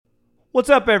What's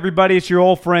up, everybody? It's your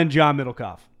old friend, John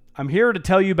Middlecoff. I'm here to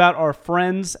tell you about our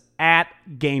friends at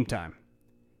Game Time.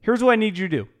 Here's what I need you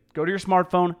to do. Go to your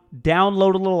smartphone,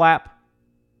 download a little app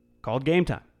called Game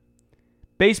Time.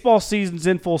 Baseball season's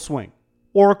in full swing.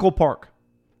 Oracle Park.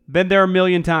 Been there a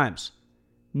million times.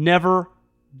 Never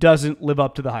doesn't live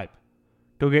up to the hype.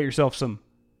 Go get yourself some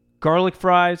garlic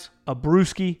fries, a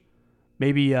brewski,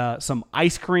 maybe some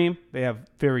ice cream. They have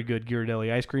very good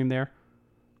Ghirardelli ice cream there.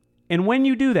 And when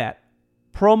you do that,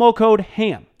 promo code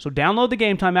HAM. So download the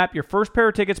Game Time app. Your first pair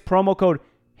of tickets, promo code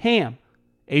HAM,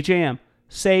 H-A-M,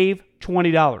 save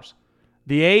 $20.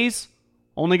 The A's,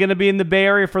 only going to be in the Bay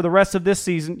Area for the rest of this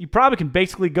season. You probably can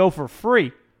basically go for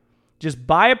free. Just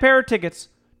buy a pair of tickets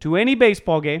to any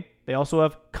baseball game. They also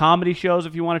have comedy shows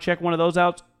if you want to check one of those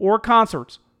out, or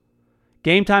concerts.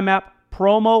 Game Time app,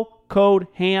 promo code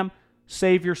HAM,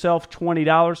 save yourself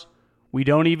 $20. We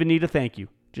don't even need a thank you.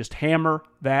 Just hammer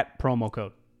that promo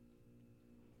code.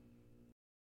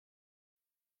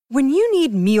 When you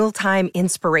need mealtime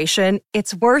inspiration,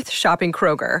 it's worth shopping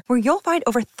Kroger, where you'll find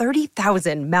over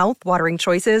 30,000 mouth-watering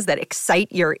choices that excite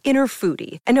your inner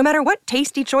foodie. And no matter what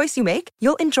tasty choice you make,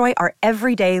 you'll enjoy our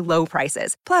everyday low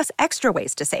prices, plus extra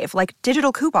ways to save, like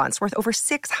digital coupons worth over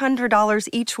 $600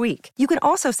 each week. You can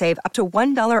also save up to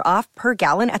 $1 off per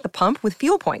gallon at the pump with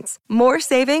fuel points. More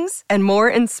savings and more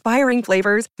inspiring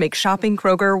flavors make shopping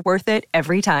Kroger worth it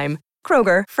every time.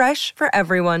 Kroger, fresh for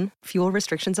everyone. Fuel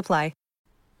restrictions apply.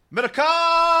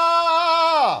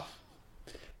 Middlecoff!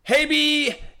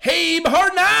 Habe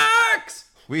Hard Knocks!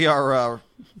 We are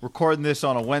recording this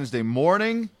on a Wednesday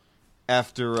morning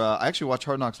after I actually watched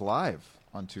Hard Knocks live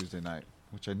on Tuesday night,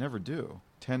 which I never do.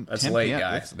 That's 10 late, PM.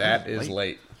 guys. That is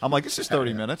late. I'm like, this is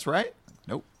 30 minutes, right?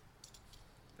 Nope.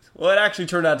 Well, it actually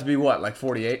turned out to be, what, like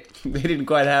 48? They didn't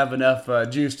quite have enough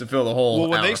juice to fill the whole Well,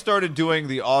 when hour. they started doing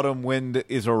the Autumn Wind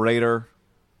is a Raider,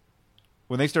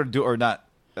 when they started doing, or not,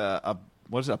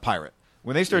 what is it, a pirate?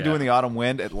 When they started doing the Autumn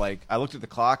Wind at I looked at the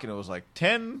clock and it was like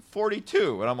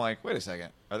 10:42, and I'm like, wait a second,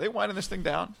 are they winding this thing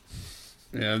down?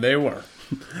 Yeah, they were.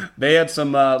 They had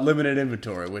some limited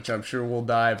inventory, which I'm sure we'll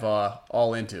dive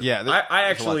all into. Yeah, I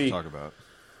actually a lot to talk about.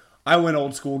 I went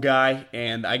old school guy,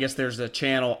 and I guess there's a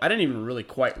channel. I didn't even really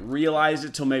quite realize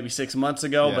it till maybe 6 months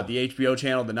ago, but the HBO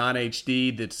channel, the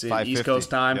non-HD, that's in East Coast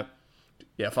time. Yep.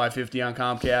 Yeah, 550 on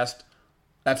Comcast.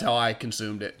 That's how I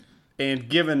consumed it. And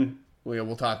given...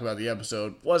 We'll talk about the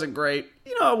episode. Wasn't great.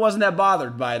 I wasn't that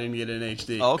bothered by it and get it in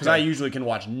HD. Because I usually can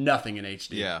watch nothing in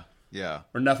HD. Yeah.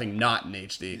 Or nothing not in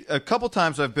HD. A couple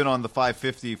times I've been on the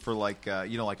 550 for like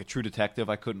a True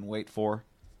Detective I couldn't wait for.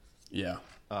 Yeah.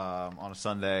 On a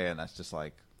Sunday, and that's just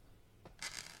like...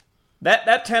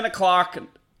 That 10 o'clock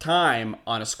time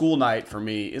on a school night for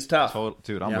me is tough.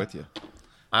 Dude, I'm with you.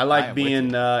 I like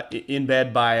being in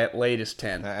bed by at latest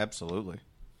 10. Absolutely.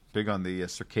 Big on the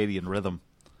circadian rhythm.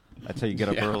 That's how you get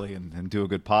up early and do a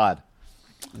good pod.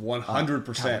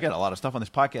 100%. We got a lot of stuff on this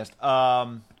podcast.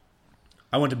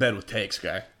 I went to bed with takes,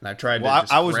 guy. And I tried to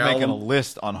I was making a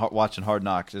list on watching Hard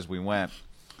Knocks as we went.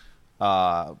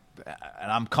 And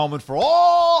I'm coming for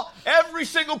every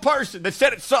single person that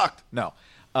said it sucked. No.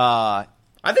 I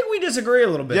think we disagree a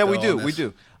little bit. Yeah, though, we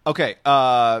do. Okay.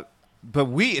 But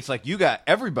it's like you got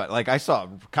everybody. Like I saw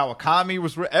Kawakami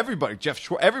was everybody. Jeff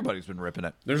Schwartz, everybody's been ripping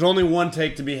it. There's only one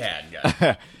take to be had,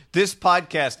 guy. This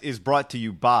podcast is brought to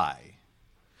you by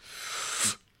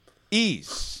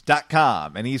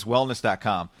ease.com and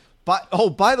easewellness.com.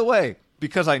 By the way,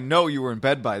 because I know you were in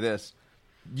bed by this,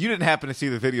 you didn't happen to see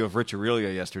the video of Rich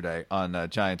Aurelia yesterday on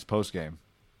Giants postgame.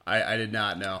 I did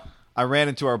not know. I ran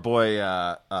into our boy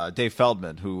Dave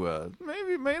Feldman, who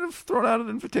maybe may have thrown out an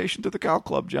invitation to the Cal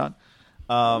Club, John,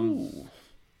 to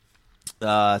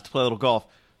play a little golf.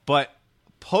 But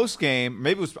post game,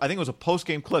 I think it was a post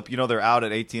game clip. They're out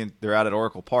at they're out at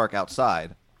Oracle Park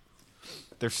outside.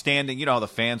 They're standing. How the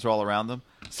fans are all around them.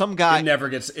 Some guy. It never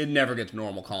gets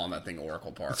normal calling that thing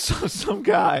Oracle Park. So some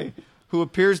guy who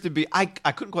appears to be I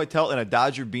couldn't quite tell in a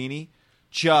Dodger beanie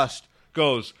just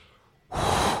goes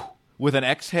with an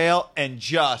exhale and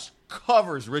just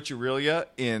covers Rich Aurelia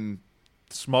in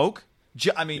smoke.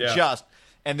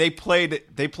 And they played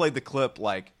the clip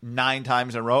like 9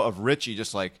 times in a row of Richie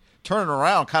just like turning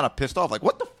around, kind of pissed off, like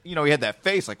what the, he had that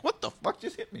face, like what the fuck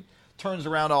just hit me? Turns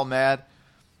around all mad.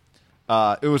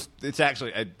 It's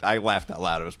actually I laughed out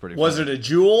loud. It was pretty. Was funny. it a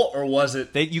jewel or was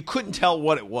it? You couldn't tell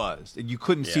what it was, and you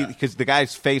couldn't see because the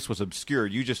guy's face was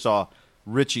obscured. You just saw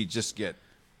Richie just get.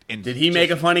 Did he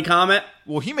make a funny comment?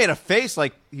 Well, he made a face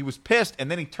like he was pissed, and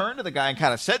then he turned to the guy and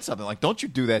kind of said something like, "Don't you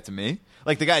do that to me?"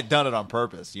 Like the guy had done it on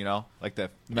purpose, like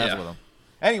to mess with him.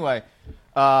 Anyway,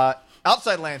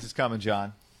 Outside Lands is coming,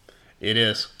 John. It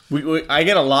is. I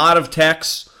get a lot of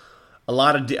texts,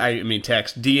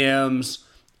 DMs.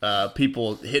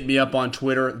 People hit me up on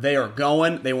Twitter. They are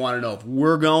going. They want to know if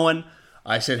we're going.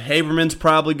 I said Haberman's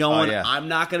probably going. Oh, yeah. I'm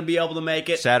not going to be able to make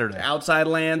it. Saturday. To Outside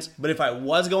Lands. But if I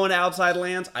was going to Outside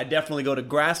Lands, I'd definitely go to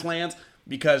Grasslands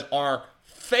because our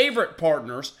favorite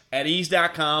partners at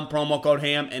ease.com, promo code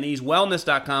HAM, and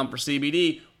easewellness.com for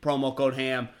CBD, promo code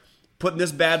HAM, putting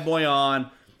this bad boy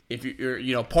on. If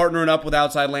you're partnering up with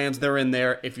Outside Lands, they're in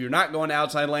there. If you're not going to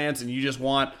Outside Lands and you just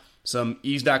want some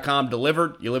ease.com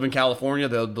delivered, you live in California,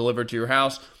 they'll deliver it to your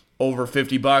house. Over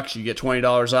 $50, you get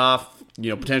 $20 off.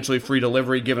 Potentially free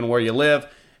delivery given where you live.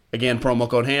 Again, promo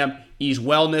code HAM. Ease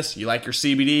Wellness. You like your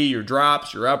CBD, your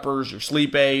drops, your uppers, your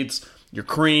sleep aids, your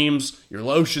creams, your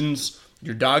lotions,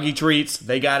 your doggy treats.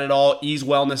 They got it all.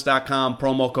 EaseWellness.com,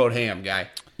 promo code HAM, guy.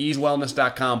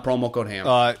 EaseWellness.com, promo code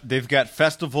HAM. They've got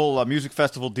music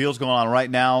festival deals going on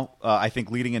right now, I think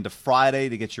leading into Friday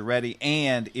to get you ready.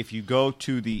 And if you go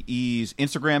to the Ease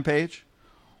Instagram page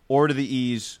or to the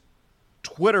Ease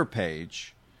Twitter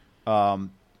page,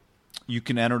 you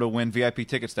can enter to win VIP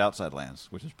tickets to Outside Lands,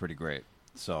 which is pretty great.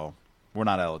 So we're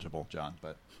not eligible, John,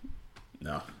 but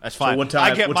no, that's fine. So what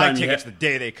time, I get my tickets the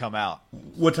day they come out.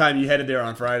 What time you headed there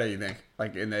on Friday, you think?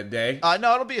 Like in that day?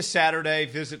 No, it'll be a Saturday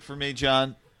visit for me,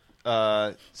 John.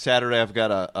 Saturday, I've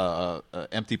got a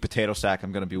empty potato sack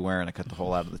I'm going to be wearing. I cut the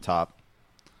hole out of the top.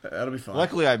 That'll be fun.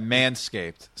 Luckily, I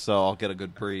manscaped, so I'll get a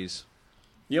good breeze.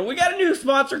 Yeah, we got a new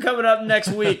sponsor coming up next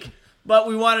week. But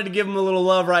we wanted to give them a little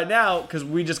love right now because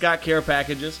we just got care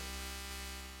packages.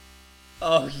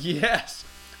 Oh, yes.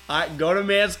 Go to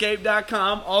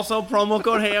manscaped.com. Also, promo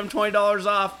code HAM, $20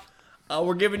 off.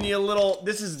 We're giving you a little,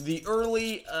 this is the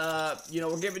early,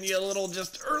 we're giving you a little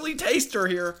just early taster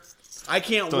here. I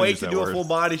can't wait to do a full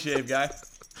body shave, guy.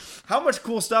 How much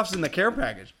cool stuff's in the care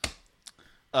package?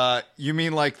 You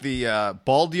mean like the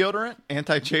ball deodorant,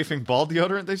 anti-chafing ball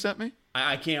deodorant they sent me?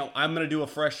 I can't. I'm going to do a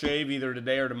fresh shave either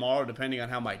today or tomorrow, depending on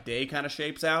how my day kind of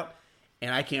shapes out.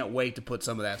 And I can't wait to put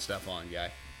some of that stuff on,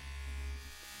 guy.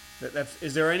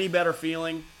 Is there any better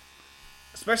feeling?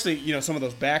 Especially, some of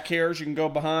those back hairs you can go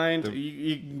behind.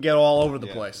 You can get all over the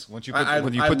place. When you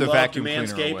put the vacuum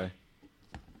cleaner away.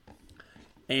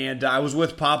 And I was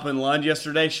with Papa and Lund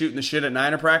yesterday shooting the shit at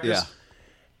Niner practice. Yeah.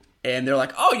 And they're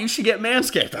like, "Oh, you should get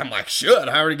Manscaped." I'm like, "Should?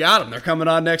 I already got them. They're coming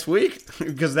on next week."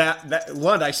 Because that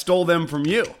Lund, I stole them from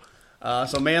you.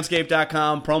 So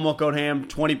manscaped.com, promo code HAM,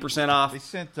 20% off. They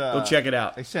sent, go check it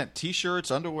out. They sent T-shirts,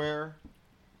 underwear.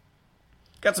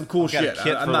 Got some cool shit. Got a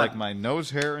kit for like my nose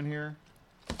hair in here.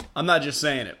 I'm not just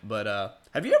saying it, but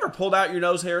have you ever pulled out your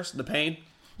nose hairs? The pain?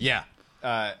 Yeah.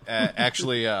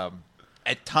 Actually,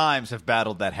 at times have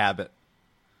battled that habit.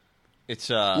 It's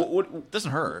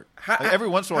doesn't hurt. Every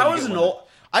once in a while. How is an old?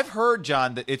 I've heard,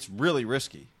 John, that it's really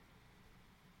risky.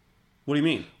 What do you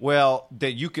mean? Well,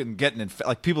 that you can get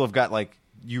like people have got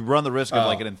you run the risk of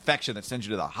like an infection that sends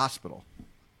you to the hospital.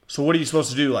 So what are you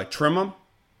supposed to do? Like trim them?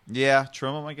 Yeah,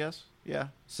 trim them. I guess. Yeah,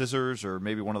 scissors or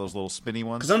maybe one of those little spinny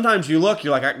ones. Because sometimes you look,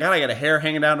 you're like, I got a hair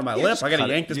hanging down to my lip. I got to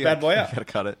yank this bad boy out. You got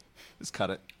to cut it. Just cut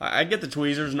it. I get the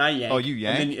tweezers and I yank. Oh, you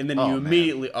yank? And then you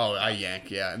immediately. Man. Oh, I yank.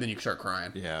 Yeah, and then you start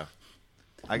crying. Yeah.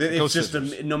 It's just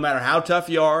no matter how tough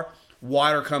you are,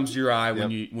 water comes to your eye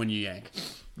when you yank.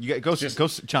 You got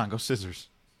John. Go scissors.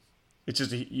 It's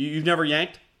just you've never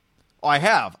yanked. Oh, I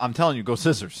have. I'm telling you, go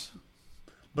scissors.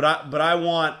 But I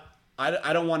want.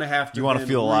 I don't want to have to. You want to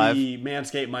feel alive?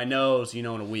 Manscape my nose, in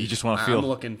a week. You just want to feel. I'm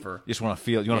looking for. You just want to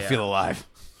feel. You want to feel alive.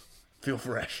 Feel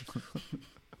fresh.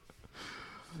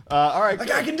 All right.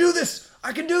 I can do this.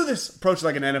 I can do this. Approach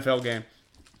like an NFL game.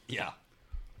 Yeah.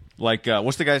 Like,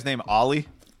 what's the guy's name? Ollie?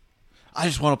 I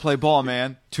just want to play ball,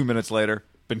 man. 2 minutes later,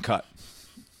 been cut.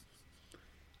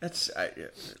 All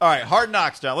right, Hard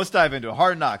Knocks, John. Let's dive into it.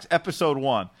 Hard Knocks, episode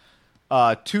 1.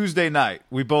 Tuesday night.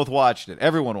 We both watched it.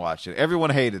 Everyone watched it. Everyone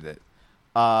hated it.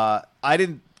 I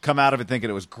didn't come out of it thinking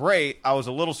it was great. I was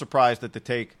a little surprised that the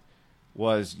take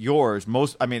was yours.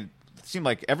 It seemed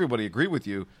like everybody agreed with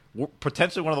you.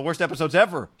 Potentially one of the worst episodes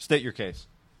ever. State your case.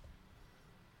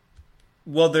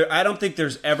 Well, I don't think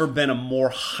there's ever been a more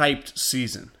hyped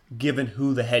season, given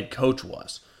who the head coach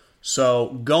was.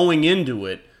 So going into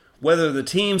it, whether the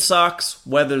team sucks,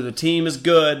 whether the team is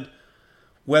good,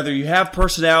 whether you have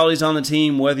personalities on the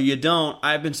team, whether you don't,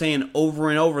 I've been saying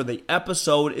over and over, the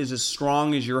episode is as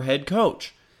strong as your head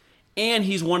coach. And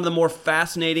he's one of the more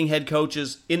fascinating head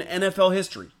coaches in NFL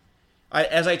history.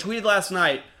 As I tweeted last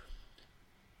night,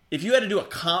 if you had to do a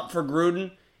comp for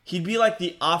Gruden, he'd be like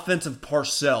the offensive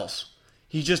Parcells.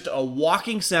 He's just a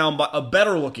walking soundbite, a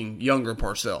better-looking younger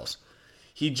Parcells.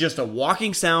 He's just a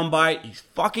walking soundbite. He's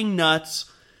fucking nuts.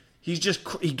 he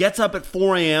gets up at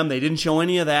 4 a.m. They didn't show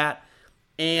any of that.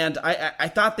 And I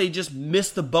thought they just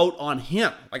missed the boat on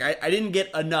him. Like, I didn't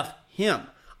get enough him.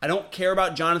 I don't care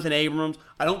about Jonathan Abrams.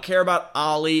 I don't care about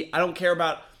Ollie. I don't care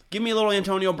about... Give me a little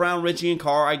Antonio Brown, Richie, and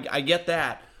Carr. I get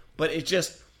that. But it's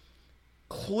just...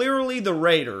 Clearly the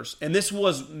Raiders, and this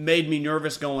made me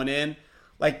nervous going in.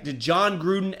 Like, did John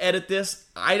Gruden edit this?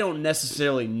 I don't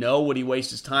necessarily know. Would he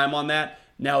waste his time on that?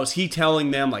 Now, is he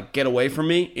telling them, like, get away from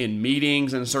me in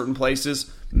meetings and certain places?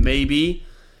 Maybe.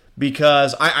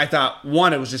 Because I thought,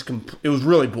 one, it was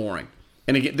really boring.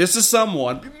 And again, this is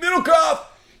someone, Middlekauff,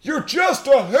 you're just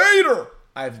a hater.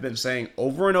 I've been saying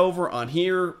over and over on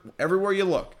here, everywhere you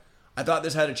look. I thought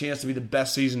this had a chance to be the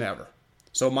best season ever.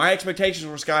 So my expectations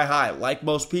were sky high, like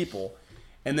most people.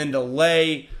 And then to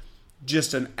lay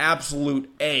just an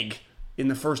absolute egg in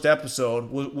the first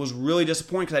episode was really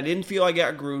disappointing because I didn't feel I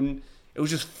got Gruden. It was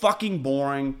just fucking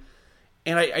boring.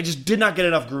 And I just did not get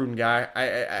enough Gruden, guy.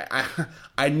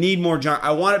 I need more John.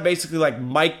 I want it basically like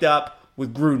mic'd up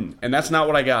with Gruden, and that's not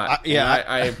what I got.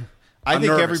 I think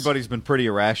nervous. Everybody's been pretty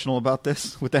irrational about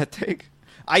this with that take.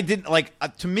 I didn't like.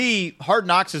 To me, Hard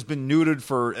Knocks has been neutered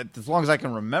for as long as I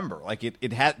can remember. Like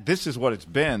it had. This is what it's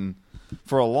been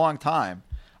for a long time.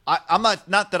 I'm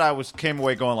not that I came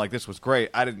away going like this was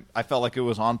great. I felt like it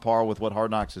was on par with what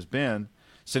Hard Knocks has been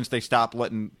since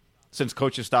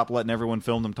coaches stopped letting everyone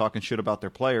film them talking shit about their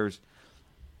players.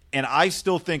 And I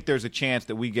still think there's a chance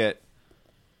that we get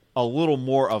a little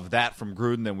more of that from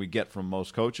Gruden than we get from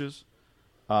most coaches.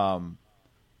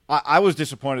 I was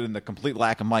disappointed in the complete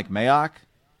lack of Mike Mayock.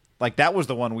 Like, that was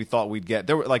the one we thought we'd get.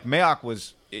 Mayock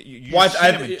was you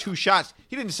see him in 2 shots.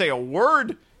 He didn't say a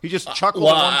word. He just chuckled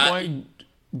at one point.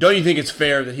 Don't you think it's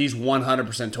fair that he's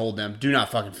 100% told them, do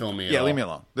not fucking film me at all? Yeah, leave me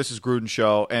alone. This is Gruden's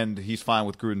show, and he's fine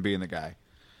with Gruden being the guy.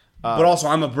 But also,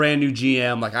 I'm a brand new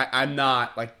GM. Like, I'm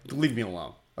not, like, leave me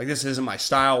alone. Like, this isn't my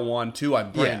style, 1. 2,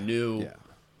 I'm brand new.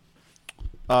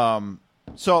 Yeah.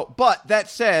 But that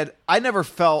said, I never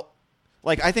felt,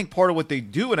 like, I think part of what they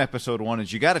do in episode 1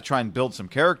 is you got to try and build some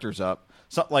characters up.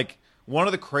 So, like, one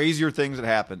of the crazier things that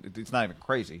happened, it's not even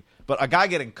crazy, but a guy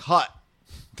getting cut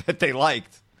that they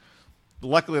liked,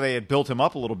 luckily they had built him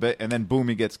up a little bit, and then boom,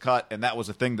 he gets cut, and that was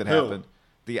a thing that happened.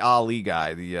 The Ali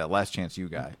guy, the Last Chance U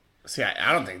guy. See,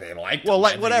 I don't think they liked him. Well,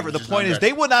 like, whatever. The point is,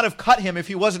 they would not have cut him if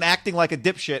he wasn't acting like a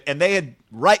dipshit, and they had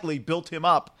rightly built him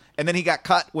up, and then he got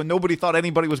cut when nobody thought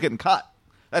anybody was getting cut.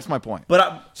 That's my point.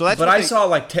 But I saw,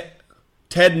 like,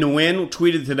 Ted Nguyen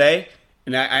tweeted today,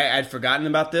 and I'd forgotten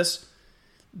about this.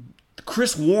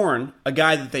 Chris Warren, a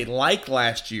guy that they liked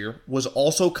last year, was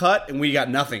also cut, and we got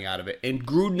nothing out of it. And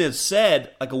Gruden has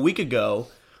said, like, a week ago,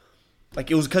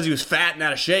 like, it was because he was fat and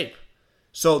out of shape.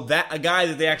 So that a guy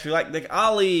that they actually like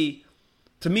Ali,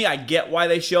 to me, I get why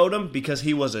they showed him because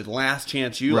he was a Last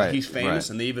Chance U. Like, he's famous,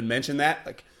 and they even mentioned that.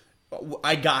 Like,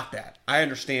 I got that. I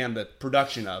understand the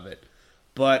production of it,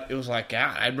 but it was like,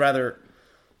 God, I'd rather.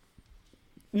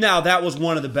 Now that was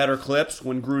one of the better clips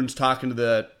when Gruden's talking to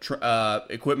the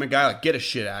equipment guy, like, get his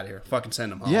shit out of here, fucking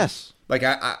send him home. Yes. Like,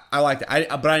 I like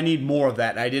that, but I need more of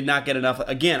that. And I did not get enough.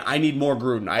 Again, I need more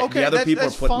Gruden. The other people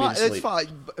are putting me to sleep. That's fine.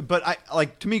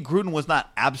 But to me, Gruden was not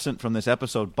absent from this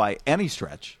episode by any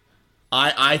stretch.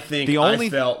 I think I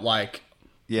felt like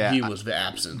he was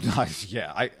absent.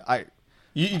 Yeah,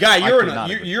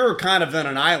 you're kind of on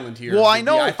an island here. Well, I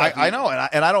know,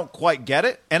 and I don't quite get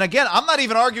it. And again, I'm not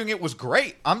even arguing it was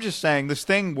great. I'm just saying this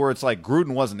thing where it's like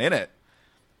Gruden wasn't in it,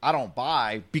 I don't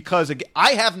buy, because again,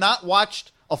 I have not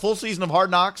watched a full season of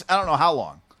Hard Knocks, I don't know how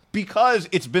long, because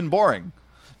it's been boring,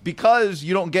 because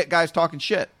you don't get guys talking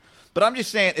shit. But I'm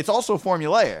just saying, it's also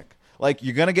formulaic. Like,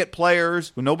 you're going to get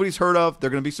players who nobody's heard of. They're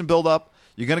going to be some build-up.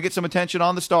 You're going to get some attention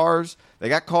on the stars. They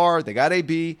got Carr. They got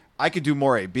AB. I could do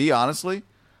more AB, honestly.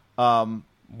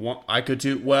 I could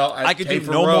too. Well, I could do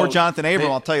no more Jonathan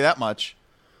Abram, I'll tell you that much.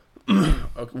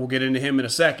 We'll get into him in a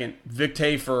second. Vic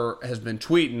Tafur has been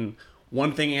tweeting.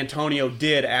 One thing Antonio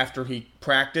did after he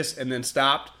practiced and then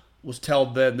stopped was tell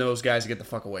those guys to get the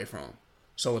fuck away from him.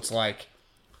 So it's like,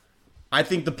 I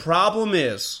think the problem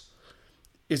is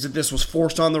that this was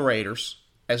forced on the Raiders,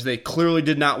 as they clearly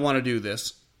did not want to do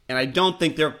this. And I don't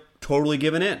think they're totally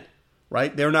giving in,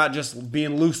 right? They're not just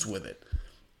being loose with it.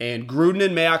 And Gruden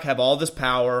and Mayock have all this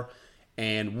power,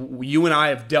 and you and I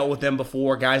have dealt with them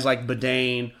before. Guys like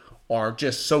Bourdain are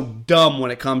just so dumb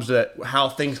when it comes to how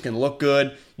things can look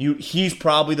good. He's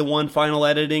probably the one final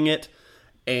editing it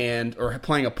or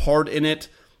playing a part in it,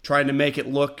 trying to make it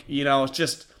look, it's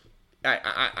just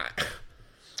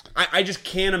I just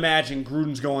can't imagine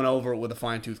Gruden's going over it with a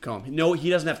fine-tooth comb. No, he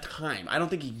doesn't have time. I don't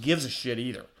think he gives a shit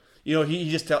either. He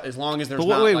just tell as long as there's.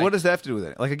 But wait, what does that have to do with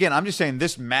it? Like again, I'm just saying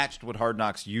this matched what Hard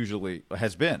Knocks usually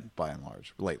has been by and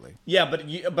large lately. Yeah,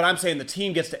 but I'm saying the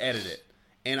team gets to edit it,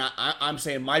 and I'm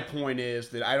saying my point is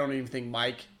that I don't even think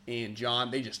Mike and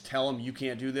John, they just tell them you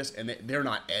can't do this, and they're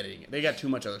not editing it. They got too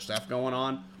much other stuff going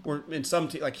on. Or in some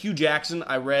like Hugh Jackson,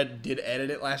 I read did edit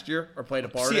it last year or played a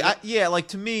part. See, like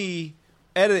to me,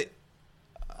 edit.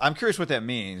 I'm curious what that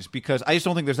means because I just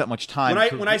don't think there's that much time.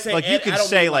 When I say like edit, you can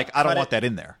say like I don't want that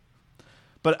in there.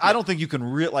 But I don't think you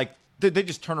can they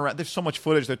just turn around. There's so much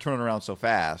footage they're turning around so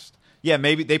fast. Yeah,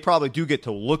 maybe they probably do get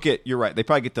to look at. You're right. They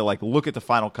probably get to look at the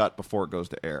final cut before it goes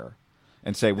to air,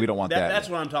 and say we don't want that. That's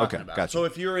what I'm talking about. Gotcha. So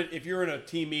if you're in a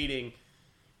team meeting,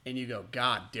 and you go,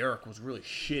 God, Derek was really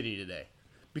shitty today,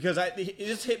 because it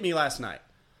just hit me last night.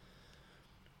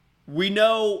 We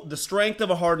know the strength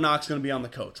of a Hard Knocks is going to be on the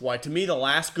coach. Why? To me, the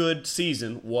last good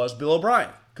season was Bill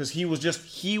O'Brien because he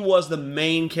was the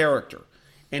main character.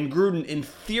 And Gruden, in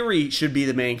theory, should be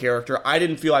the main character. I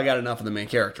didn't feel I got enough of the main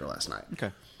character last night.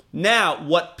 Okay. Now,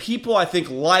 what people, I think,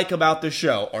 like about this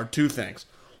show are two things.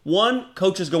 One,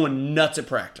 coach is going nuts at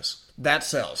practice. That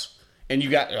sells. And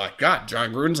you're like, God,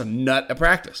 John Gruden's a nut at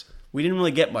practice. We didn't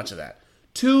really get much of that.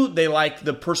 Two, they like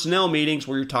the personnel meetings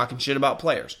where you're talking shit about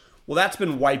players. Well, that's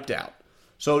been wiped out.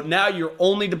 So now you're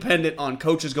only dependent on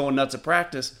coaches going nuts at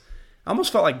practice. I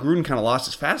almost felt like Gruden kind of lost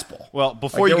his fastball. Well,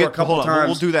 before you get hold on,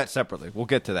 we'll do that separately. We'll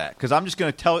get to that because I'm just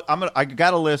going to tell. I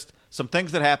got a list some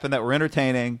things that happened that were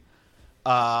entertaining,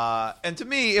 and to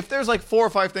me, if there's like 4 or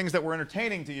 5 things that were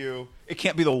entertaining to you, it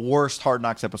can't be the worst Hard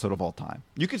Knocks episode of all time.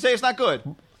 You can say it's not good,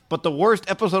 but the worst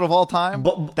episode of all time.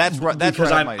 That's right. That's because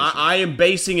right. I am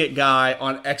basing it, Guy,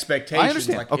 on expectations. I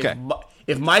understand. Like okay.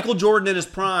 If Michael Jordan in his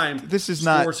prime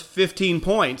scores 15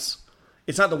 points.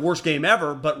 It's not the worst game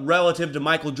ever, but relative to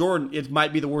Michael Jordan, it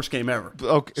might be the worst game ever.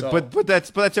 Okay, so, but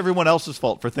that's everyone else's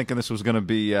fault for thinking this was going to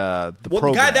be the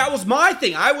program. Guy, that was my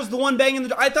thing. I was the one banging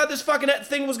the. I thought this fucking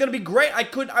thing was going to be great.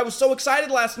 I was so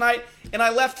excited last night, and I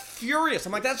left furious.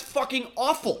 I'm like, that's fucking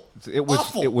awful. It was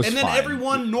awful. It was and then fine.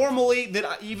 Everyone normally that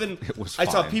I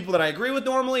saw people that I agree with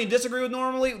normally and disagree with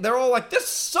normally. They're all like, this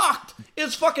sucked.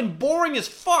 It's fucking boring as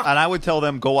fuck. And I would tell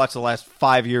them go watch the last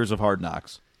 5 years of Hard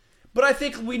Knocks. But I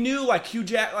think we knew, like, Hugh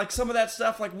Jack, like, some of that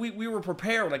stuff, like, we were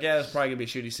prepared. Like, yeah, it's probably going to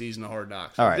be a shitty season of Hard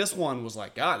Knocks. All right. This one was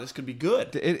like, God, this could be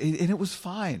good. And it was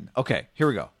fine. Okay, here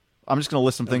we go. I'm just going to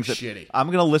list some things shitty. I'm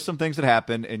going to list some things that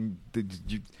happened. And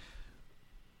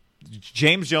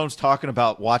James Jones talking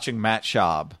about watching Matt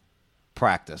Schaub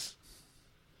practice.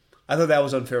 I thought that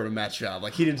was unfair to Matt Schaub.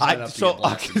 Like, he didn't sign up to get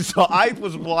blasted. So I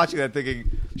was watching that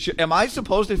thinking, am I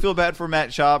supposed to feel bad for Matt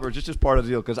Schaub or just part of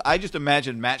the deal? Because I just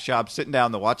imagined Matt Schaub sitting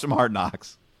down to watch some Hard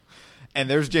Knocks, and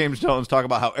there's James Jones talking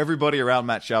about how everybody around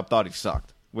Matt Schaub thought he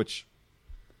sucked, which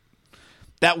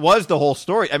that was the whole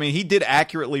story. I mean, he did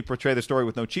accurately portray the story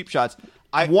with no cheap shots.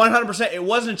 100%. It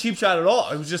wasn't a cheap shot at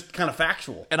all. It was just kind of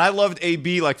factual. And I loved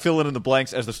AB like filling in the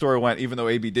blanks as the story went, even though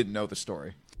AB didn't know the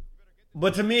story.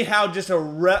 But to me, how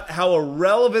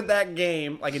irrelevant that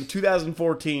game, like in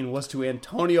 2014, was to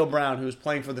Antonio Brown, who was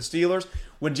playing for the Steelers,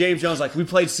 when James Jones, like, we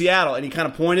played Seattle, and he kind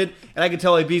of pointed, and I could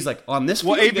tell AB's like, on this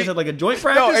field, you guys had like a joint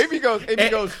practice? No, AB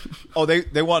goes, oh,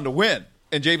 they wanted to win.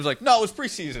 And James was like, no, it was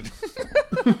preseason.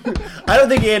 I don't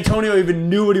think Antonio even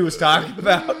knew what he was talking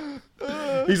about.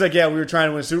 He's like, yeah, we were trying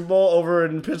to win a Super Bowl over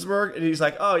in Pittsburgh, and he's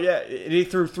like, oh, yeah, and he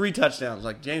threw 3 touchdowns.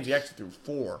 Like, James, he actually threw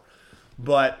 4.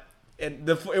 But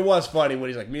it was funny when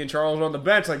he's like, me and Charles were on the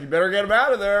bench, like, you better get him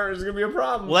out of there. There's going to be a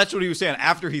problem. Well, that's what he was saying.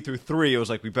 After he threw 3, it was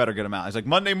like, we better get him out. He's like,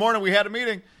 Monday morning we had a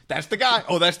meeting. That's the guy.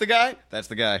 Oh, that's the guy? That's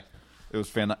the guy. It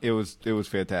was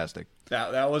fantastic.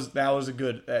 That was a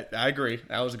good. I agree.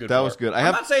 That was a good. That part. was good.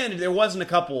 I'm not saying there wasn't a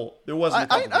couple. There wasn't a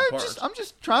couple good parts. I'm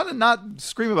just trying to not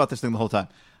scream about this thing the whole time.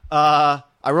 I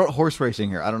wrote horse racing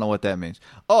here. I don't know what that means.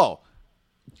 Oh,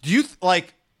 do you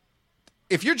like?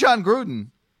 If you're John Gruden,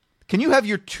 can you have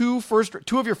your two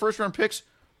of your first round picks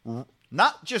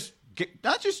not just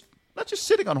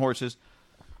sitting on horses,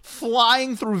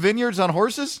 flying through vineyards on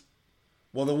horses?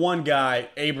 Well, the one guy,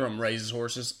 Abram, raises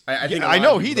horses. I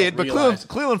know he did, but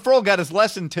Cleveland Ferrell got his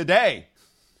lesson today.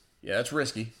 Yeah, that's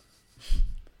risky.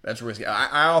 That's risky.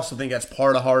 I also think that's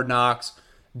part of Hard Knocks.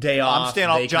 Day off.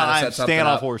 I'm staying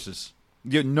off horses.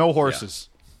 No horses.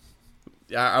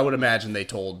 Yeah, I would imagine they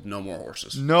told no more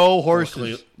horses. No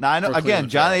horses. Now I know. Again,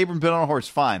 John Abram been on a horse,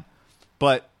 fine,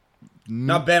 but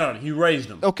not bet on it. He raised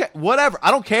them. Okay, whatever. I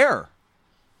don't care.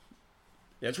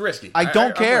 Yeah, it's risky. I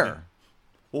don't care.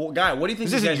 Well, Guy, what do you think?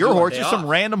 This isn't your horse. It's some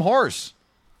random horse.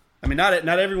 I mean, not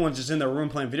everyone's just in their room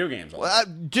playing video games.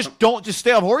 Just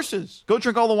stay off horses. Go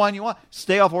drink all the wine you want.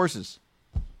 Stay off horses.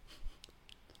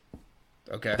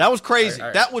 Okay. That was crazy.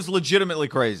 That was legitimately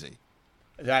crazy.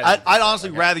 I'd honestly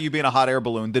rather you be in a hot air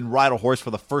balloon than ride a horse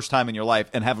for the first time in your life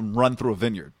and have him run through a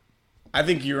vineyard. I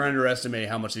think you're underestimating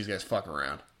how much these guys fuck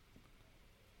around.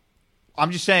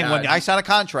 I'm just saying, when I sign a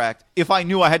contract, if I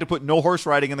knew I had to put no horse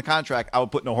riding in the contract, I would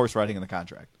put no horse riding in the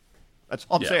contract. That's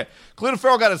all I'm saying. Clinton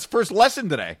Farrell got his first lesson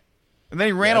today, and then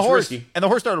he ran a horse, and the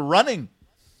horse started running.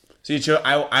 See,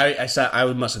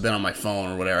 I must have been on my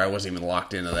phone or whatever. I wasn't even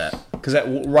locked into that. Because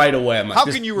right away, I'm like, how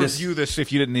can you review this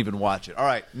if you didn't even watch it? All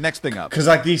right, next thing up. Because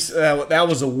like that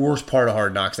was the worst part of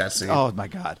Hard Knocks, that scene. Oh, my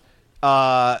God.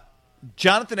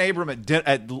 Jonathan Abram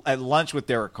at lunch with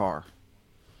Derek Carr.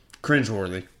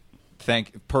 Cringeworthy.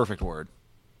 Perfect word.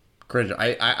 Cringe.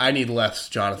 I need less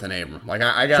Jonathan Abram. Like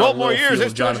I got 12 more years.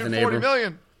 It's $240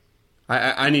 million.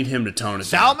 I need him to tone it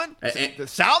down.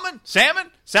 Salmon.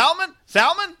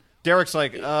 Derek's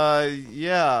like,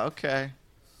 yeah, okay.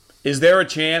 Is there a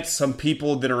chance some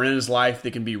people that are in his life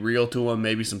that can be real to him,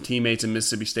 maybe some teammates in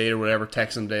Mississippi State or whatever,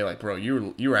 text him today like, bro,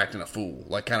 you were acting a fool,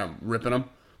 like kind of ripping him?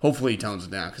 Hopefully he tones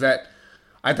it down because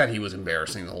I thought he was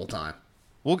embarrassing the whole time.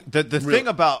 Well, the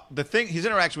thing his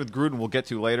interaction with Gruden we'll get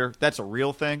to later. That's a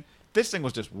real thing. This thing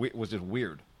was just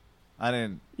weird. I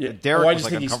didn't. Yeah. Derek was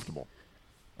like uncomfortable.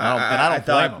 I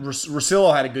thought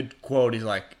Russillo had a good quote. He's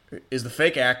like, "Is the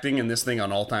fake acting in this thing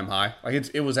on all time high? Like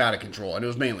it was out of control, and it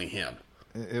was mainly him.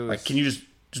 It was, like, can you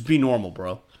just be normal,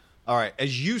 bro?" All right,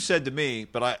 as you said to me,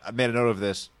 but I made a note of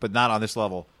this, but not on this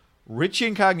level. Richie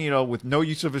Incognito with no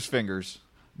use of his fingers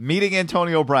meeting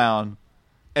Antonio Brown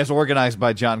as organized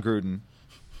by John Gruden.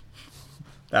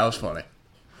 That was funny.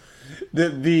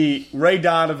 The Ray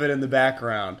Donovan in the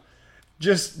background,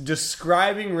 just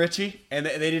describing Richie, and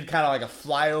they did kind of like a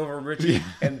flyover of Richie,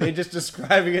 and they just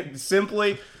describing it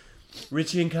simply.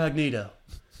 Richie Incognito,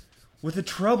 with a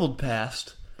troubled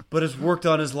past, but has worked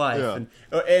on his life,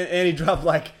 and he dropped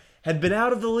like had been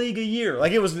out of the league a year.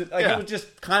 Like it was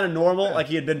just kind of normal. Like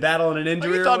he had been battling an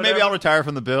injury. He thought maybe I'll retire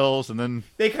from the Bills, and then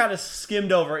they kind of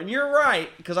skimmed over it. And you're right,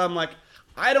 because I'm like,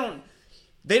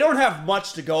 they don't have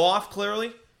much to go off,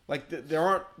 clearly. Like, there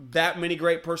aren't that many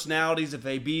great personalities. If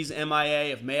AB's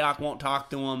MIA, if Mayock won't talk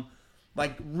to him.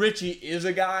 Like, Richie is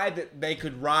a guy that they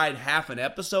could ride half an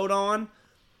episode on.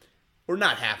 Or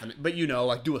not half an, but,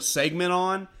 like do a segment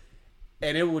on.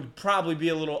 And it would probably be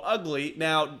a little ugly.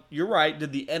 Now, you're right.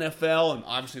 Did the NFL, and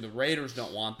obviously the Raiders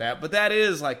don't want that. But that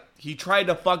is, like, he tried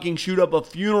to fucking shoot up a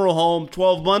funeral home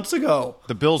 12 months ago.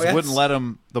 The Bills wouldn't let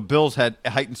him. The Bills had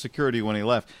heightened security when he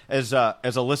left. As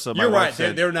Alyssa, my you're wife right.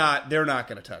 said, they're not going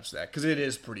to touch that because it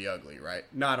is pretty ugly, right?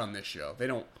 Not on this show.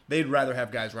 They'd rather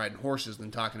have guys riding horses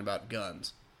than talking about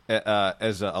guns.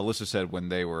 As Alyssa said when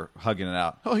they were hugging it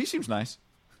out, oh, he seems nice.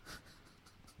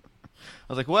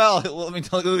 I was like, well, let me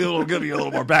give you a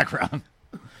little more background.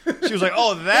 She was like,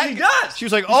 oh, that he does. She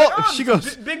was like, oh, she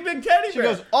goes, big teddy bear. She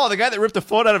goes, oh, the guy that ripped the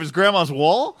phone out of his grandma's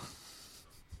wall.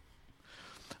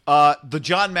 The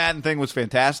John Madden thing was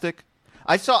fantastic.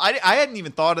 I hadn't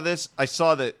even thought of this. I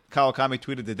saw that Kawakami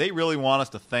tweeted, did they really want us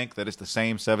to think that it's the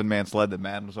same 7-man sled that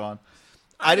Madden was on?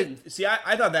 I didn't see.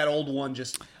 I thought that old one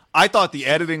just. I thought the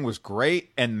editing was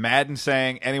great, and Madden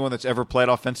saying anyone that's ever played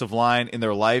offensive line in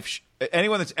their life,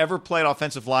 anyone that's ever played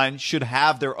offensive line should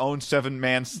have their own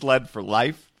 7-man sled for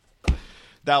life.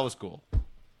 That was cool.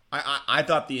 I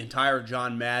thought the entire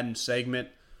John Madden segment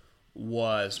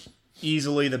was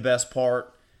easily the best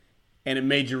part, and it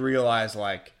made you realize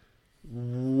like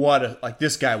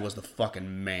this guy was the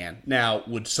fucking man. Now,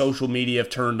 would social media have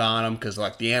turned on him because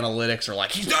like the analytics are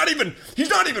like he's not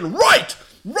even right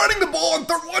running the ball on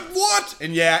third what?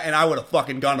 And I would have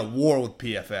fucking gone to war with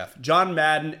PFF. John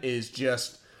Madden is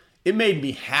just. It made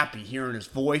me happy hearing his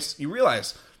voice. You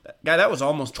realize, guy, that was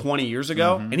almost 20 years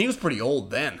ago, and he was pretty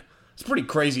old then. It's pretty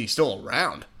crazy he's still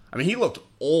around. I mean, he looked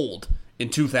old in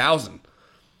 2000,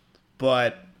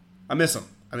 but I miss him.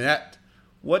 I mean,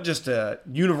 what just a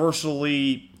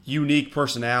universally unique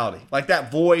personality. Like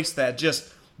that voice, that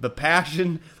just the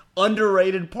passion,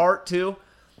 underrated part too.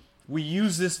 We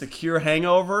use this to cure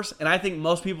hangovers, and I think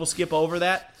most people skip over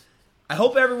that. I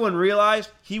hope everyone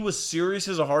realized he was serious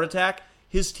as a heart attack.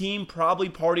 His team probably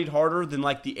partied harder than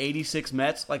like the 86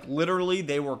 Mets. Like literally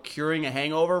they were curing a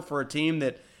hangover for a team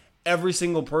that every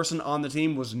single person on the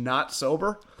team was not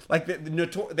sober. Like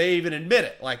they even admit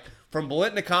it. Like from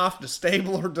Biletnikoff to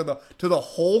Stabler to the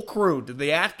whole crew, to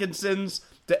the Atkinsons,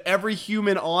 to every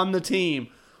human on the team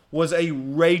was a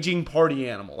raging party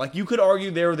animal. Like you could argue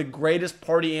they were the greatest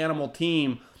party animal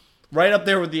team right up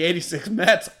there with the 86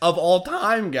 Mets of all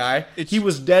time, guy. He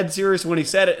was dead serious when he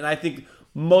said it, and I think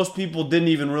most people didn't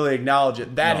even really acknowledge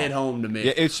it. That hit home to me.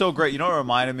 Yeah, it's so great. You know what it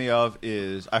reminded me of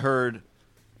is I heard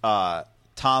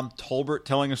Tom Tolbert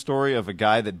telling a story of a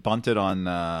guy that bunted on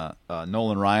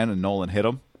Nolan Ryan and Nolan hit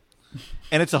him.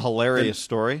 And it's a hilarious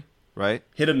story, right?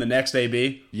 Hit him the next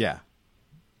AB? Yeah.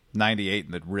 98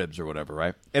 in the ribs or whatever,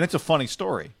 right? And it's a funny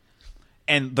story.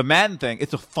 And the Madden thing,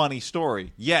 it's a funny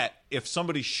story. Yet, if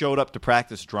somebody showed up to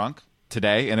practice drunk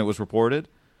today and it was reported,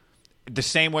 the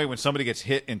same way when somebody gets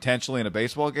hit intentionally in a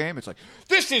baseball game, it's like,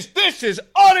 this is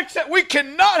unacceptable. We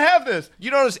cannot have this.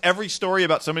 You notice every story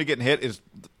about somebody getting hit is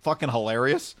fucking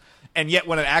hilarious. And yet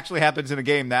when it actually happens in a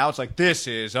game now, it's like, this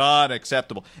is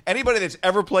unacceptable. Anybody that's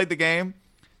ever played the game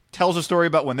tells a story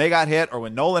about when they got hit or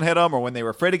when Nolan hit them or when they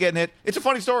were afraid of getting hit. It's a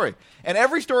funny story. And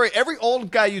every story, every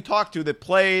old guy you talk to that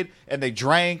played and they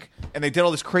drank and they did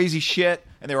all this crazy shit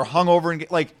and they were hungover and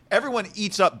like everyone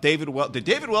eats up David Wells. Did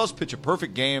David Wells pitch a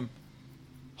perfect game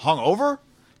hungover?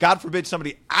 God forbid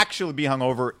somebody actually be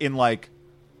hungover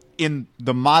in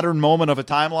the modern moment of a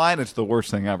timeline. It's the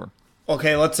worst thing ever.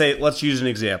 Okay, let's use an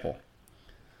example.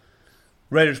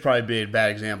 Raiders probably be a bad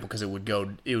example because it would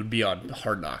be on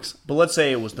Hard Knocks. But let's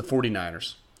say it was the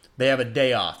 49ers. They have a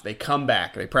day off. They come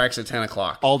back. They practice at 10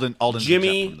 o'clock. Alden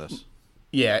Jimmy, from this.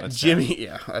 Yeah, That's Jimmy. sad.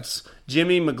 Yeah, that's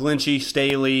Jimmy, McGlinchey,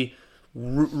 Staley,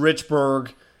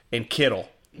 Richburg, and Kittle.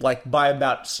 Like by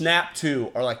about snap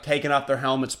 2 are like taking off their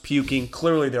helmets, puking.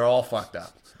 Clearly, they're all fucked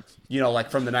up. You know,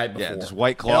 like from the night before. Yeah, just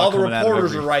White Claw. And all the coming out of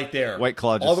reporters every- are right there. White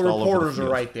Claw. Just all the all over reporters the are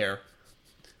field. right there.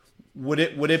 Would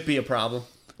it be a problem?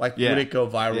 Like, Yeah. would it go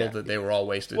viral Yeah. that they were all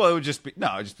wasted? Well, it would just be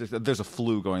there's a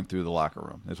flu going through the locker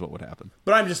room. Is what would happen.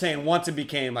 But I'm just saying, once it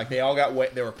became like they all got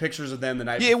wet, there were pictures of them the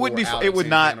night Yeah, before. it would be. out It at would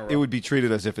Santana not. Row. It would be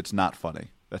treated as if it's not funny.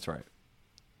 That's right.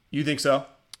 You think so?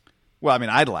 Well, I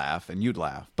mean, I'd laugh and you'd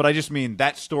laugh, but I just mean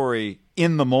that story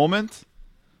in the moment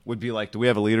would be like, do we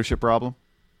have a leadership problem?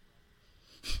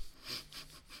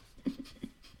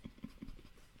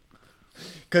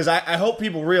 Because I hope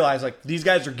people realize like these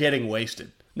guys are getting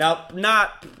wasted. Now,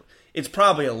 it's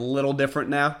probably a little different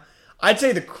now. I'd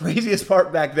say the craziest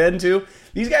part back then too,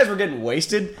 these guys were getting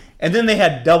wasted, and then they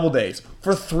had double days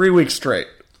for 3 weeks straight.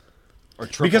 Or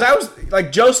triple? Because I was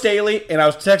like Joe Staley, and I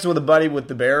was texting with a buddy with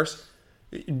the Bears.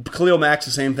 Khalil Mack's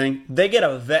the same thing. They get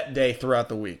a vet day throughout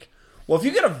the week. Well, if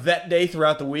you get a vet day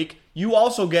throughout the week, you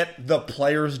also get the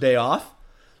player's day off.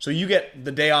 So you get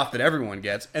the day off that everyone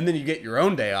gets, and then you get your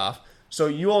own day off. So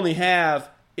you only have,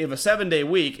 if a 7-day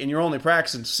week, and you're only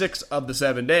practicing 6 of the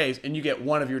 7 days, and you get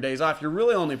 1 of your days off, you're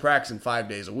really only practicing 5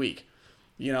 days a week.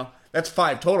 You know, that's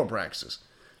 5 total practices.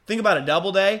 Think about a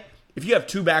double day. If you have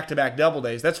 2 back-to-back double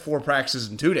days, that's 4 practices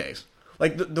in 2 days.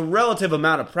 Like, the relative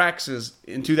amount of practices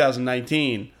in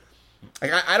 2019,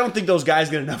 like, I don't think those guys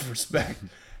get enough respect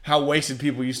how wasted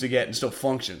people used to get and still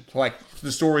function. Like,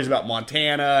 the stories about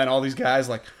Montana and all these guys,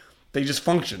 like, they just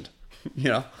functioned, you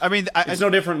know? I mean, It's no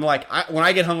different than, like, when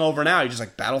I get hungover now, you just,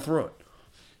 like, battle through it.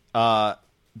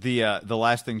 the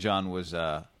last thing, John, was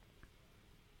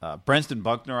Brenston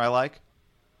Buckner. I like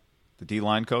the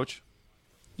D-line coach,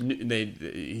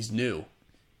 He's new.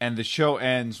 and the show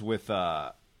ends with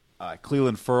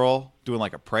Cleveland Ferrell doing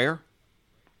like a prayer,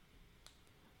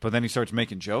 but then he starts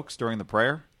making jokes during the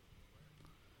prayer,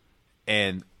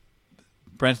 and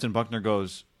Brenston Buckner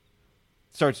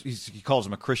he calls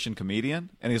him a Christian comedian,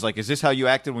 and he's like, "Is this how you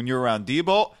acted when you were around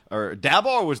Dabo, or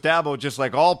was Dabo just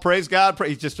like all praise God?"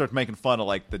 He just starts making fun of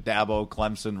like the Dabo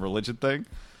Clemson religion thing.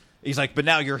 He's like, "But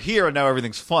now you're here, and now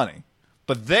everything's funny."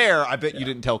 But there, I bet you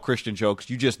didn't tell Christian jokes.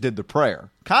 You just did the prayer,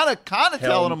 kind of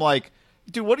telling him like,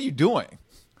 "Dude, what are you doing?"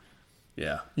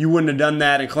 Yeah. You wouldn't have done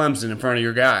that in Clemson in front of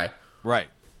your guy. Right.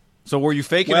 So were you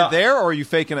faking Well- it there, or are you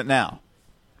faking it now?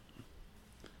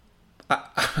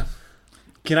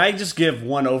 Can I just give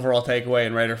one overall takeaway,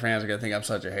 and Raider fans are going to think I'm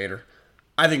such a hater?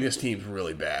 I think this team's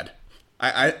really bad.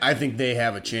 I think they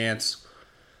have a chance.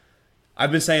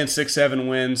 I've been saying 6-7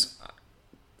 wins.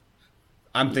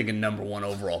 I'm thinking number 1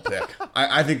 overall pick.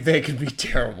 I think they could be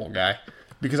terrible, guy.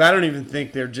 Because I don't even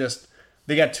think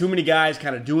they got too many guys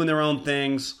kind of doing their own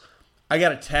things. I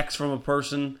got a text from a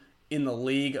person in the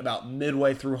league about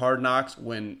midway through Hard Knocks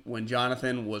when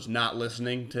Jonathan was not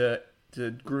listening to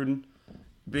Gruden,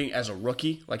 being as a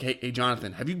rookie. Like, hey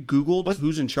Jonathan, have you Googled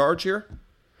who's in charge here?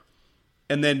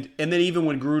 And then even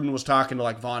when Gruden was talking to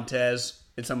like Vontez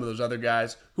and some of those other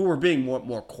guys who were being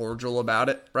more cordial about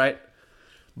it, right?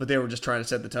 But they were just trying to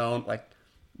set the tone. Like,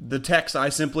 the text I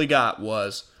simply got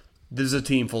was, this is a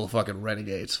team full of fucking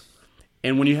renegades.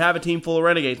 And when you have a team full of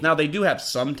renegades, now they do have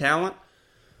some talent,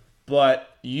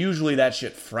 but usually that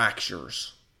shit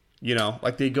fractures. You know,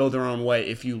 like they go their own way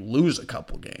if you lose a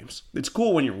couple games. It's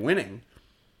cool when you're winning,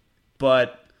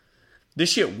 but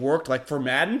this shit worked. Like for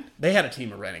Madden, they had a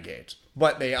team of renegades,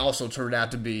 but they also turned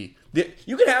out to be...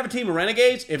 You can have a team of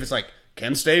renegades if it's like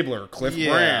Ken Stabler, Cliff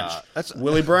Branch,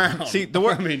 Willie Brown. See, the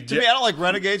word, to me, I don't like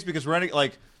renegades because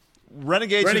renegades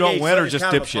who don't win are just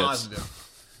dipshits.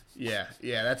 Yeah,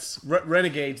 that's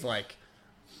renegades. Like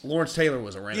Lawrence Taylor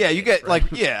was a renegade. Yeah, you get right?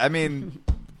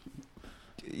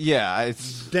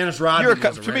 it's Dennis Rodman.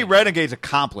 To me, renegades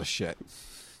accomplish shit.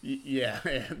 Yeah,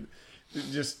 and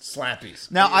just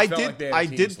slappies. Now I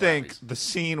did think the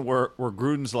scene where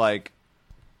Gruden's like,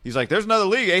 he's like, "There's another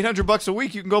league, $800 a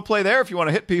week. You can go play there if you want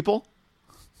to hit people."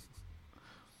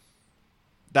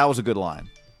 That was a good line.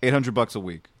 $800 a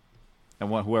week, and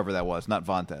whoever that was, not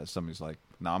Vontaze. Somebody's like,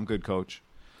 "No, I'm good, coach."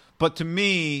 But to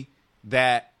me,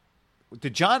 did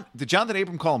Jonathan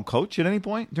Abram call him coach at any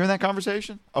point during that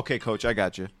conversation? Okay, coach, I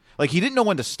got you. Like, he didn't know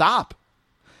when to stop.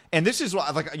 And this is why,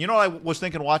 like, you know what I was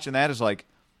thinking watching that is like,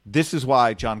 this is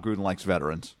why John Gruden likes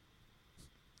veterans.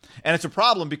 And it's a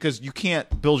problem because you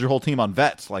can't build your whole team on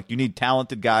vets. Like, you need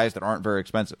talented guys that aren't very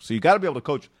expensive. So you got to be able to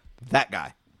coach that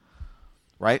guy,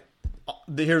 right?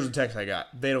 Here's the text I got.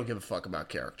 They don't give a fuck about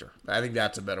character. I think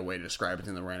that's a better way to describe it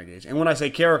than the Renegades. And when I say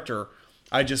character,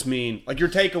 I just mean, like, your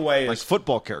takeaway is... Like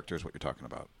football character is what you're talking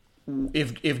about.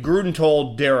 If Gruden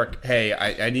told Derek, hey,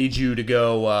 I need you to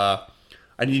go...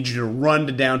 I need you to run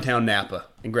to downtown Napa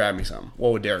and grab me something,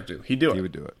 what would Derek do? He'd do it. He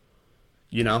would do it.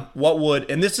 You know? What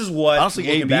would... And this is what... Honestly,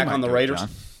 looking AB back might on the do Raiders...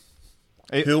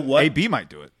 It, Who? What? AB might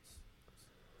do it.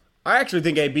 I actually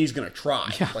think AB's going to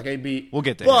try. Yeah. Like, AB... We'll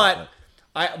get there.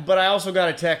 But I also got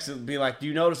a text that would be like, do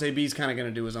you notice AB's kind of going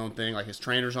to do his own thing? Like, his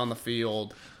trainer's on the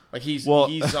field... Like, he's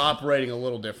operating a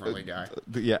little differently, guy.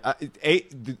 Yeah.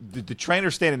 The trainer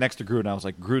standing next to Gruden, I was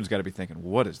like, Gruden's got to be thinking,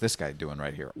 what is this guy doing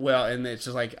right here? Well, and it's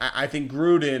just like, I think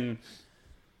Gruden...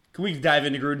 Can we dive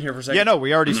into Gruden here for a second? Yeah, no,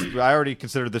 I already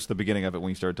considered this the beginning of it when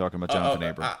you started talking about Jonathan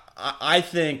Abram. I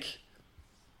think,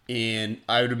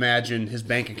 I would imagine his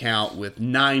bank account with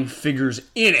 9 figures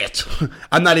in it.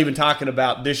 I'm not even talking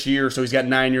about this year, so he's got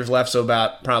 9 years left, so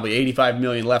about probably $85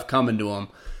 million left coming to him.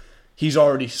 He's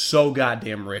already so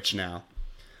goddamn rich now.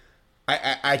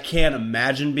 I can't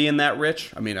imagine being that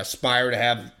rich. I mean, aspire to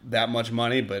have that much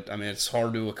money, but I mean, it's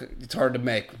hard to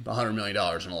make $100 million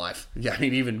in a life. Yeah, I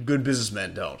mean, even good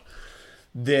businessmen don't.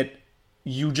 That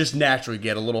you just naturally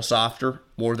get a little softer,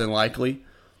 more than likely,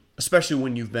 especially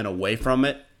when you've been away from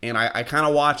it. And I kind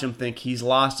of watch him think he's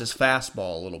lost his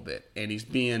fastball a little bit, and he's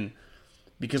being,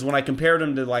 because when I compared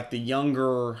him to like the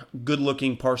younger,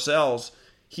 good-looking Parcells,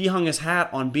 he hung his hat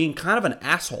on being kind of an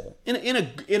asshole in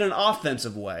an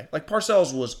offensive way. Like,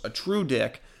 Parcells was a true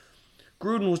dick.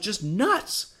 Gruden was just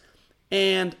nuts.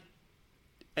 And,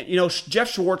 you know,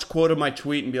 Jeff Schwartz quoted my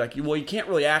tweet and be like, well, you can't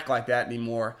really act like that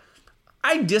anymore.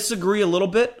 I disagree a little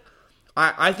bit.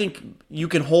 I think you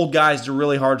can hold guys to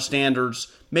really hard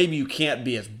standards. Maybe you can't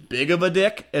be as big of a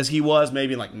dick as he was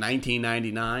maybe in like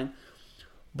 1999.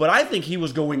 But I think he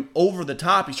was going over the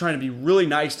top. He's trying to be really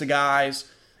nice to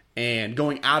guys and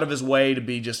going out of his way to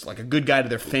be just like a good guy to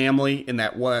their family. In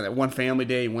that one family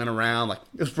day, he went around. Like,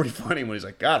 it was pretty funny when he's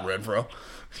like, God, Renfro.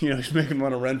 You know, he's making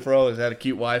fun of Renfro. He's had a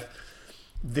cute wife.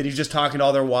 That he's just talking to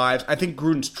all their wives. I think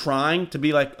Gruden's trying to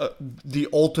be like the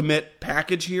ultimate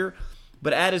package here.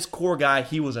 But at his core guy,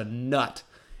 he was a nut.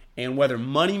 And whether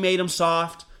money made him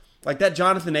soft, like that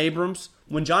Jonathan Abrams,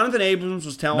 when Jonathan Abrams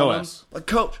was telling him, like,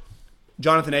 coach,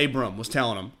 Jonathan Abram was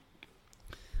telling him,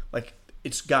 like,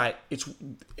 it's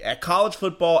at college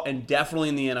football and definitely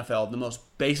in the NFL, the most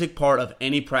basic part of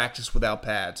any practice without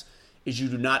pads is you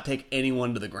do not take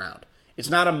anyone to the ground.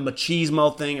 It's not a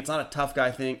machismo thing. It's not a tough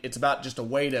guy thing. It's about just a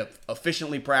way to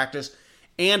efficiently practice.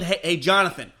 And, hey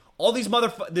Jonathan, all these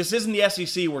this isn't the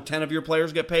SEC where 10 of your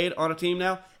players get paid on a team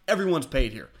now. Everyone's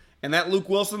paid here. And that Luke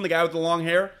Wilson, the guy with the long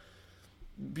hair,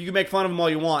 you can make fun of him all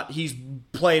you want. He's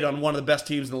played on one of the best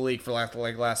teams in the league for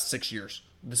the last 6 years.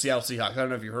 The Seattle Seahawks. I don't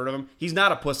know if you heard of him. He's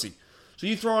not a pussy. So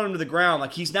you throw him to the ground,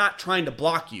 like, he's not trying to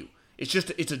block you. It's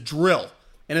a drill.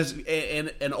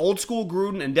 And an old school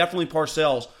Gruden and definitely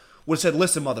Parcells would have said,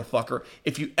 listen, motherfucker,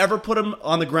 if you ever put him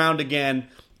on the ground again,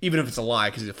 even if it's a lie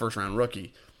because he's a first-round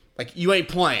rookie, like, you ain't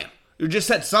playing. You just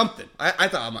said something. I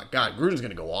thought, oh, my God, Gruden's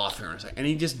going to go off here in a second. And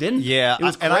he just didn't. Yeah, it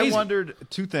was crazy. And I wondered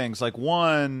two things. Like,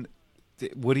 one,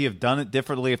 would he have done it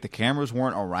differently if the cameras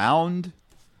weren't around?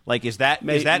 Like, is that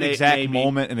exact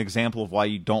moment an example of why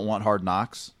you don't want hard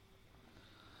knocks?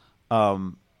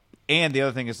 And the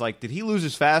other thing is, like, did he lose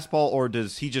his fastball or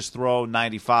does he just throw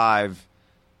 95?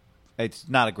 It's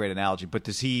not a great analogy, but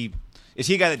is he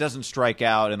a guy that doesn't strike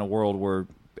out in a world where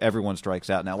everyone strikes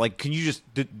out now? Like, can you just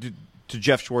to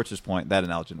Jeff Schwartz's point, that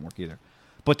analogy didn't work either.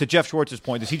 But to Jeff Schwartz's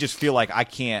point, does he just feel like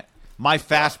my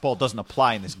fastball doesn't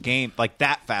apply in this game? Like,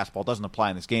 that fastball doesn't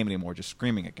apply in this game anymore, just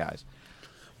screaming at guys.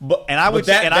 I would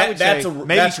say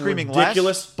maybe screaming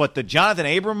ridiculous. less, but the Jonathan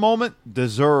Abram moment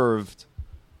deserved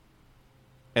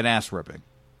an ass ripping.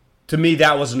 To me,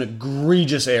 that was an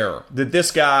egregious error. That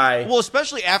this guy... Well,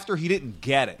 especially after he didn't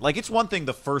get it. Like, it's one thing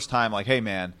the first time, like, hey,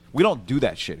 man, we don't do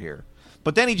that shit here.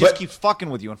 But then he just keeps fucking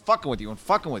with you and fucking with you and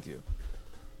fucking with you.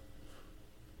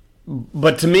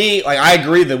 But to me, like, I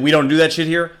agree that we don't do that shit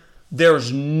here.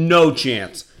 There's no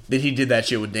chance that he did that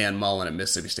shit with Dan Mullen at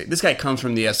Mississippi State. This guy comes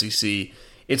from the SEC.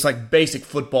 It's like basic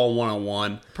football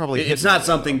 101. Probably it's not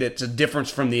something that's a difference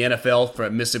from the NFL for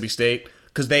Mississippi State,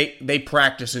 because they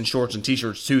practice in shorts and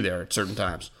T-shirts too there at certain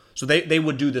times. So they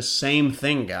would do the same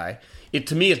thing, guy.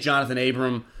 To me, it's Jonathan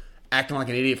Abram acting like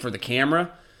an idiot for the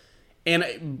camera.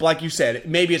 And like you said,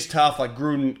 maybe it's tough. Like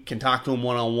Gruden can talk to him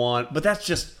one-on-one. But that's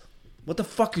just, what the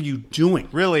fuck are you doing?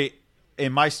 Really,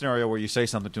 in my scenario where you say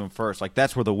something to him first, like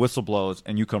that's where the whistle blows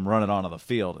and you come running onto the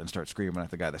field and start screaming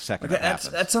at the guy the second that happens.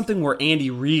 That's something where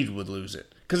Andy Reid would lose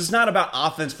it. Because it's not about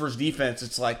offense versus defense.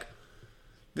 It's like,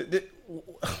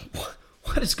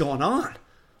 what is going on?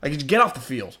 Like, just get off the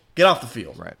field. Get off the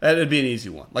field. Right. That'd be an easy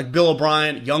one. Like Bill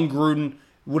O'Brien, young Gruden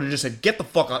would have just said, "Get the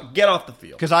fuck off, get off the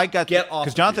field."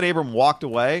 Because Jonathan Abram walked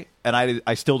away, and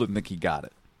I still didn't think he got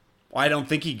it. I don't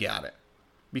think he got it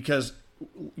because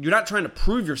you're not trying to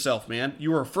prove yourself, man.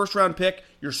 You were a first-round pick.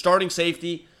 You're starting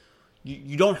safety.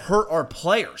 You don't hurt our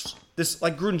players. This,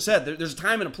 like Gruden said, there's a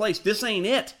time and a place. This ain't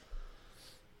it.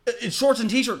 It's shorts and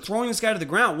T-shirt, throwing this guy to the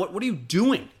ground. What are you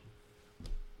doing?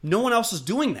 No one else is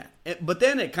doing that. But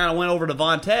then it kind of went over to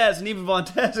Vontaze, and even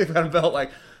Vontaze kind of felt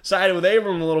like sided with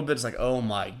Abram a little bit. It's like, oh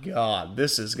my God,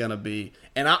 this is going to be...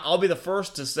 And I'll be the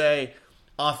first to say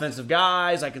offensive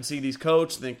guys. I can see these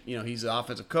coaches think, he's an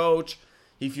offensive coach.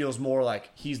 He feels more like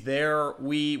he's there,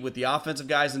 with the offensive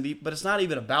guys. But it's not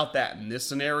even about that in this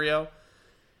scenario.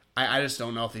 I just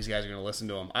don't know if these guys are going to listen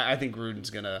to him. I think Gruden's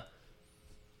going to...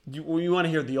 You want to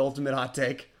hear the ultimate hot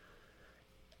take?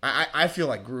 I feel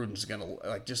like Gruden's going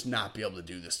to just not be able to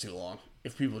do this too long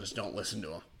if people just don't listen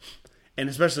to him. And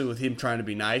especially with him trying to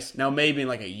be nice. Now, maybe in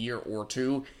like a year or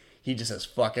two, he just says,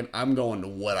 fucking, I'm going to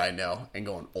what I know and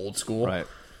going old school. Right.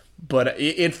 But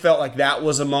it felt like that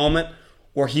was a moment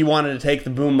where he wanted to take the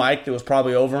boom mic that was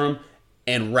probably over him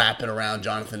and wrap it around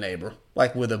Jonathan Abram,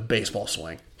 like with a baseball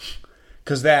swing.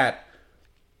 Because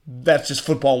that's just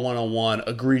football 101,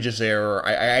 egregious error.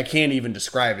 I can't even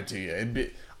describe it to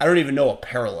you. I don't even know a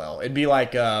parallel. It'd be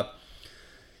like a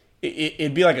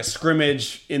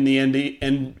scrimmage in the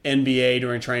NBA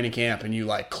during training camp, and you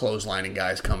like clotheslining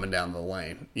guys coming down the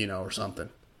lane, or something.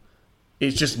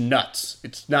 It's just nuts.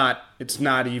 It's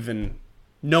not even.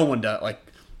 No one does. Like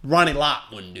Ronnie Lott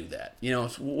wouldn't do that.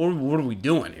 What are we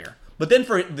doing here? But then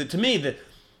to me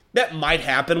that might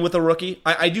happen with a rookie.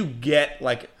 I do get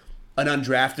like an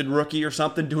undrafted rookie or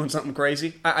something doing something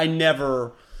crazy. I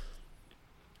never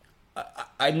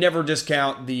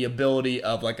discount the ability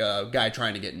of like a guy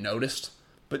trying to get noticed,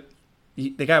 but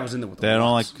the guy was in there with the They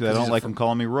don't like him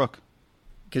calling me Rook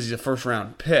because he's a first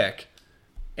round pick,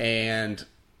 and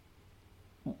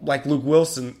like Luke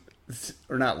Wilson,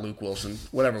 or not Luke Wilson,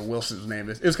 whatever Wilson's name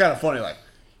is. It was kind of funny, like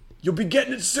you'll be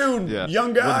getting it soon,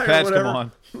 young guy, or whatever. Come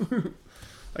on.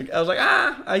 Like I was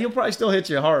like, he'll probably still hit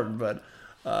you hard, but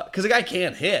because the guy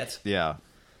can't hit. Yeah,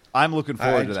 I'm looking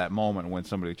forward to that moment when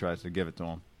somebody tries to give it to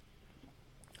him.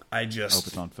 I hope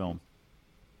it's on film.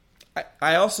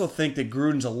 I also think that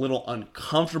Gruden's a little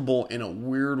uncomfortable in a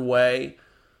weird way,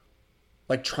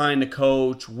 like trying to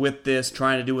coach with this,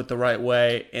 trying to do it the right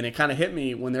way. And it kind of hit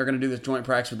me when they're going to do this joint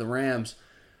practice with the Rams.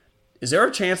 Is there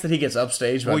a chance that he gets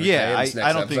upstaged by McVay in this next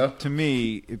I don't episode? think, to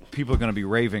me, people are going to be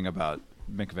raving about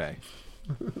McVay.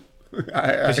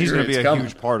 Because he's going to be a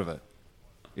huge part of it.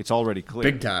 It's already clear.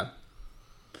 Big time.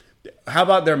 How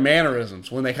about their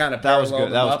mannerisms when they kind of that was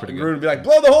good. That was pretty good. Gruden would be like,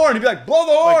 blow the horn. He'd be like, blow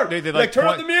the horn. Like, turn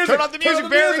up the music. Turn up the music,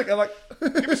 Barry. I'm like,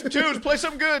 give me some tunes. Play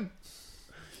something good.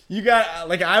 You got,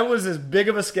 like, I was as big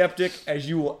of a skeptic as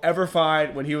you will ever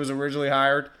find when he was originally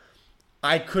hired.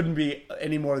 I couldn't be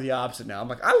any more the opposite now. I'm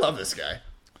like, I love this guy.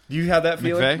 Do you have that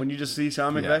feeling McVay? when you just see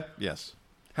Sean McVay? Yeah. Yes.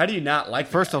 How do you not like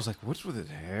First, I was like, what's with his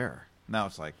hair? Now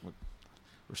it's like,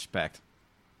 respect.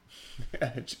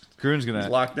 Gruden's going to... He's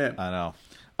locked in. I know.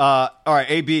 All right,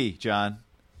 AB, John.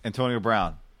 Antonio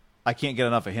Brown. I can't get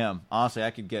enough of him. Honestly,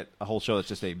 I could get a whole show that's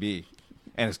just AB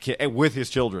and his kid with his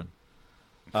children.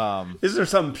 Is there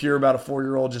something pure about a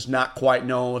 4-year-old just not quite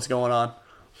knowing what's going on?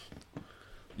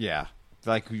 Yeah.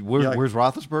 Like, where's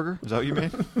Roethlisberger? Is that what you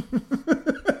mean?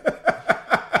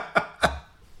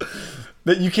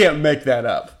 That you can't make that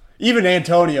up. Even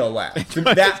Antonio laughed.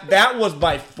 That was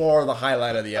by far the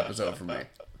highlight of the episode for me.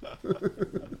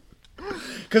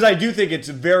 Because I do think it's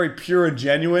very pure and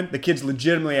genuine. The kid's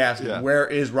legitimately asking, where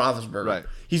is Roethlisberger? Right.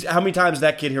 How many times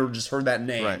that kid here just heard that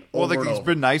name? Right. Well, he's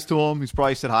been nice to him. He's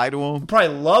probably said hi to him. Probably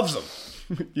loves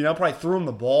him. Probably threw him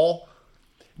the ball.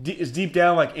 Is deep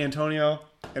down like Antonio.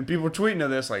 And people were tweeting to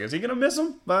this, like, is he going to miss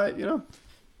him? But,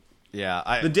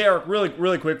 Yeah. The Derek, really,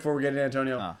 really quick before we get into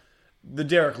Antonio. The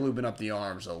Derek looping up the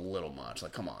arms a little much.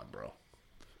 Like, come on, bro.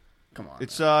 Come on.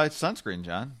 It's sunscreen,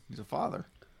 John. He's a father.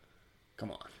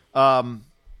 Come on.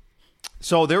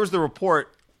 So there was the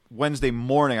report Wednesday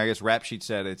morning. I guess Rap Sheet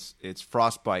said it's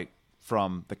frostbite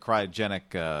from the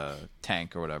cryogenic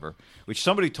tank or whatever. Which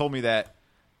somebody told me that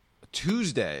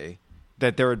Tuesday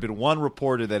that there had been one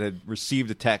reporter that had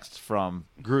received a text from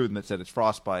Gruden that said it's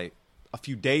frostbite a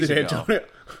few days ago.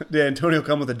 Did Antonio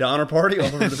come with a Donner party all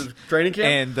over the training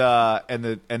camp?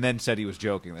 And then said he was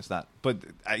joking. That's not. But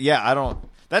I don't.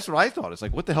 That's what I thought. It's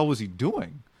like, what the hell was he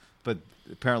doing? But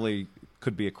apparently,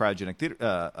 could be a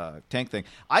cryogenic tank thing.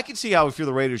 I can see how if you're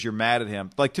the Raiders, you're mad at him.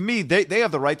 Like, to me, they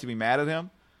have the right to be mad at him.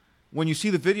 When you see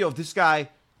the video of this guy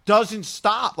doesn't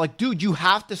stop. Like, dude, you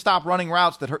have to stop running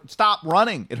routes that hurt. Stop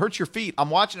running. It hurts your feet.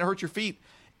 I'm watching it hurt your feet.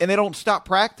 And they don't stop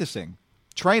practicing,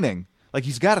 training. Like,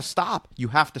 he's got to stop. You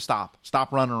have to stop.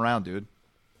 Stop running around, dude.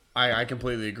 I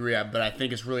completely agree, but I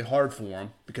think it's really hard for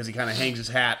him because he kind of hangs his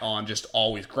hat on just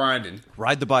always grinding.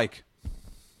 Ride the bike.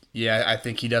 Yeah, I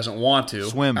think he doesn't want to.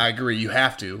 Swim. I agree, you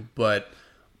have to. But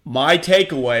my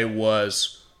takeaway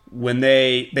was when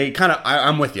they kind of,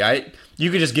 I'm with you.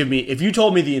 You could just give me, if you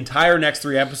told me the entire next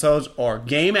 3 episodes are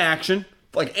game action,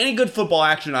 like any good football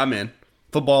action, I'm in.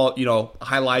 Football,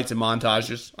 highlights and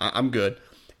montages, I'm good.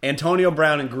 Antonio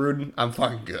Brown and Gruden, I'm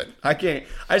fucking good. I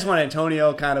just want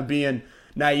Antonio kind of being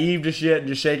naive to shit and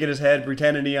just shaking his head,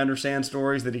 pretending he understands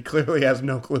stories that he clearly has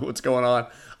no clue what's going on.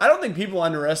 I don't think people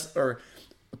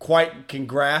quite can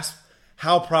grasp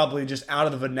how probably just out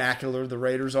of the vernacular the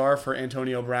Raiders are for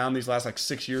Antonio Brown these last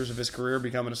 6 years of his career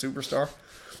becoming a superstar.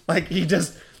 Like,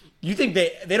 you think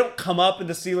they don't come up in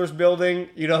the Steelers building?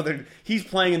 He's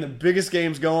playing in the biggest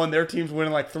games going. Their team's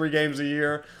winning 3 games a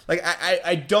year. Like,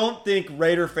 I don't think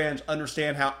Raider fans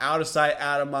understand how out of sight,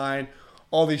 out of mind,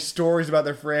 all these stories about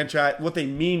their franchise, what they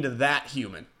mean to that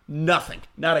human. Nothing.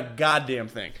 Not a goddamn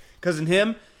thing. Because in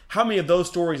him, how many of those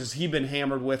stories has he been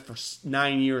hammered with for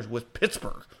 9 years with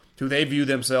Pittsburgh, who they view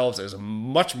themselves as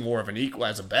much more of an equal,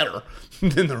 as a better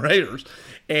than the Raiders,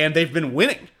 and they've been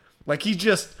winning. Like,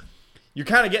 you're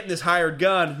kind of getting this hired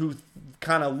gun who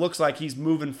kind of looks like he's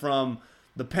moving from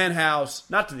the penthouse,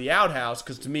 not to the outhouse,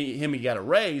 because to me, he got a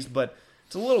raise, but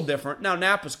it's a little different. Now,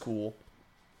 Napa's cool.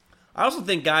 I also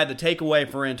think, the takeaway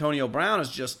for Antonio Brown is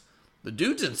just the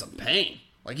dude's in some pain.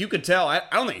 Like, you could tell. I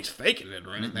don't think he's faking it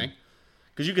or anything.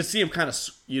 Because you could see him kind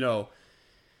of,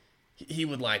 he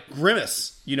would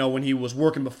grimace, when he was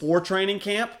working before training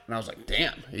camp. And I was like,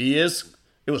 damn, it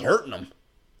was hurting him.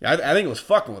 I think it was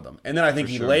fucking with him. And then I think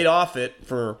he laid off it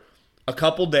for a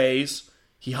couple days.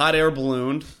 He hot air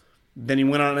ballooned. Then he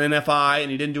went on an NFI and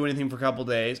he didn't do anything for a couple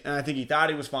days. And I think he thought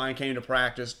he was fine, came to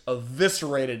practice,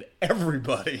 eviscerated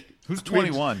everybody. Who's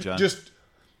 21, John? Just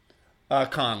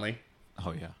Conley.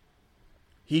 Oh, yeah.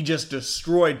 He just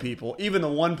destroyed people. Even the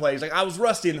one play, he's like, I was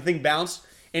rusty and the thing bounced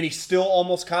and he still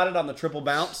almost caught it on the triple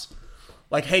bounce.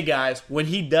 Like, hey, guys, when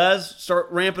he does start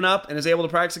ramping up and is able to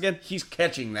practice again, he's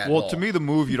catching that ball. To me, the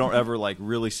move you don't ever,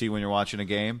 really see when you're watching a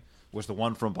game was the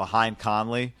one from behind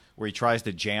Conley where he tries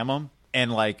to jam him.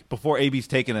 And, before AB's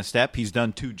taking a step, he's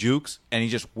done 2 jukes, and he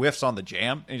just whiffs on the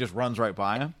jam, and he just runs right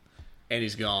by him. And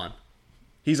he's gone.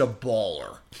 He's a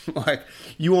baller.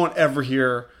 You won't ever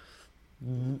hear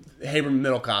Abram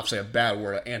Middlecoff say a bad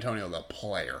word of Antonio the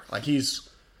player. He's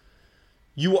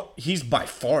by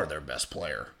far their best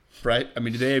player. Right? I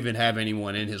mean, do they even have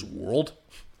anyone in his world?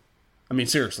 I mean,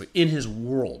 seriously, in his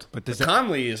world. But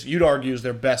Conley is, you'd argue, is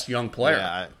their best young player.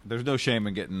 Yeah, there's no shame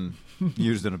in getting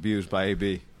used and abused by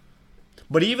AB.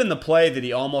 But even the play that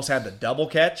he almost had the double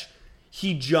catch,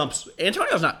 he jumps.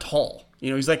 Antonio's not tall.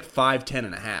 He's 5'10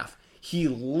 and a half. He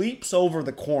leaps over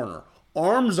the corner,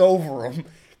 arms over him,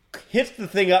 hits the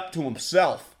thing up to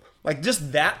himself.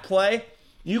 Just that play,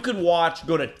 you could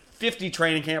go to 50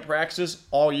 training camp practices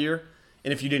all year.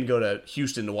 And if you didn't go to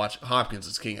Houston to watch Hopkins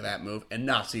is king of that move and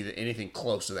not see anything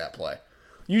close to that play.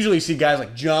 Usually you see guys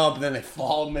jump and then they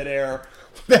fall in midair.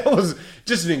 That was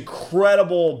just an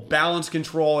incredible balance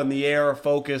control in the air,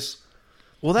 focus.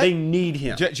 Well, they need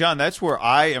him. John, that's where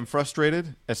I am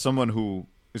frustrated as someone who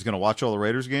is going to watch all the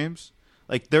Raiders games.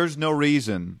 There's no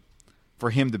reason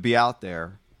for him to be out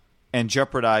there and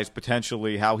jeopardize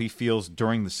potentially how he feels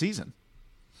during the season.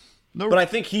 But I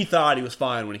think he thought he was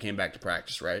fine when he came back to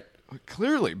practice, right?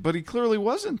 Clearly, but he clearly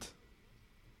wasn't.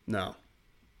 No.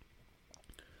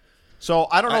 So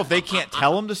I don't know if they can't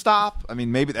tell him to stop. I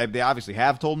mean, maybe they obviously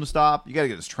have told him to stop. You got to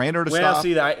get his trainer to stop. Well,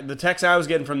 see, the text I was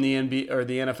getting from the NBA or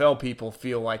the NFL people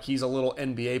feel like he's a little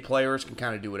NBA player, can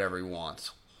kind of do whatever he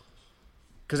wants.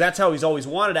 Because that's how he's always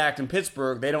wanted to act in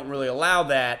Pittsburgh. They don't really allow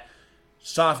that.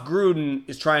 Soft Gruden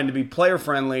is trying to be player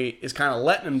friendly, is kind of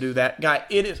letting him do that. Guy,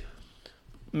 it is.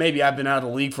 Maybe I've been out of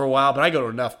the league for a while, but I go to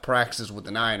enough practices with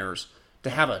the Niners to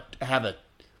have a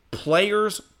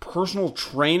player's personal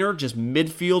trainer just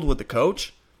midfield with the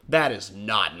coach. That is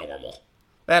not normal.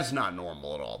 That's not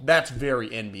normal at all. That's very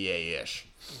NBA-ish.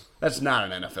 That's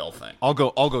not an NFL thing. I'll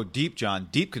go deep, John.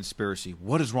 Deep conspiracy.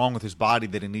 What is wrong with his body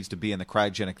that he needs to be in the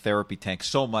cryogenic therapy tank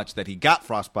so much that he got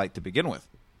frostbite to begin with?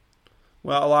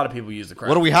 Well, a lot of people use the cryo.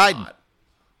 What are we hiding? A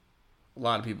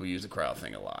lot of people use the cryo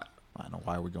thing a lot. I don't know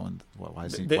why are we going. Why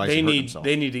is he They hurting need himself?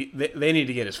 they need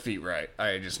to get his feet right.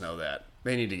 I just know that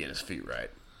they need to get his feet right.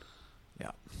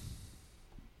 Yeah,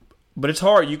 but it's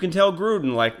hard. You can tell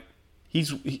Gruden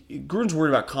Gruden's worried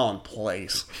about calling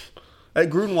plays.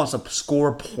 Gruden wants to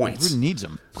score points. Gruden needs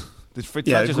him. It's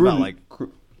not just about like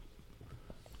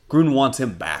Gruden wants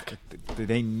him back.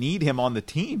 They need him on the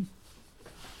team.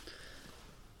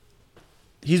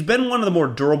 He's been one of the more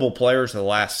durable players of the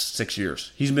last 6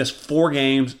 years. He's missed 4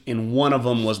 games, and one of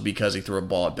them was because he threw a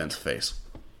ball at Ben's face.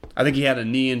 I think he had a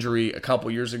knee injury a couple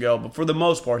years ago, but for the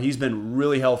most part, he's been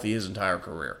really healthy his entire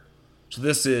career. So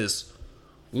this is,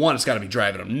 one, it's got to be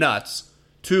driving him nuts.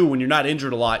 2, when you're not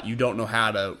injured a lot, you don't know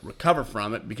how to recover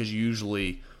from it because you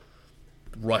usually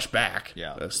rush back.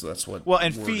 Yeah, that's what. Well,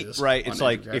 and feet, right? It's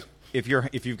like guys.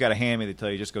 if you've got a hammy, they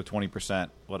tell you just go 20%,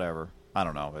 whatever. I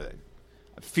don't know.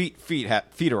 Feet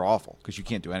are awful because you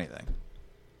can't do anything.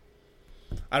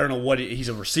 I don't know what he's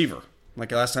a receiver.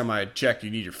 Like last time I checked, you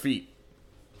need your feet.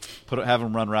 Have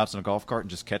him run routes in a golf cart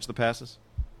and just catch the passes.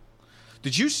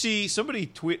 Did you see somebody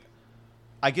tweet?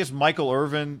 I guess Michael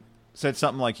Irvin said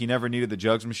something like he never needed the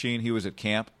jugs machine. He was at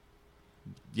camp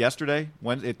yesterday.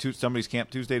 Somebody's camp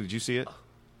Tuesday. Did you see it?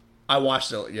 I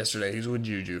watched it yesterday. He was with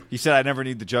Juju. He said, I never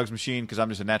need the jugs machine because I'm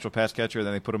just a natural pass catcher.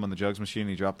 Then they put him on the jugs machine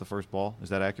and he dropped the first ball. Is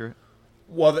that accurate?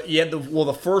 Well,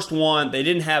 the first one, they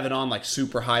didn't have it on like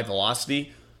super high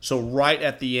velocity. So right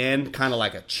at the end, kind of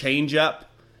like a change up,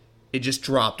 it just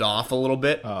dropped off a little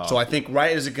bit. Oh. So I think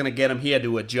right as it's going to get him, he had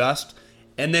to adjust.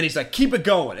 And then he's like, keep it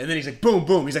going. And then he's like, boom,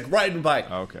 boom. He's like, riding by.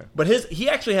 Okay. But he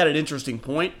actually had an interesting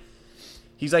point.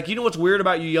 He's like, you know what's weird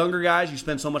about you younger guys? You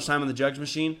spend so much time on the jugs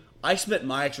machine. I spent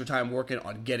my extra time working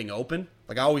on getting open.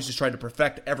 Like I always just tried to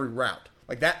perfect every route.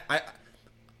 Like that,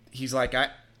 he's like,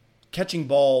 catching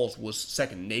balls was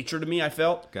second nature to me, I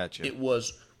felt. Gotcha. It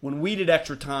was, when we did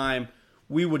extra time,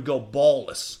 we would go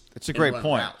ballless. It's a great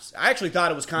point. Routes. I actually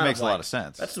thought it was kind of like... Makes a lot of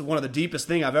sense. That's one of the deepest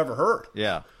thing I've ever heard.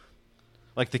 Yeah.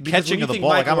 Like the catching of the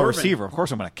ball, like I'm a receiver. Of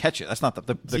course I'm going to catch it. That's not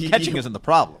the catching isn't the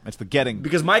problem. It's the getting.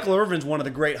 Because Michael Irvin's one of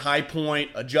the great high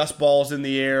point, adjust balls in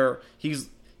the air.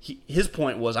 His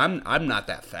point was, I'm not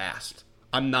that fast.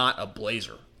 I'm not a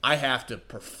blazer. I have to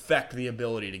perfect the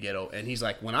ability to get over. And he's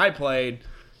like, when I played...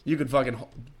 You could fucking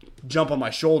jump on my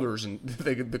shoulders and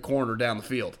the corner down the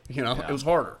field. You know, It was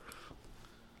harder.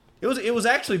 It was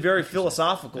actually very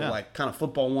philosophical, like kind of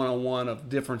football 101 of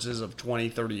differences of 20,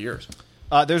 30 years.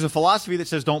 There's a philosophy that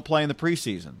says don't play in the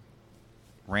preseason.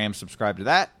 Rams subscribe to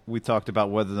that. We talked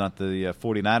about whether or not the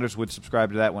 49ers would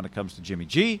subscribe to that when it comes to Jimmy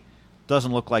G.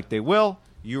 Doesn't look like they will.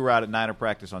 You were out at Niner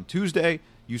practice on Tuesday.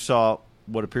 You saw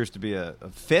what appears to be a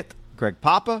fit Greg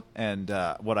Papa and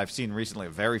what I've seen recently,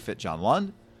 a very fit John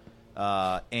Lund.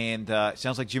 And it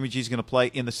sounds like Jimmy G's going to play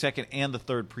in the second and the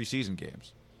third preseason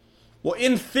games. Well,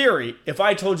 in theory, if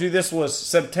I told you this was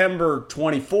September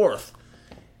 24th,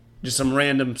 just some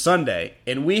random Sunday,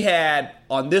 and we had,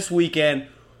 on this weekend,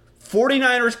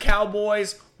 49ers,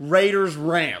 Cowboys, Raiders,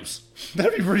 Rams.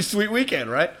 That'd be a pretty sweet weekend,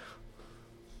 right?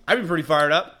 I'd be pretty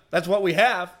fired up. That's what we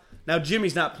have. Now,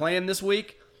 Jimmy's not playing this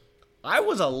week. I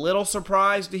was a little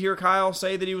surprised to hear Kyle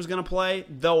say that he was going to play,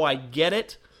 though I get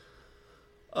it.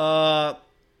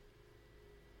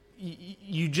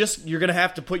 You're going to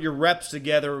have to put your reps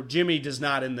together. Jimmy does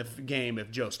not in the game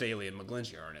if Joe Staley and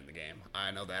McGlinchey aren't in the game.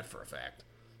 I know that for a fact.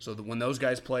 So when those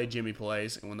guys play, Jimmy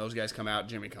plays, and when those guys come out,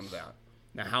 Jimmy comes out.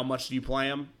 Now, how much do you play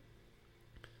him?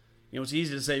 You know, it's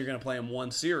easy to say you're going to play him one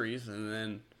series, and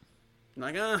then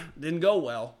like, didn't go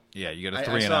well. Yeah, you got a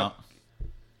 3 and out.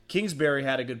 Kingsbury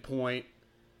had a good point.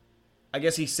 I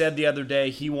guess he said the other day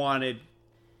he wanted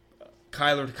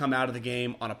Kyler to come out of the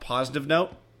game on a positive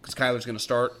note because Kyler's going to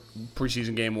start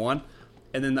preseason game 1.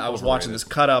 And then I was watching this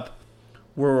cut-up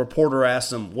where a reporter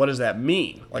asked him, what does that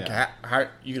mean? Like, how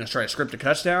are you going to try to script a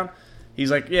touchdown? He's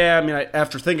like, yeah, I mean,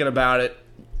 after thinking about it,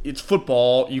 it's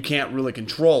football. You can't really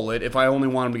control it. If I only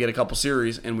want him to get a couple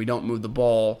series and we don't move the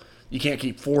ball, you can't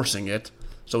keep forcing it.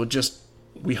 So it just,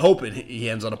 we hope he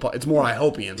ends on it's more I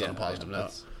hope he ends on a positive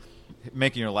note.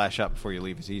 Making your last shot before you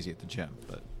leave is easy at the gym.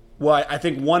 But well, I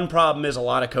think one problem is a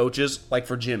lot of coaches, like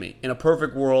for Jimmy, in a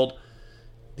perfect world,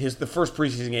 the first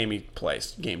preseason game he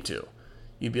plays, game 2.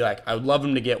 You'd be like, I would love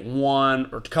him to get one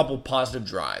or a couple positive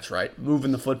drives, right?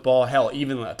 Moving the football, hell,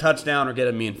 even a touchdown or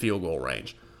get me in field goal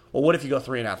range. Well, what if you go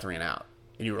 3 and out, 3 and out?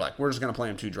 And you were like, we're just going to play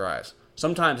him 2 drives.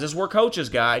 Sometimes this is where coaches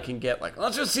guy can get like,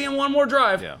 let's just see him one more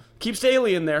drive. Yeah. Keep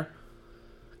Staley in there.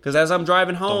 Because as I'm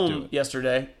driving home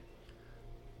yesterday,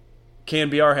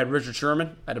 KNBR had Richard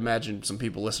Sherman. I'd imagine some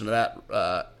people listen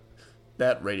to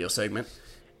that radio segment.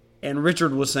 And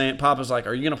Richard was saying, Papa's like,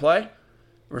 are you going to play?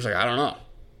 We're like, I don't know.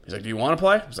 He's like, do you want to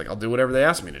play? He's like, I'll do whatever they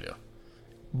ask me to do.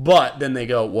 But then they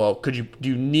go, well,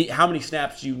 how many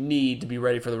snaps do you need to be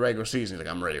ready for the regular season? He's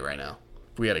like, I'm ready right now.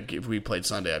 If we played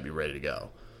Sunday, I'd be ready to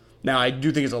go. Now, I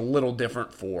do think it's a little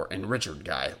different and Richard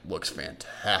guy looks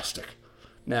fantastic.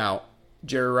 Now,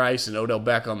 Jerry Rice and Odell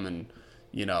Beckham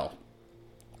and,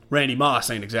 Randy Moss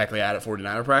ain't exactly at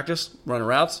 49er practice, running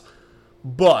routes.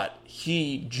 But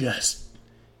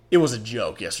it was a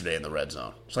joke yesterday in the red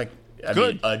zone. It's like,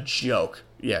 a joke.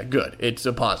 Yeah, good. It's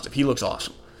a positive. He looks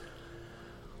awesome.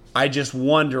 I just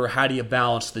wonder, how do you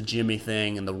balance the Jimmy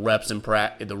thing and the reps in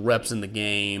the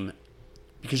game?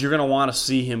 Because you're going to want to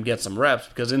see him get some reps,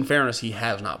 because in fairness, he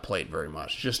has not played very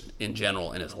much, just in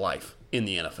general in his life in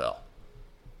the NFL.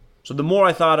 So the more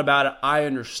I thought about it, I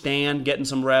understand getting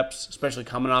some reps, especially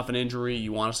coming off an injury.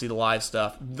 You want to see the live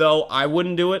stuff. Though I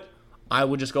wouldn't do it. I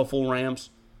would just go full Rams.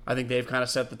 I think they've kind of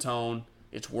set the tone.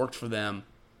 It's worked for them.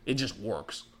 It just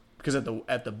works. Because at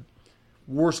the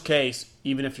worst case,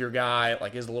 even if your guy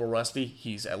is a little rusty,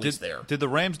 he's at least there. Did the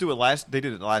Rams do it last? They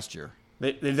did it last year.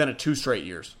 They've done it 2 straight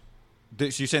years. So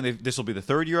you're saying this will be the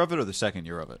 3rd year of it or the 2nd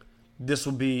year of it? This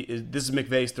is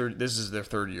McVay's third. This is their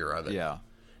 3rd year of it. Yeah.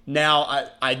 Now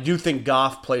I do think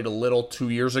Goff played a little 2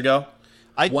 years ago.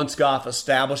 Once Goff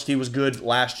established he was good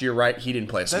last year, right? He didn't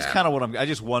play a snap. That's kind of what I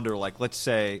just wonder. Let's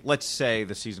say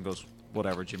the season goes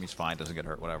whatever. Jimmy's fine, doesn't get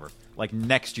hurt, whatever.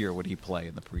 Next year, would he play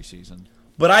in the preseason?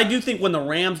 But I do think when the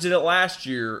Rams did it last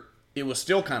year, it was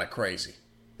still kind of crazy.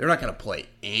 They're not going to play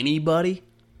anybody.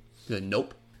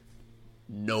 Nope.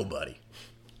 Nobody.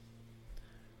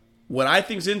 What I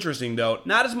think is interesting, though,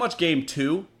 not as much Game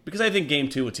 2, because I think Game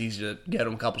 2, it's easy to get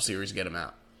them a couple series, get them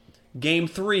out. Game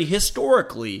 3,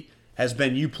 historically, has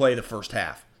been you play the first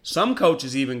half. Some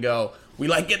coaches even go, we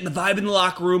like getting the vibe in the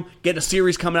locker room, getting a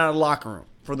series coming out of the locker room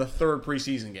for the 3rd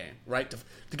preseason game, right?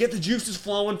 To get the juices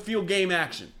flowing, feel game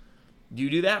action. Do you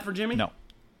do that for Jimmy? No.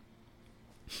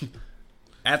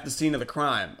 At the scene of the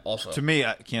crime, also. To me,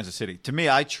 Kansas City. To me,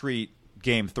 I treat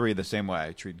Game 3 the same way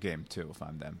I treat Game 2 if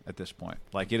I'm them at this point.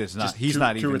 It is not. He's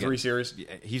not even 2 or 3 series.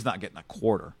 He's not getting a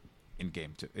quarter in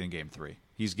Game 2. In Game 3,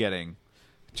 he's getting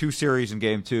 2 series in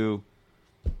Game 2,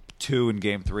 2 in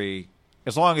Game 3.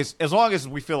 As long as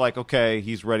we feel like okay,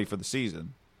 he's ready for the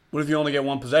season. What if you only get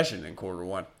 1 possession in quarter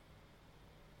 1?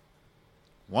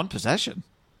 1 possession.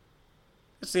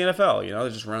 It's the NFL, they're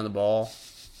just running the ball.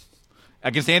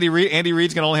 Against Andy Reid, Andy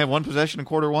Reid's going to only have 1 possession in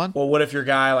quarter 1? Well, what if your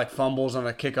guy fumbles on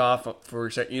a kickoff for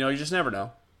you just never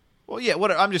know. Well, yeah,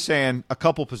 I'm just saying a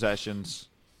couple possessions,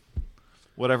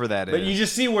 whatever that is. But you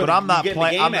just see where I'm not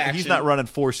playing. He's He's not running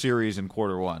 4 series in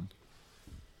quarter 1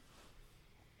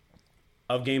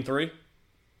 of Game 3.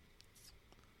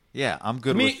 Yeah, I'm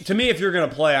good. To me, if you're going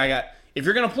to play,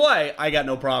 I got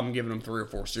no problem giving him 3 or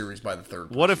 4 series by the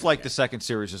 3rd. What if the 2nd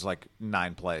series is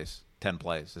 9 plays, 10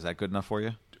 plays? Is that good enough for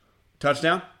you?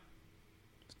 Touchdown?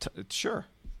 Sure.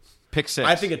 Pick 6.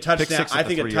 I think a touchdown.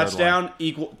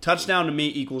 Touchdown to me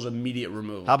equals immediate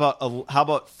removal. How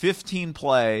about 15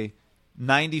 play,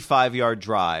 95-yard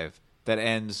drive that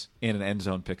ends in an end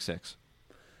zone pick 6?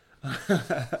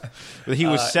 He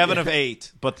was 7 of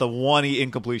 8, but the one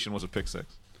incompletion was a pick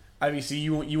 6. I mean, see,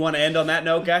 you want to end on that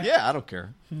note, guy? Yeah, I don't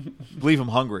care. Leave him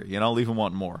hungry, leave him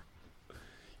wanting more.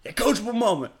 Yeah, coachable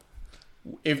moment.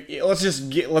 Let's just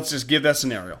give that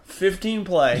scenario. 15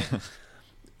 play,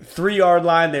 3-yard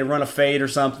line, they run a fade or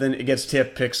something, it gets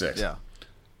tipped, pick 6. Yeah.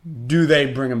 Do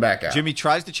they bring him back out? Jimmy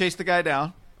tries to chase the guy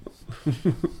down.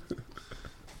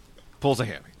 Pulls a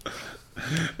hammy.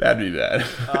 That'd be bad.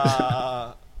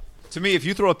 To me, if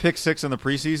you throw a pick 6 in the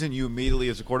preseason, you immediately,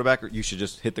 as a quarterback, you should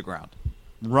just hit the ground.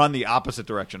 Run the opposite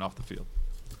direction off the field.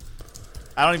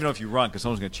 I don't even know if you run because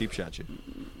someone's going to cheap shot you.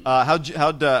 How'd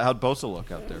Bosa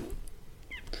look out there?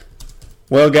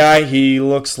 Well, guy, he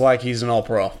looks like he's an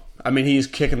all-pro. I mean, he's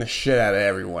kicking the shit out of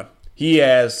everyone. You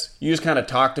just kind of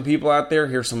talk to people out there,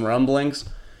 hear some rumblings.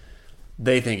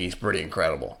 they think he's pretty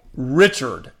incredible.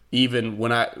 Richard, even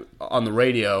when on the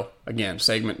radio, again,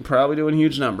 segment, probably doing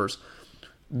huge numbers,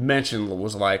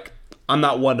 was like, I'm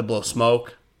not one to blow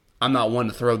smoke. I'm not one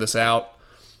to throw this out.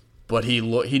 But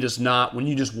he does not, when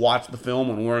you just watch the film,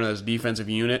 when we're in this defensive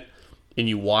unit, and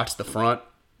you watch the front,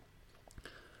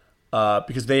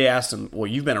 because they asked him, well,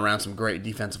 you've been around some great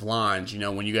defensive lines.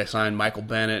 When you guys signed Michael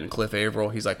Bennett and Cliff Averill,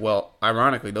 he's like, well,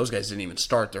 ironically, those guys didn't even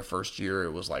start their first year.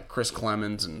 It was like Chris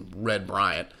Clemens and Red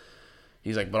Bryant.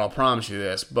 He's like, but I'll promise you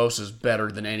this, Bosa's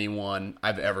better than anyone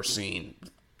I've ever seen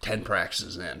 10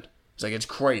 practices in. It's like, it's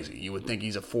crazy. You would think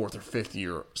he's a 4th or 5th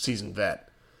year seasoned vet.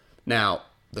 Now,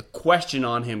 the question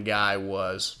on him, Guy,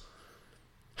 was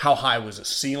how high was his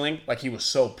ceiling? Like, he was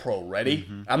so pro-ready.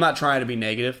 Mm-hmm. I'm not trying to be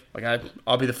negative. Like,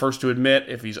 I'll be the first to admit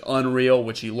if he's unreal,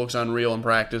 which he looks unreal in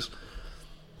practice.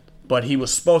 But he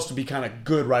was supposed to be kind of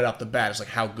good right off the bat. It's like,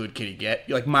 how good can he get?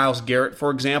 Like Myles Garrett,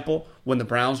 for example, when the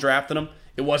Browns drafted him,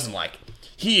 it wasn't like,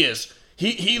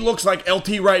 he looks like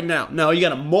LT right now. No, you got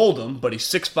to mold him, but he's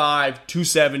 6'5",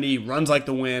 270, runs like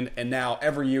the wind, and now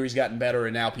every year he's gotten better,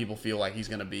 and now people feel like he's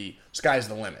going to be, sky's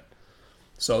the limit.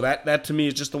 So that to me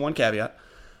is just the one caveat.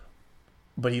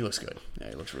 But he looks good. Yeah,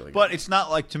 he looks really good. But it's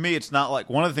not like, to me, it's not like,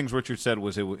 one of the things Richard said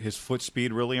was his foot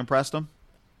speed really impressed him.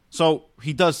 So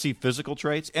he does see physical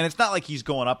traits, and it's not like he's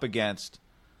going up against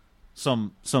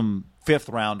some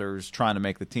 5th rounders trying to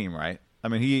make the team, right? I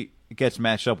mean, he gets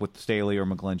matched up with Staley or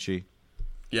McGlinchey.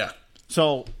 Yeah.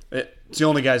 So it's the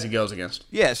only guys he goes against.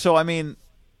 Yeah, so I mean,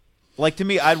 like, to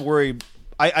me, I'd worry.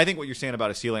 I think what you're saying about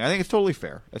his ceiling, I think it's totally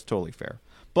fair. It's totally fair.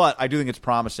 But I do think it's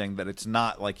promising that it's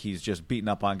not like he's just beating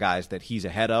up on guys that he's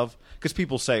ahead of. Because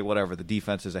people say, whatever, the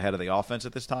defense is ahead of the offense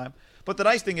at this time. But the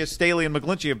nice thing is Staley and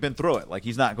McGlinchey have been through it. Like,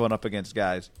 he's not going up against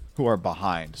guys who are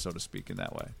behind, so to speak, in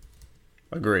that way.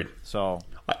 Agreed. So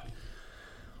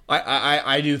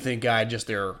I do think, Guy, just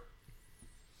their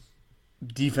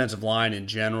defensive line in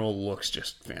general looks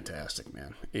just fantastic,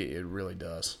 man. It really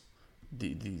does.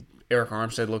 The Eric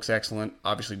Armstead looks excellent.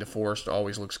 Obviously, DeForest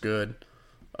always looks good.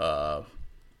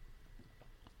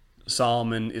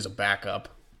 Solomon is a backup,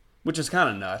 which is kind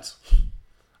of nuts.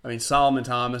 I mean, Solomon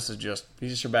Thomas he's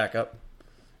just your backup.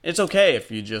 It's okay if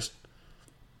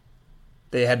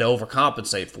they had to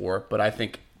overcompensate for it, but I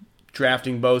think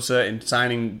drafting Bosa and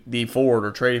signing D Ford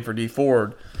or trading for D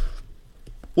Ford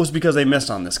was because they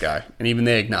missed on this guy, and even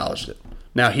they acknowledged it.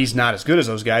 Now, he's not as good as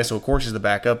those guys, so of course he's the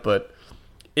backup, but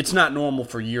it's not normal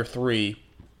for year 3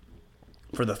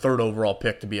 for the 3rd overall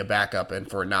pick to be a backup and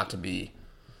for it not to be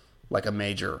like a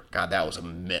major. God, that was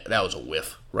a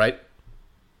whiff, right?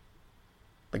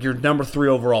 Like, your number 3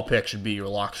 overall pick should be your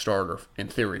lock starter in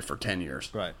theory for 10 years.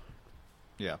 Right.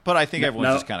 Yeah, but I think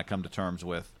everyone's just kind of come to terms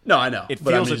with. No, I know. It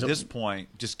feels at this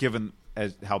point, just given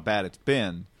how bad it's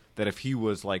been, that if he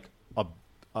was like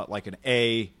like an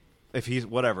A, if he's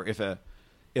whatever, if a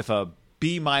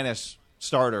B-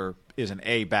 starter is an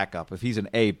A backup, if he's an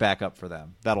A backup for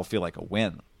them, that'll feel like a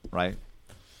win, right?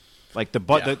 Like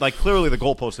like clearly the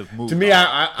goalposts have moved. To me,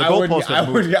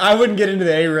 I wouldn't get into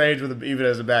the A range with even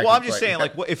as a backup. Well, I'm just saying,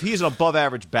 like, if he's an above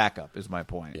average backup, is my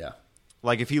point. Yeah.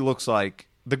 Like, if he looks like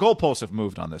the goalposts have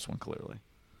moved on this one clearly.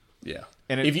 Yeah.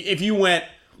 And if you went,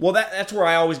 well, that's where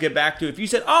I always get back to. If you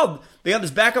said, oh, they got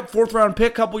this backup 4th round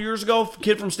pick a couple years ago,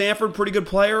 kid from Stanford, pretty good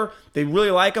player, they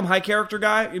really like him, high character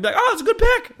guy, you'd be like, oh, it's a good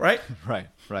pick, right?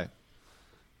 Right.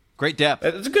 Great depth.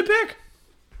 It's a good pick.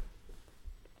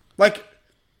 Like,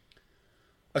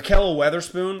 Ahkello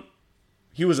Weatherspoon,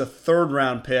 he was a 3rd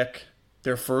round pick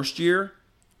their first year.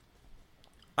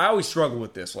 I always struggle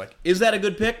with this. Like, is that a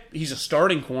good pick? He's a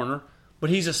starting corner, but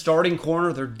he's a starting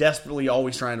corner they're desperately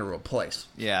always trying to replace.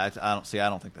 Yeah, I don't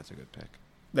think that's a good pick.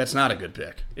 That's not a good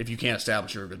pick if you can't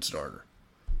establish you're a good starter.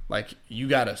 Like, you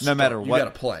got to no matter what, you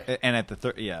got to play. And at the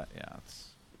third, yeah.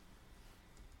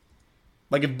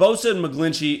 Like, if Bosa and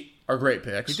McGlinchey are great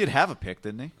picks. He did have a pick,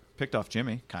 didn't he? Picked off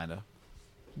Jimmy, kind of.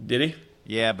 Did he?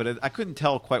 Yeah, but I couldn't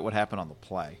tell quite what happened on the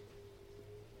play.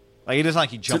 Like, it isn't like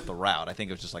he jumped the route. I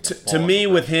think it was just like a to me,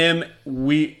 with him,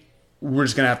 we're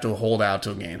just gonna have to hold out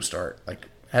till game start. Like,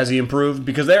 has he improved?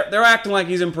 Because they're acting like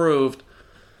he's improved.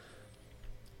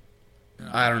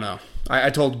 I don't know. I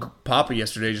told Papa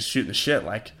yesterday, just shooting the shit,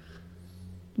 like,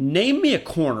 name me a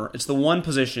corner. It's the one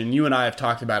position, you and I have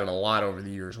talked about it a lot over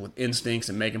the years, with instincts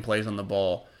and making plays on the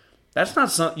ball. That's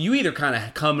not something, you either kind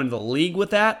of come into the league with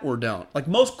that or don't. Like,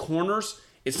 most corners,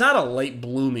 it's not a late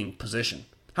blooming position.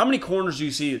 How many corners do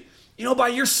you see, by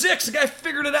year 6, the guy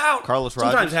figured it out? Carlos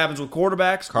Rogers. Sometimes it happens with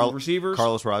quarterbacks, with receivers.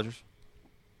 Carlos Rogers.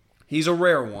 He's a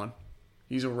rare one.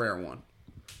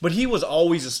 But he was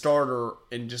always a starter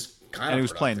and just kind of. And he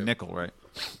was playing nickel, right?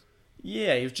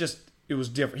 Yeah, it it was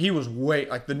different. He was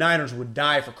the Niners would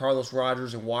die for Carlos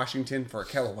Rogers in Washington for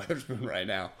Ahkello Witherspoon right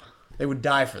now. They would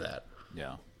die for that.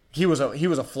 Yeah. He was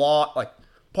a flaw. Like,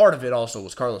 part of it also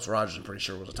was Carlos Rogers, I'm pretty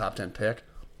sure, was a top 10 pick.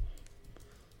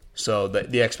 So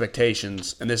the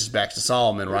expectations, and this is back to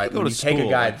Solomon, right? When you take a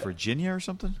guy like Virginia or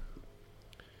something.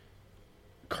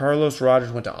 Carlos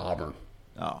Rogers went to Auburn.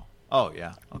 Oh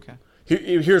yeah. Okay.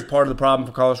 Here's part of the problem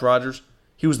for Carlos Rogers.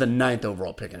 He was the 9th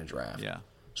overall pick in a draft. Yeah.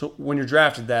 So when you're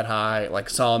drafted that high, like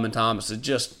Solomon Thomas, it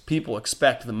just people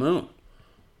expect the moon.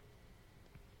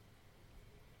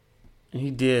 And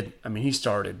he did. I mean, he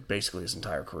started basically his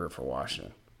entire career for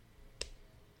Washington.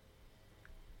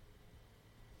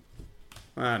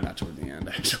 Not toward the end,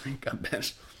 actually. Got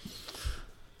benched.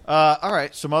 All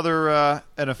right. Some other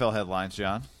NFL headlines,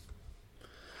 John.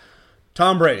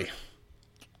 Tom Brady.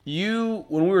 When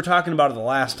we were talking about it the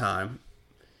last time,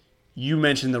 you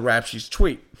mentioned the Rap Sheets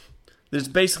tweet. There's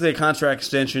basically a contract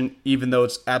extension, even though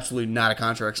it's absolutely not a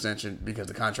contract extension because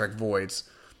the contract voids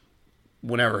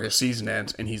whenever his season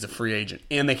ends and he's a free agent.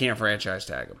 And they can't franchise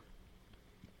tag him.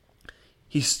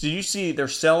 Did you see they're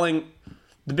selling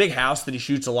the big house that he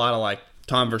shoots a lot of like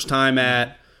Tom vs. Time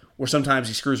at, or sometimes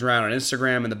he screws around on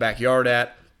Instagram in the backyard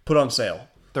at, put on sale.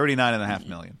 $39.5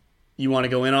 million. You want to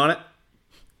go in on it?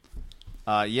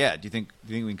 Yeah. Do you think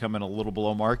we can come in a little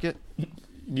below market?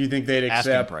 Do you think they'd accept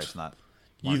asking price, not market.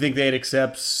 You think they'd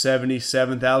accept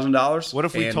 $77,000? What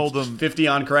if we told them 50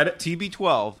 on credit?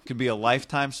 TB12 could be a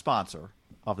lifetime sponsor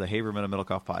of the Haberman and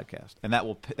Middlecoff podcast, and that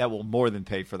will more than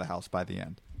pay for the house by the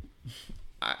end.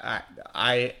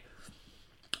 I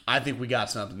think we got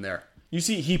something there. You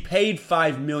see, he paid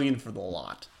 $5 million for the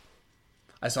lot.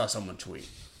 I saw someone tweet.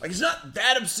 Like, it's not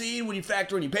that obscene when you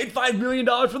factor in he paid $5 million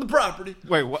for the property.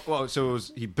 Wait, what? So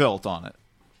he built on it?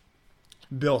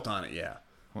 Built on it, yeah.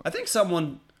 I think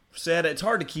someone said it's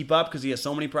hard to keep up because he has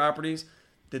so many properties.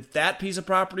 That piece of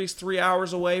property is 3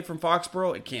 hours away from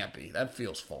Foxborough. It can't be. That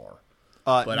feels far.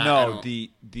 No,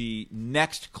 the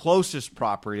next closest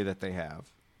property that they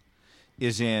have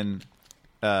is in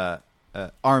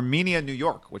Armenia, New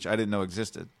York, which I didn't know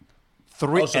existed.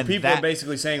 So people are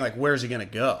basically saying, like, where's he going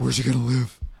to go? Where's he going to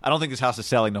live? I don't think this house is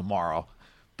selling tomorrow.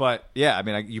 But, yeah, I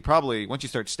mean, you probably, once you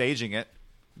start staging it,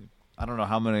 I don't know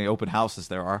how many open houses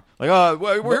there are. Like,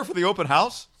 we're here for the open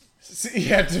house?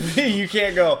 Yeah, to me, you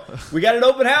can't go, we got an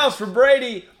open house for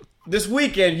Brady this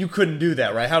weekend. You couldn't do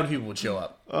that, right? How many people would show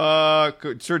up?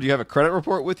 Sir, do you have a credit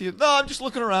report with you? No, I'm just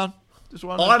looking around.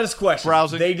 Honest question.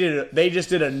 Browsing. They just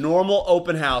did a normal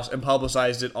open house and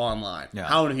publicized it online. Yeah.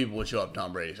 How many people would show up to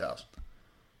Tom Brady's house?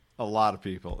 A lot of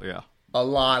people, yeah. A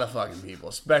lot of fucking people,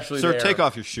 especially Sir, take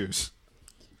off your shoes.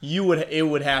 It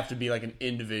would have to be like an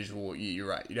individual. You're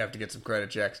right. You'd have to get some credit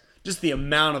checks. Just the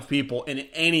amount of people in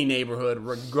any neighborhood,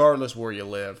 regardless where you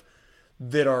live,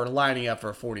 that are lining up for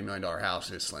a $40 million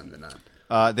house is slim to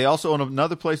none. They also own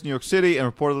another place in New York City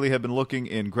and reportedly have been looking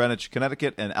in Greenwich,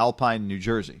 Connecticut, and Alpine, New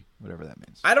Jersey, whatever that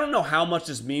means. I don't know how much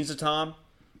this means to Tom.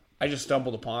 I just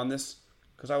stumbled upon this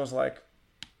because I was like,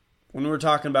 when we were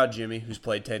talking about Jimmy, who's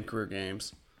played 10 career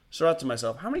games, so I thought to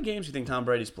myself, how many games do you think Tom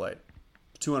Brady's played?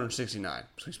 269.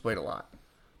 So he's played a lot.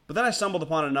 But then I stumbled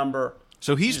upon a number.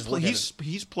 So he's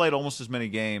played almost as many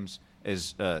games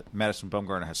as Madison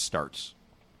Bumgarner has starts.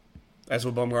 That's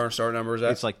what Bumgarner's start number is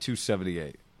at? It's like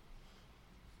 278.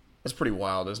 That's pretty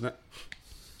wild, isn't it?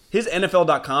 His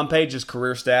NFL.com page, his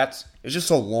career stats, is just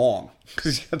so long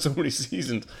because he's had so many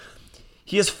seasons.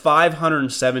 He has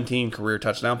 517 career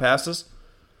touchdown passes.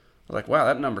 I was like, wow,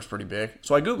 that number's pretty big.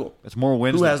 So I Googled. That's more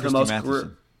wins than Christy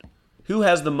Mathewson. Who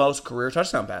has the most career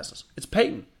touchdown passes? It's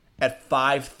Peyton at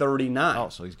 539. Oh,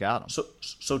 so he's got them.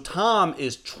 So Tom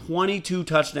is 22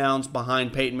 touchdowns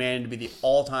behind Peyton Manning to be the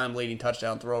all-time leading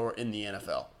touchdown thrower in the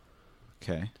NFL.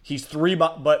 Okay. He's 3,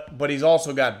 but he's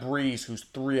also got Breeze, who's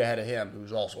 3 ahead of him,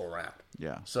 who's also around.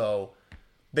 Yeah. So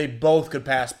they both could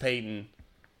pass Peyton.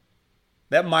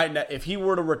 That might not, if he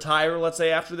were to retire, let's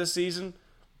say after this season,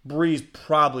 Breeze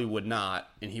probably would not,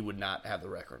 and he would not have the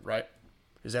record, right?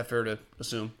 Is that fair to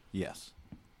assume? Yes.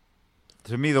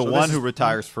 To me, the one who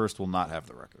retires first will not have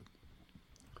the record.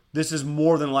 This is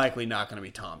more than likely not going to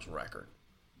be Tom's record.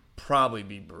 Probably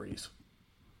be Breeze.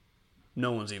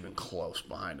 No one's even close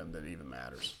behind him that even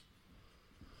matters.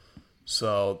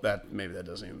 So maybe that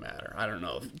doesn't even matter. I don't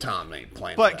know if Tom ain't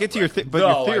playing. But get to your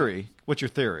theory. What's your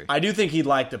theory? I do think he'd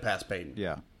like to pass Peyton.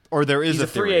 Yeah. Or there is He's a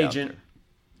free theory agent.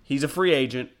 He's a free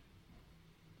agent.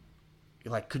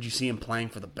 You're like, could you see him playing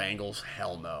for the Bengals?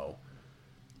 Hell no.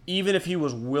 Even if he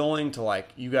was willing to, like,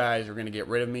 you guys are going to get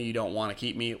rid of me, you don't want to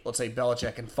keep me. Let's say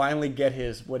Belichick can finally get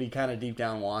what he kind of deep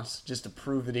down wants, just to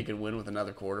prove that he can win with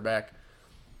another quarterback.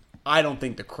 I don't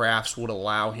think the Crafts would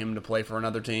allow him to play for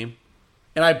another team.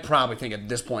 And I probably think at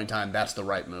this point in time, that's the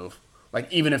right move.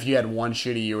 Like, even if you had one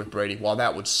shitty year with Brady, while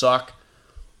that would suck,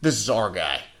 this is our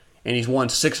guy. And he's won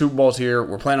 6 Super Bowls here.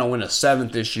 We're planning on winning a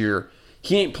 7th this year.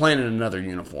 He ain't playing in another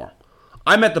uniform.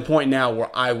 I'm at the point now where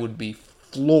I would be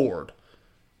floored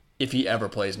if he ever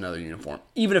plays another uniform.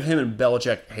 Even if him and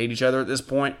Belichick hate each other at this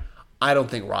point, I don't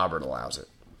think Robert allows it.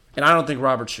 And I don't think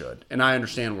Robert should. And I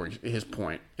understand his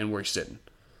point and where he's sitting.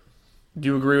 Do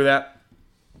you agree with that?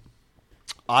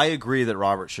 I agree that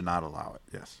Robert should not allow it,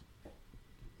 yes.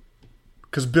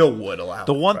 Because Bill would allow it.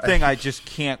 The one thing I just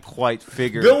can't quite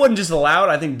figure... Bill wouldn't just allow it.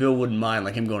 I think Bill wouldn't mind,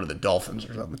 like him going to the Dolphins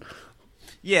or something.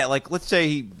 Yeah, like let's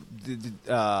say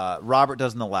Robert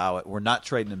doesn't allow it. We're not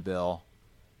trading him Bill.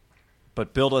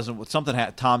 But Bill doesn't...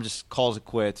 Tom just calls it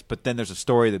quits. But then there's a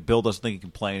story that Bill doesn't think he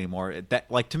can play anymore.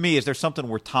 To me, is there something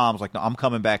where Tom's like, no, I'm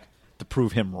coming back to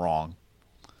prove him wrong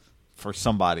for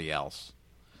somebody else?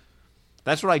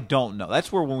 That's what I don't know.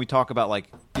 That's where when we talk about, like,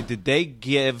 did they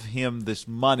give him this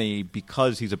money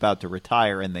because he's about to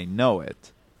retire and they know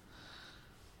it?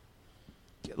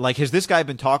 Like, has this guy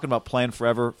been talking about playing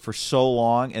forever for so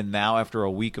long, and now after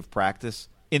a week of practice,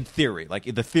 in theory, like,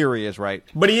 the theory is right.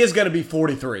 But he is going to be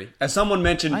 43. As someone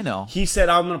mentioned, I know. He said,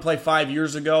 I'm going to play 5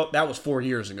 years ago. That was 4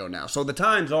 years ago now. So the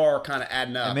times are kind of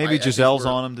adding up. And maybe Giselle's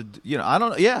on him to, I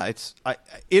don't know. Yeah,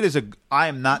 I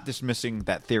am not dismissing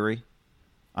that theory.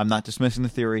 I'm not dismissing the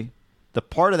theory. The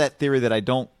part of that theory that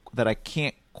I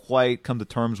can't quite come to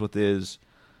terms with is,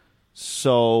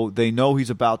 so they know he's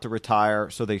about to retire,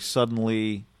 so they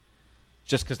suddenly,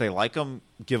 just because they like him,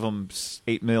 give him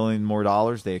 $8 million more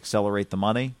dollars. They accelerate the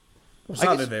money. Well, it's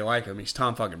not that they like him. He's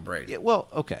Tom fucking Brady. Yeah, well,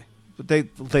 okay, but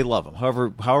they love him.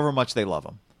 However much they love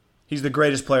him. He's the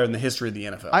greatest player in the history of the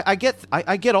NFL.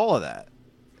 I get all of that,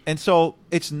 and so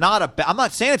it's not I'm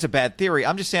not saying it's a bad theory.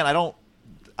 I'm just saying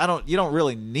you don't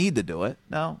really need to do it.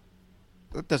 No,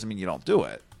 that doesn't mean you don't do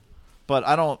it. But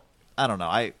I don't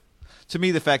know. To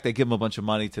me, the fact they give him a bunch of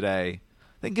money today,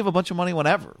 they can give a bunch of money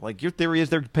whenever. Like, your theory is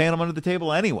they're paying him under the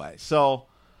table anyway. So,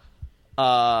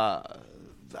 I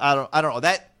don't know.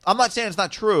 That I'm not saying it's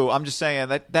not true. I'm just saying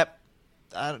that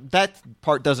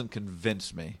part doesn't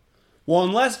convince me. Well,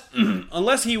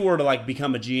 unless he were to, like,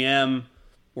 become a GM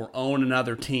or own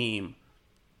another team,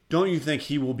 don't you think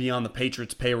he will be on the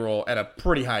Patriots payroll at a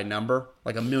pretty high number,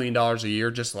 like $1 million a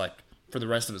year, just like for the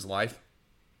rest of his life?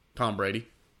 Tom Brady,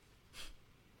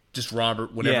 just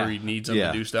Robert, whenever he needs him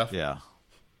to do stuff. Yeah,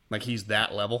 like he's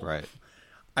that level, right?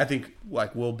 I think,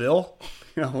 like, will Bill?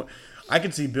 I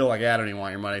could see Bill like, I don't even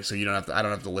want your money, so I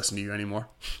don't have to listen to you anymore.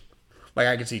 Like,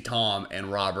 I could see Tom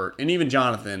and Robert and even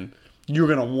Jonathan. You're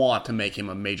gonna want to make him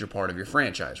a major part of your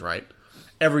franchise, right?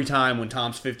 Every time when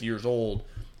Tom's 50 years old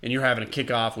and you're having a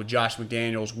kickoff with Josh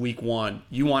McDaniels week 1,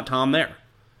 you want Tom there.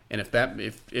 And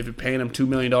if you're paying him $2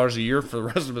 million a year for the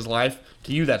rest of his life,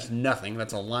 to you that's nothing.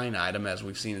 That's a line item, as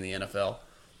we've seen in the NFL.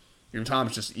 Your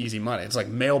Tom's just easy money. It's like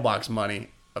mailbox money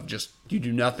of just, you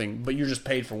do nothing, but you're just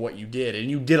paid for what you did. And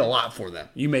you did a lot for them.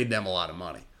 You made them a lot of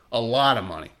money. A lot of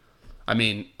money. I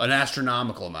mean, an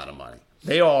astronomical amount of money.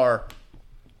 They are,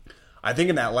 I think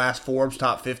in that last Forbes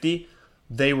top 50,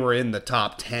 they were in the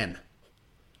top 10.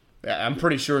 I'm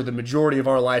pretty sure the majority of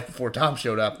our life before Tom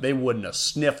showed up, they wouldn't have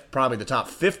sniffed probably the top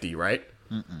 50, right?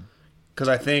 Because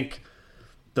I think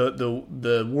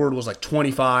the word was like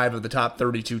 25 of the top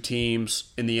 32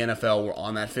 teams in the NFL were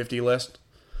on that 50 list.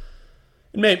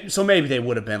 So maybe they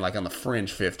would have been like on the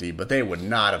fringe 50, but they would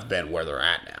not have been where they're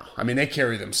at now. I mean, they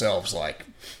carry themselves like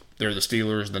they're the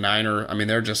Steelers, the Niners. I mean,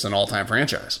 they're just an all-time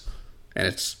franchise. And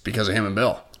it's because of him and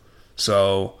Bill.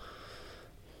 So,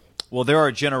 well, there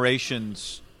are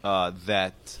generations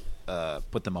that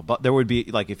put them above. There would be,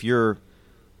 like, if you're,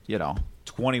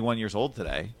 21 years old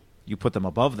today, you put them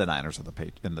above the Niners in the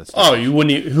Steelers. Oh, you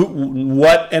wouldn't.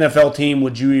 What NFL team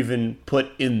would you even put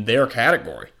in their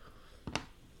category?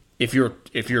 If you're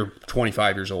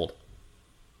 25 years old,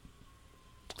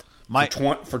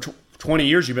 for 20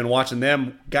 years you've been watching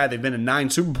them. Guy, they've been in 9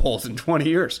 Super Bowls in 20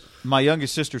 years. My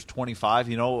youngest sister's 25.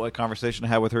 You know what conversation I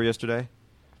had with her yesterday?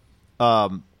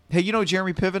 Hey, you know who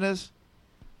Jeremy Piven is?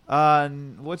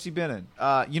 What's he been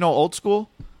in? Old School?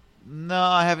 No,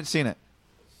 I haven't seen it.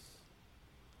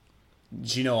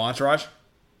 Did you know Entourage?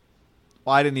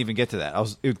 Well, I didn't even get to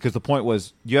that. Because the point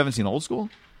was, you haven't seen Old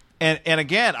School? And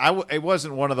again, it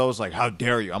wasn't one of those like, how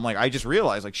dare you? I'm like, I just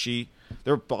realized like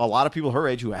there are a lot of people her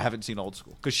age who haven't seen Old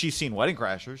School because she's seen Wedding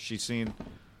Crashers. She's seen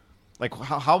like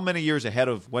how many years ahead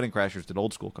of Wedding Crashers did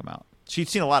Old School come out? She's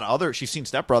seen a lot of other. She's seen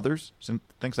Step Brothers.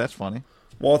 Thinks that's funny.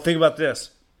 Well, think about this.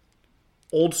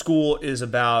 Old School is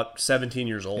about 17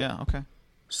 years old. Yeah. Okay.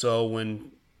 So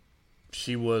when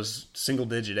she was single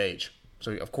digit age,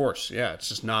 So, of course, yeah, it's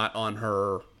just not on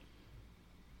her.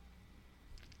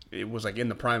 It was like in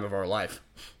the prime of our life,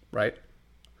 right?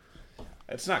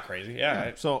 It's not crazy.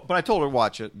 Yeah. But I told her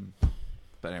watch it.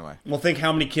 But anyway. Well, think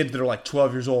how many kids that are like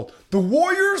 12 years old. The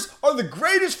Warriors are the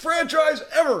greatest franchise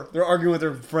ever. They're arguing with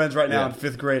their friends right now in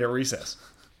 5th grade at recess.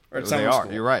 Or at They are.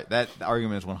 school. You're right. That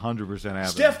argument is 100% happening.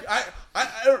 Steph,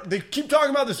 they keep talking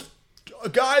about this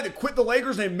guy that quit the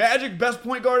Lakers named Magic, best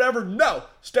point guard ever. No,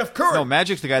 Steph Curry. No,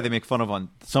 Magic's the guy they make fun of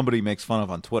somebody makes fun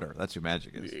of on Twitter. That's who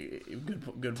Magic is. Good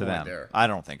To point them. there. I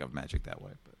don't think of Magic that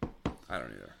way. But I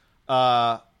don't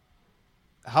either.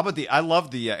 how about I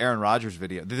love the Aaron Rodgers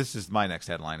video. This is my next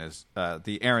headline is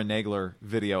the Aaron Nagler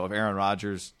video of Aaron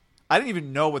Rodgers. I didn't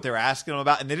even know what they were asking him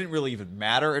about, and they didn't really even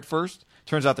matter at first.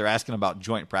 Turns out they're asking about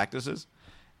joint practices.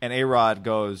 And A-Rod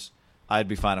goes, I'd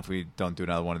be fine if we don't do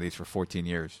another one of these for 14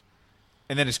 years.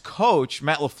 And then his coach,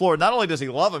 Matt LaFleur, not only does he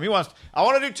love him, he wants, I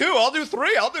want to do 2, I'll do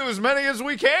 3, I'll do as many as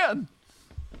we can.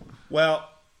 Well,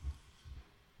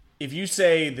 if you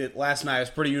say that last night is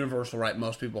pretty universal, right?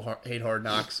 Most people hate Hard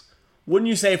Knocks. Wouldn't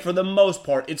you say for the most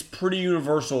part it's pretty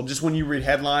universal just when you read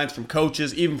headlines from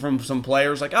coaches, even from some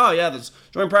players, like, oh, yeah, those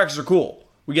joint practices are cool.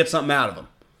 We get something out of them.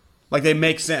 Like, they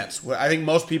make sense. I think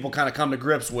most people kind of come to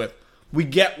grips with, we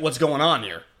get what's going on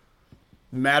here.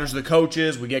 It matters to the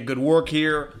coaches. We get good work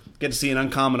here. Get to see an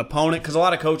uncommon opponent. Because a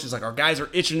lot of coaches, like, our guys are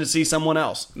itching to see someone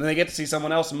else. And then they get to see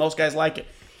someone else, and most guys like it.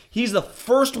 He's the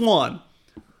first one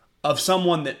of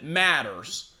someone that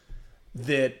matters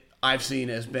that I've seen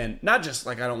has been, not just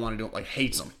like I don't want to do it, like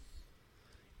hates them.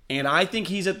 And I think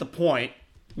he's at the point,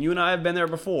 you and I have been there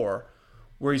before,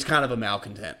 where he's kind of a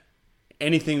malcontent.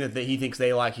 Anything that he thinks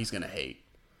they like, he's going to hate.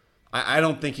 I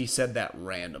don't think he said that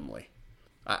randomly.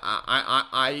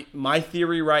 My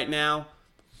theory right now,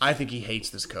 I think he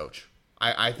hates this coach.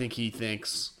 I think he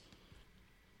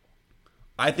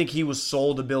was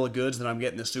sold a bill of goods that I'm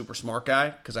getting this super smart guy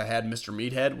because I had Mr.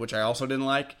 Meathead, which I also didn't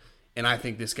like, and I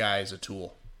think this guy is a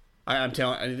tool. I'm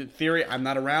telling you, theory, I'm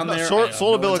not around there. Sold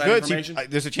a bill of goods.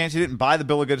 There's a chance he didn't buy the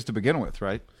bill of goods to begin with,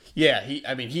 right? Yeah,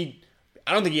 I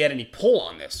don't think he had any pull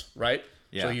on this, right?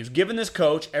 Yeah. So he was given this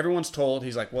coach. Everyone's told.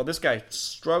 He's like, well, this guy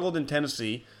struggled in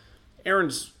Tennessee.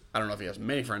 Aaron's, I don't know if he has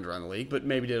many friends around the league, but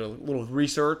maybe did a little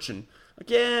research and like,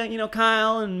 yeah,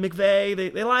 Kyle and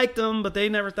McVay, they liked him, but they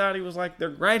never thought he was like their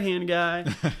right-hand guy.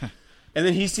 And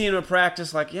then he's seeing him at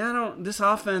practice like, yeah, this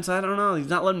offense, I don't know. He's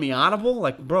not letting me audible.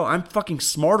 Like, bro, I'm fucking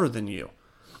smarter than you.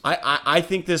 I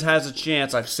think this has a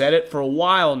chance. I've said it for a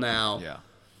while now. Yeah.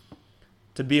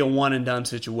 To be a one-and-done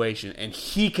situation. And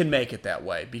he can make it that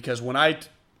way. Because when I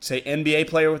say NBA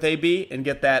player with AB and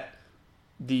get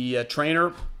the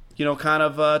trainer, kind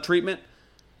of treatment,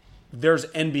 there's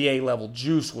NBA-level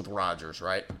juice with Rodgers,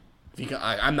 right?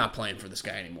 I'm not playing for this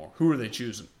guy anymore. Who are they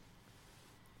choosing?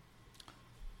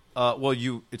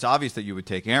 It's obvious that you would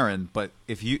take Aaron, but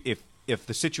if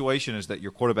the situation is that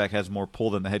your quarterback has more pull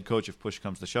than the head coach, if push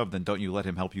comes to shove, then don't you let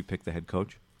him help you pick the head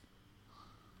coach?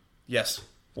 Yes.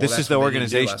 Well, this is the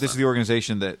organization. This is the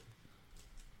organization that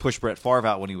pushed Brett Favre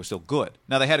out when he was still good.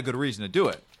 Now they had a good reason to do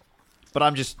it, but I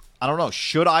don't know.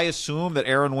 Should I assume that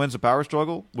Aaron wins a power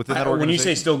struggle within that organization? When you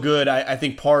say still good, I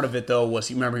think part of it though was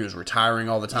he was retiring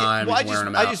all the time, wearing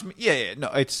him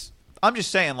out. I'm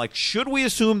just saying, like, should we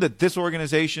assume that this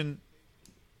organization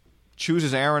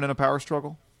chooses Aaron in a power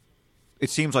struggle?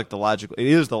 It seems like it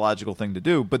is the logical thing to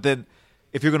do. But then,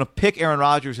 if you're going to pick Aaron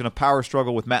Rodgers in a power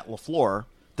struggle with Matt LaFleur,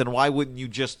 then why wouldn't you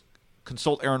just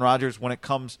consult Aaron Rodgers when it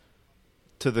comes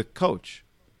to the coach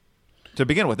to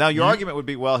begin with? Now, your argument would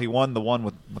be, well, he won the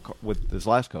one with his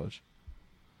last coach.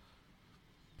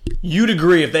 You'd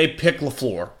agree if they pick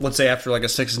LaFleur, let's say after like a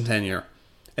 6-10 year,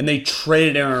 and they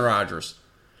traded Aaron Rodgers,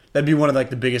 that'd be one of like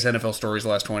the biggest NFL stories the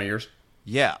last 20 years.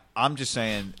 Yeah, I'm just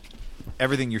saying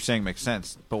everything you're saying makes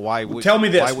sense, but why would tell me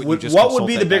this? What would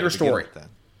be the bigger story?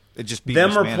 It'd just be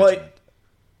them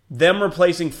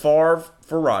replacing Favre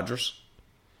for Rodgers,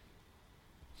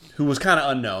 who was kind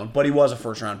of unknown, but he was a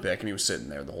first-round pick and he was sitting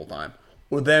there the whole time,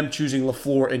 or them choosing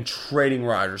LaFleur and trading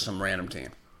Rodgers some random team.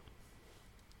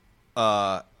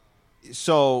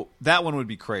 So that one would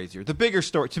be crazier. The bigger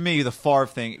story to me, the Favre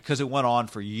thing, because it went on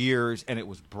for years, and it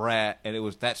was Brett,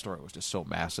 and that story was just so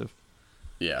massive.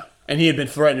 Yeah, and he had been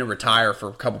threatening to retire for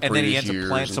a couple previous years. And then he ends up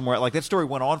playing somewhere. Like, that story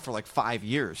went on for like 5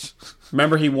 years.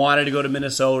 Remember, he wanted to go to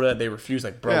Minnesota. They refused.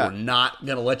 Like, bro, we're not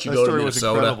going to let you go to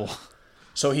Minnesota. Was incredible.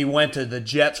 So he went to the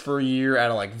Jets for a year out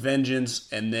of like vengeance,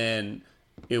 and then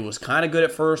it was kind of good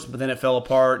at first, but then it fell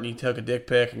apart, and he took a dick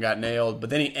pic and got nailed. But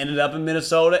then he ended up in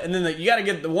Minnesota, and then you got to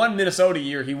get the one Minnesota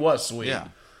year he was sweet. Yeah.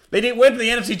 They went to the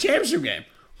NFC Championship game.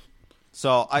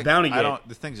 So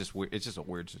the thing's just weird. It's just a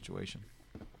weird situation.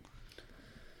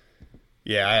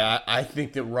 Yeah, I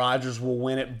think that Rodgers will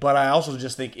win it, but I also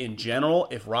just think in general,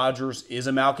 if Rodgers is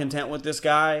a malcontent with this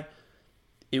guy,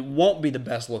 it won't be the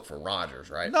best look for Rodgers,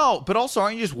 right? No, but also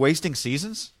aren't you just wasting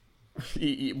seasons?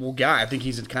 Well, I think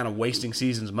he's in kind of wasting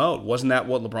seasons mode. Wasn't that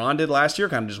what LeBron did last year?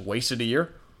 Kind of just wasted a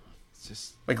year? It's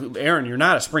just like, Aaron, you're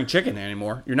not a spring chicken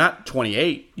anymore. You're not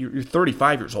 28. You're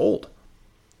 35 years old.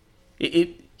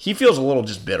 He feels a little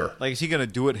just bitter. Like, is he going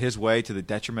to do it his way to the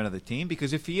detriment of the team?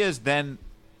 Because if he is, then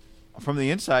from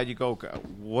the inside, you go,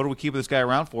 what do we keep this guy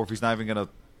around for if he's not even going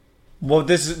to? Well,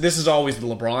 this is always the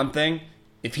LeBron thing.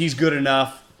 If he's good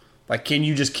enough, like, can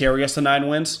you just carry us to 9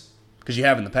 wins? Because you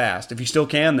have in the past. If you still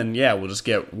can, then yeah, we'll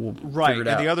figure it out.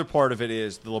 And the other part of it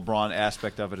is the LeBron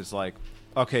aspect of it is like,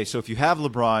 okay, so if you have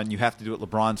LeBron, you have to do it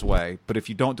LeBron's way. But if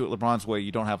you don't do it LeBron's way,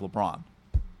 you don't have LeBron.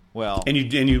 Well, and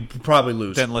you probably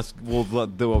lose. Then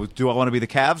do I want to be the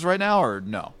Cavs right now or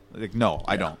no? Like, no,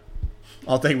 I don't.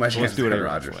 I'll take my chance. Let's do it Aaron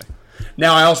Rodgers.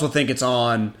 Now, I also think it's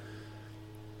going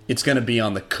to be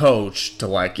on the coach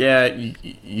to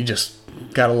you just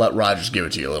got to let Rodgers give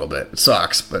it to you a little bit. It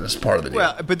sucks, but it's part of the deal.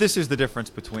 Well, but this is the difference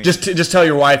between just tell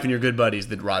your wife and your good buddies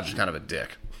that Rodgers is kind of a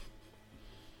dick,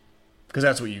 because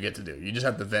that's what you get to do. You just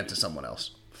have to vent to someone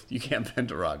else. You can't vent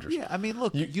to Rodgers. Yeah, I mean,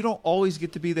 look, you don't always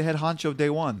get to be the head honcho day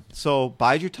one. So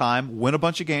bide your time, win a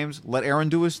bunch of games, let Aaron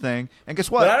do his thing, and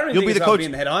guess what? But I don't You'll think be it's the about coach.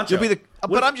 being the head honcho. You'll be the.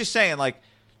 But I'm just saying,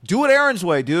 do it Aaron's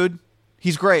way, dude.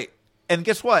 He's great, and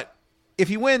guess what? If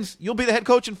he wins, you'll be the head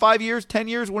coach in 5 years, 10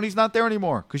 years when he's not there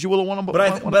anymore because you will have won him. But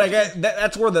I guess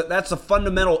that's where that's the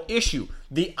fundamental issue.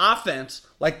 The offense,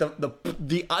 like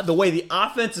the way the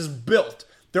offense is built,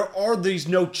 there are these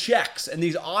no checks and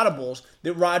these audibles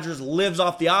that Rodgers lives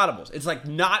off the audibles. It's like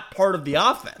not part of the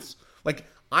offense. Like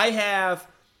I've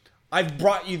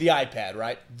brought you the iPad,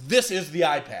 right? This is the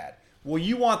iPad. Well,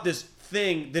 you want this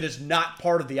thing that is not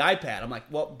part of the iPad. I'm like,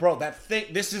 well, bro,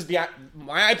 this is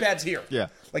my iPad's here. Yeah.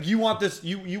 Like you want this,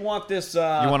 you want this. You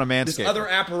want a Manscaped. This other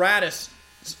apparatus.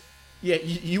 Yeah,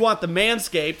 you want the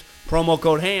Manscaped promo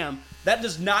code HAM. That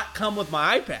does not come with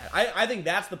my iPad. I think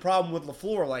that's the problem with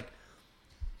LaFleur. Like,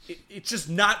 it's just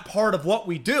not part of what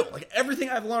we do. Like everything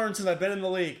I've learned since I've been in the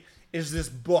league is this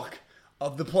book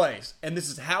of the plays, and this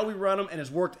is how we run them, and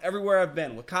it's worked everywhere I've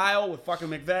been with Kyle, with fucking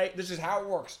McVay. This is how it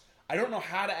works. I don't know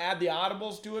how to add the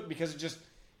audibles to it because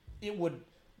it would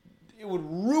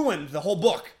ruin the whole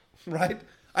book, right?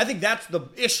 I think that's the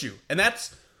issue, and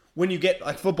that's when you get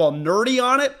like football nerdy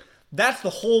on it. That's the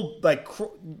whole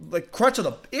crutch of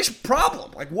the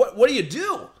problem. Like what do you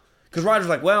do? Because Rodgers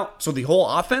like, well, so the whole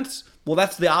offense. Well,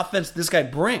 that's the offense this guy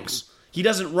brings. He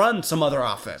doesn't run some other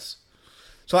offense,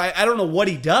 so I don't know what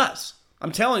he does.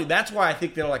 I'm telling you, that's why I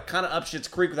think they're like kind of up shit's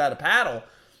creek without a paddle.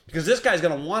 Because this guy's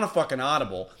going to want a fucking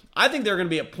audible. I think they're going to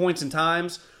be at points and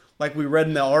times, like we read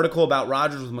in the article about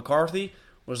Rodgers with McCarthy,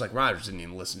 where it's like Rodgers didn't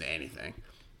even listen to anything.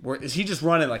 Where is he just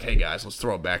running like, hey guys, let's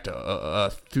throw it back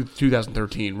to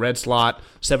 2013 red slot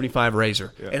 75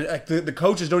 razor, yeah. And like the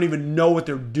coaches don't even know what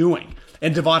they're doing.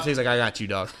 And Devontae's like, I got you,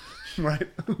 dog, right?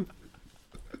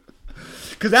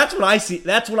 Because that's what I see.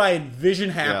 That's what I envision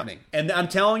happening. Yeah. And I'm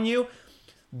telling you,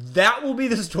 that will be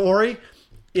the story.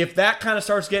 If that kind of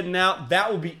starts getting out, that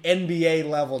will be NBA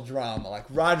level drama. Like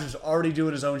Rodgers already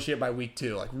doing his own shit by week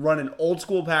 2, like running old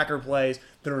school Packer plays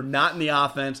that are not in the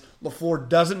offense. LaFleur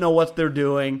doesn't know what they're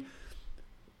doing.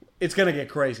 It's gonna get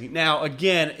crazy. Now,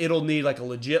 again, it'll need like a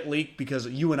legit leak because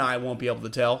you and I won't be able to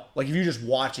tell. Like if you're just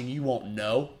watching, you won't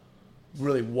know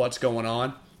really what's going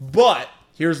on. But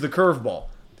here's the curveball.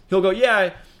 He'll go,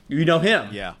 yeah, you know him.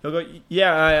 Yeah. He'll go,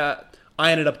 yeah,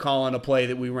 I ended up calling a play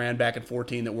that we ran back in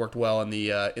 2014 that worked well in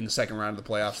the second round of the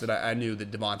playoffs that I knew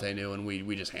that Devontae knew, and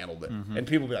we just handled it. Mm-hmm. And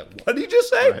people will be like, what did you just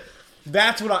say? Right.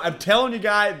 That's what I'm telling you,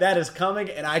 guy, that is coming,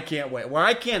 and I can't wait. Where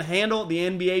I can't handle the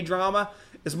NBA drama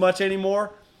as much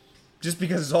anymore, just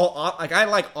because it's all, like, I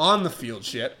like on-the-field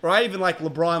shit, or I even like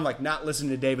LeBron, like, not listening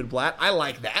to David Blatt. I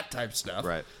like that type stuff.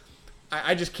 Right.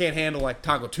 I just can't handle, like,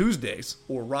 Taco Tuesdays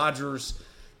or Rodgers,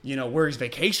 where he's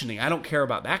vacationing. I don't care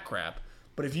about that crap.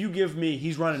 But if you give me,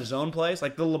 he's running his own plays,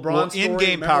 like the LeBron story.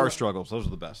 In-game power struggles, those are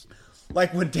the best.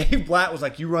 Like when Dave Blatt was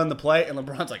like, you run the play, and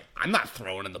LeBron's like, I'm not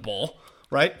throwing in the ball,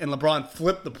 right? And LeBron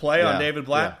flipped the play on David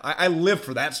Blatt. Yeah. I live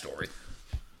for that story.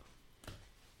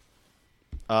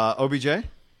 OBJ?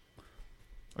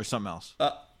 Or something else?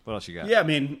 What else you got? Yeah, I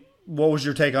mean, what was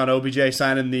your take on OBJ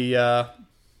signing the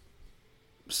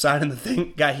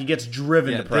thing? Guy, he gets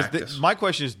driven to practice. My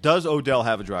question is, does Odell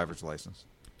have a driver's license?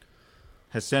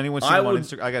 Has anyone seen him on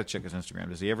Instagram? I got to check his Instagram.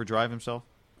 Does he ever drive himself?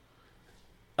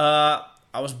 I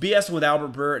was BSing with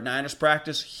Albert Breer at Niners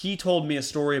practice. He told me a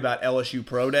story about LSU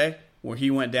Pro Day where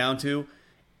he went down to,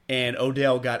 and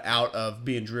Odell got out of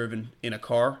being driven in a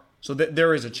car So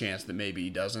there is a chance that maybe he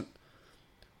doesn't.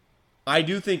 I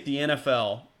do think the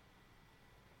NFL,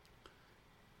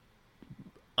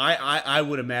 I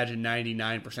would imagine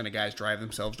 99% of guys drive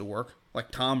themselves to work.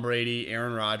 Like Tom Brady,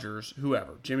 Aaron Rodgers,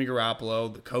 whoever, Jimmy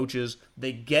Garoppolo, the coaches,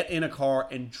 they get in a car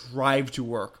and drive to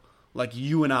work like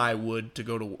you and I would to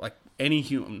go to, like any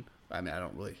human. I mean, I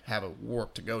don't really have a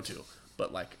work to go to,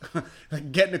 but like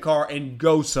get in a car and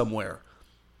go somewhere.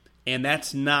 And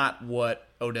that's not what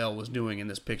Odell was doing in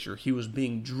this picture. He was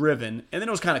being driven. And then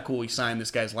it was kind of cool. He signed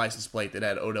this guy's license plate that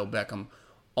had Odell Beckham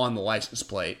on the license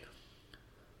plate.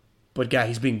 But, guy,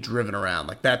 he's being driven around.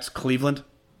 Like, that's Cleveland.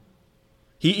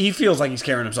 He feels like he's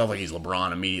carrying himself like he's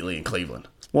LeBron immediately in Cleveland.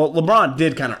 Well, LeBron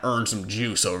did kind of earn some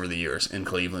juice over the years in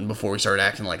Cleveland before he started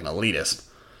acting like an elitist.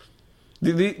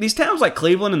 These towns like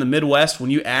Cleveland and the Midwest, when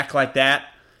you act like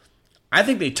that, I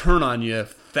think they turn on you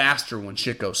faster when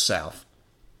shit goes south.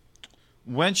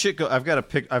 When shit go,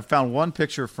 I've found one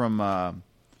picture from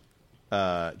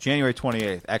January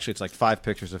 28th. Actually, it's like 5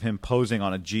 pictures of him posing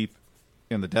on a Jeep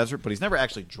in the desert, but he's never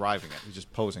actually driving it. He's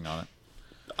just posing on it.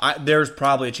 There's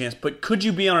probably a chance, but could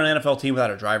you be on an NFL team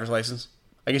without a driver's license?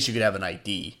 I guess you could have an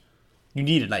ID. You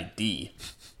need an ID.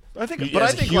 I think there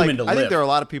are a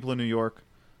lot of people in New York.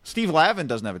 Steve Lavin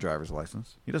doesn't have a driver's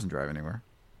license. He doesn't drive anywhere.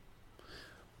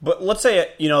 But let's say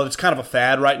it's kind of a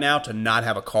fad right now to not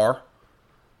have a car,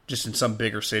 just in some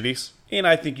bigger cities, and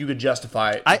I think you could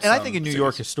justify it. I think in New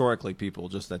York historically,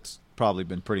 that's probably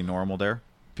been pretty normal there.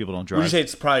 People don't drive. Would you say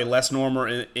it's probably less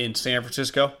normal in San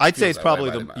Francisco? I'd say it's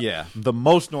probably the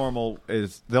most normal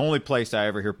is the only place I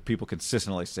ever hear people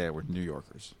consistently say it were New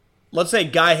Yorkers. Let's say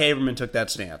Guy Haberman took that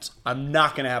stance. I'm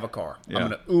not going to have a car. Yeah. I'm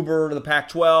going to Uber to the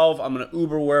Pac-12. I'm going to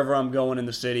Uber wherever I'm going in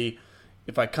the city.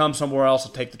 If I come somewhere else,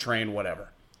 I'll take the train, whatever.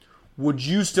 Would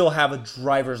you still have a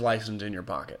driver's license in your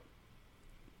pocket?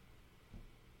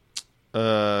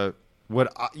 Yeah,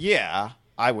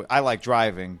 I would. I like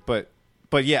driving, but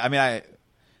yeah, I mean,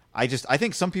 I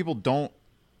think some people don't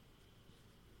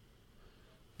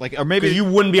like, or maybe you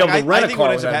wouldn't be able to rent a car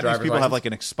without a driver's people license. have like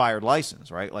an expired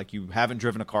license, right? Like you haven't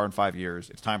driven a car in 5 years.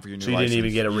 It's time for your new license. So you didn't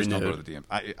even get it renewed. Don't go to the DM.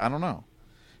 I don't know.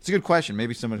 It's a good question.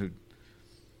 Maybe someone who.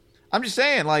 I'm just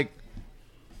saying, like.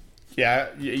 Yeah,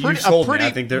 you sold me.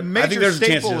 I think there's a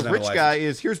chance of rich guy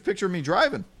is here's a picture of me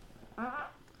driving.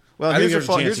 Well, here's a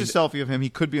selfie of him. He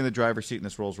could be in the driver's seat in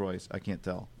this Rolls Royce. I can't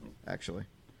tell, actually.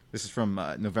 This is from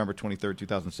November 23rd,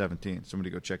 2017.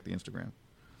 Somebody go check the Instagram.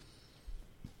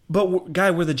 But, Guy,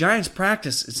 where the Giants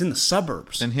practice, it's in the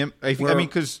suburbs. And him,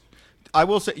 because I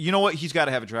will say, you know what? He's got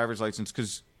to have a driver's license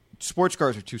because sports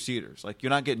cars are 2-seaters. Like, you're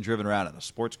not getting driven around in a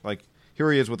sports. Like,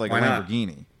 here he is with like a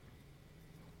Lamborghini.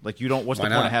 Like, you don't. What's the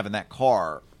point of having that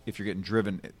car if you're getting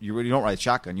driven? You don't ride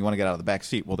shotgun. You want to get out of the back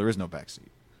seat. Well, there is no back seat.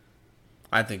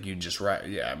 I think you just right.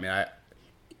 Yeah, I mean,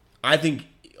 I think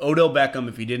Odell Beckham,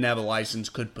 if he didn't have a license,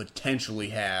 could potentially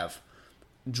have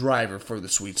driver for the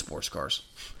sweet sports cars.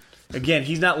 Again,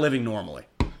 he's not living normally.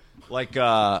 Like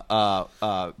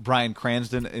Bryan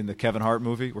Cranston in the Kevin Hart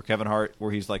movie,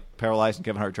 where he's like paralyzed and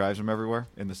Kevin Hart drives him everywhere.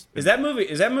 Is that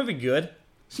movie good?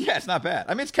 Yeah, it's not bad.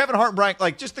 I mean, it's Kevin Hart and Bryan.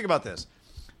 Like, just think about this.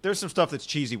 There's some stuff that's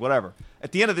cheesy, whatever.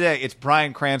 At the end of the day, it's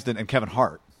Bryan Cranston and Kevin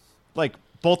Hart. Like,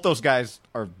 both those guys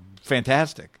are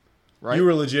fantastic, right? You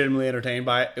were legitimately entertained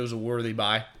by it. It was a worthy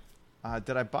buy.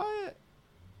 Did I buy it?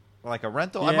 Like a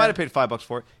rental? Yeah. I might have paid $5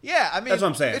 for it. Yeah, I mean, that's what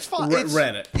I'm saying. It's fun.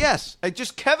 Rent it. Yes,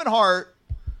 just Kevin Hart.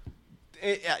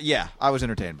 Yeah, I was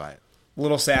entertained by it. A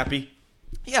little sappy.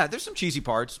 Yeah, there's some cheesy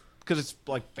parts because it's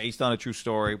like based on a true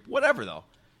story. Whatever though,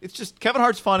 it's just Kevin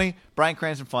Hart's funny. Bryan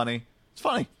Cranston funny. It's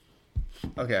funny.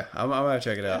 Okay, I'm gonna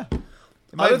check it out. Yeah.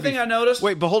 Other thing I noticed.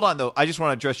 Wait, but hold on though. I just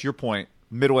want to address your point.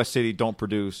 Midwest City don't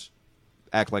produce,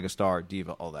 act like a star,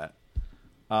 diva, all that.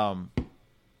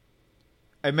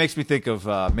 It makes me think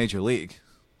of Major League.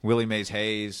 Willie Mays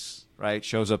Hayes, right?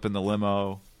 Shows up in the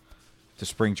limo to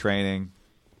spring training,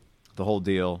 the whole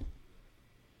deal.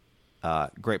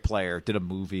 Great player, did a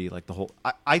movie, like the whole.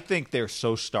 I think they're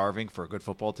so starving for a good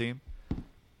football team.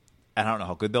 And I don't know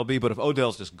how good they'll be, but if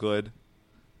Odell's just good.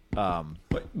 But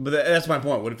that's my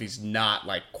point. What if he's not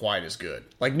like quite as good?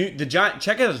 Like the Giant.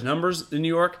 Check out his numbers in New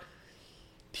York.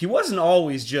 He wasn't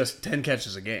always just 10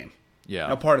 catches a game. Yeah.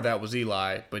 Now part of that was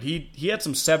Eli, but he had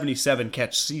some 77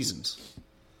 catch seasons.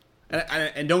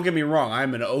 And don't get me wrong,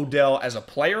 I'm an Odell as a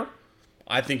player.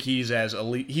 I think he's as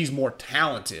elite. He's more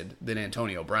talented than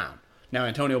Antonio Brown. Now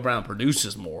Antonio Brown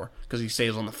produces more because he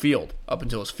stays on the field up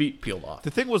until his feet peeled off.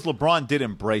 The thing was, LeBron did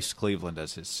embrace Cleveland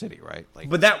as his city, right? Like,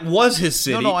 but that was his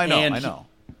city. No, I know.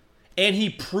 And he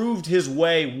proved his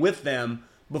way with them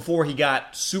before he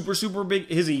got super, super big.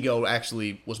 His ego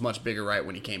actually was much bigger right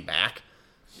when he came back,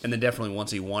 and then definitely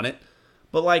once he won it.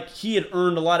 But, like, he had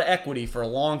earned a lot of equity for a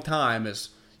long time as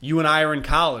you and I are in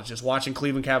college just watching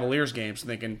Cleveland Cavaliers games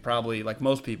thinking probably, like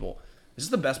most people, is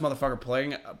this the best motherfucker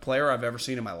player I've ever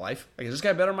seen in my life? Like, is this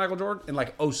guy better than Michael Jordan? In,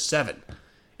 like, 07.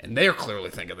 And they're clearly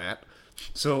thinking that.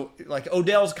 So, like,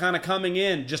 Odell's kind of coming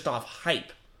in just off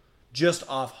hype. Just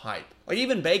off hype. Like,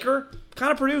 even Baker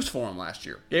kind of produced for him last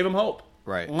year. Gave him hope.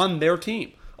 Right. On their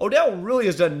team. Odell really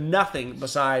has done nothing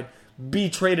beside be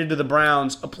traded to the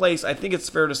Browns, a place I think it's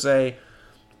fair to say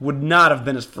would not have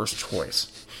been his first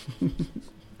choice.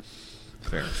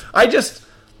 Fair. I just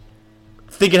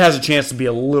think it has a chance to be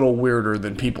a little weirder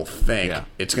than people think. Yeah.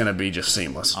 It's going to be just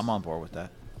seamless. I'm on board with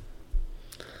that.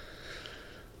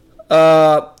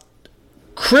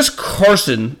 Chris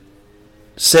Carson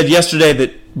said yesterday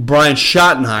that Brian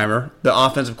Schottenheimer, the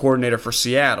offensive coordinator for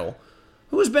Seattle,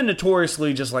 who has been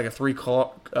notoriously just like a 3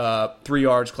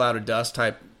 yards cloud of dust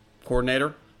type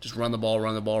coordinator, just run the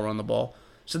ball,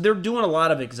 so they're doing a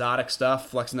lot of exotic stuff,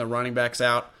 flexing their running backs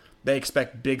out. They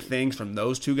expect big things from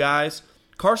those two guys.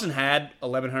 Carson had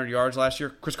 1,100 yards last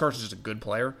year. Chris Carson's just a good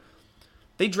player.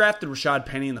 They drafted Rashad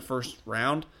Penny in the first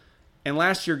round, and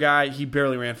last year, he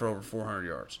barely ran for over 400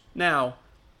 yards. Now,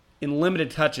 in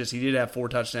limited touches, he did have 4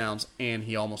 touchdowns, and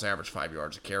he almost averaged 5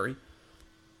 yards a carry.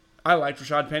 I liked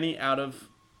Rashad Penny out of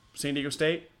San Diego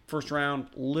State. First round,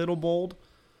 little bold,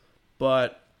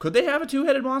 but could they have a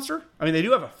two-headed monster? I mean, they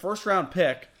do have a first-round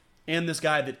pick and this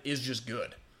guy that is just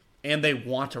good, and they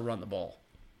want to run the ball.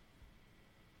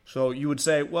 So you would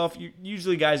say, well,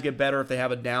 usually guys get better if they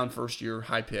have a down first year,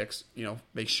 high picks. You know,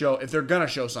 if they're gonna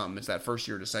show something, it's that first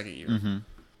year to second year. Mm-hmm.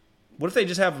 What if they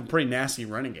just have a pretty nasty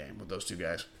running game with those two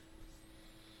guys?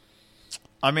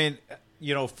 I mean,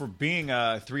 for being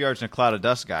a 3 yards in a cloud of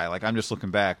dust guy, like I'm just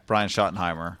looking back, Brian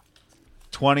Schottenheimer,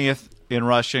 20th in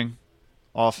rushing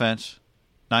offense,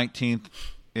 19th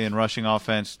in rushing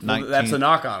offense, 19th. Well, that's the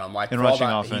knock on him. Like in rushing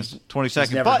offense,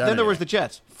 22nd. But then there was the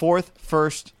Jets, 4th,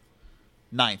 1st,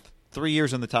 9th, 3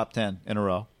 years in the top 10 in a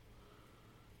row,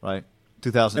 right?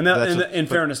 2000. In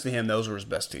fairness to him, those were his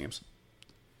best teams.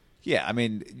 Yeah, I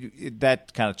mean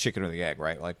that kind of chicken or the egg,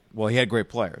 right? Like, well, he had great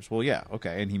players. Well, yeah,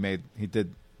 okay, and he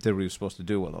did what he was supposed to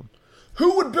do with them.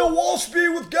 Who would Bill Walsh be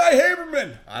with Guy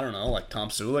Haberman? I don't know, like Tom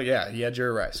Sula. Yeah, he had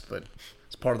Jerry Rice, but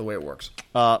it's part of the way it works.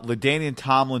 LaDainian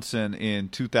Tomlinson in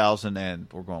 2000, and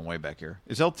we're going way back here.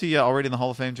 Is LT already in the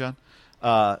Hall of Fame, John?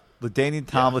 LaDainian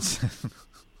Tomlinson. Yeah.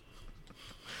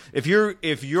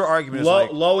 if your argument is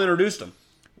Lowe introduced him.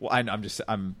 Well,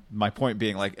 I'm my point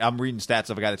being, like, I'm reading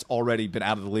stats of a guy that's already been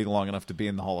out of the league long enough to be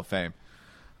in the Hall of Fame.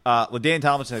 LaDainian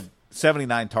Tomlinson had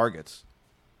 79 targets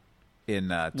in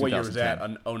 2010. What year was that?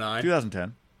 09?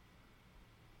 2010.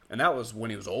 And that was when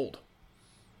he was old.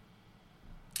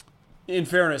 In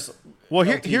fairness, well,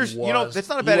 here's that's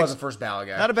not a bad. He was a first ballot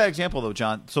guy. Not a bad example though,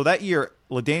 John. So that year,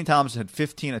 LaDainian Tomlinson had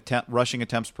 15 rushing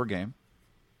attempts per game,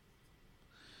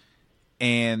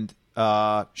 and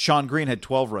Sean Green had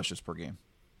 12 rushes per game.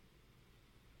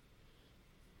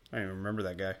 I don't even remember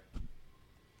that guy.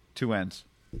 2 ends.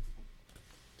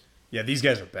 Yeah, these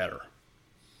guys are better,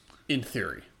 in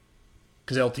theory.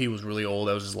 Because LT was really old.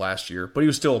 That was his last year. But he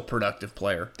was still a productive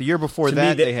player. The year before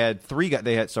that, they had 3 guys.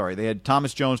 They had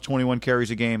Thomas Jones, 21 carries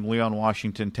a game. Leon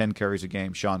Washington, 10 carries a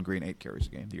game. Sean Green, 8 carries a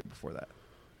game the year before that.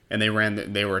 And they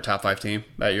were a top 5 team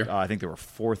that year? I think they were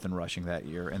 4th in rushing that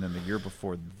year. And then the year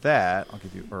before that,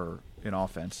 in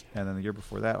offense. And then the year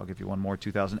before that, I'll give you one more,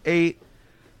 2008.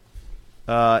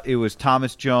 It was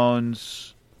Thomas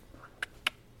Jones.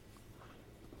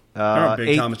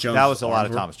 Thomas Jones. That was a lot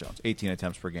of Thomas Jones. 18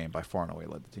 attempts per game, by far and away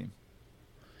led the team.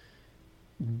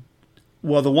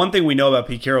 Well, the one thing we know about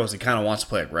Pete Carroll is he kind of wants to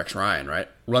play like Rex Ryan, right?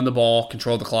 Run the ball,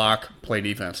 control the clock, play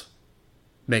defense,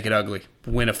 make it ugly,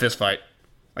 win a fist fight.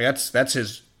 Like that's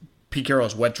his Pete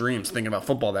Carroll's wet dreams. Thinking about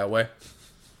football that way.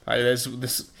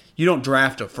 You don't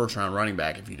draft a first round running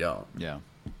back if you don't. Yeah.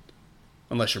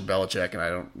 Unless you're Belichick,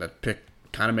 and that pick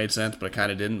kind of made sense, but it kind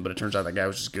of didn't. But it turns out that guy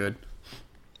was just good.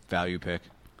 Value pick.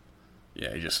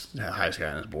 Yeah, he just the highest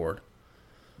guy on his board.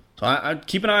 So I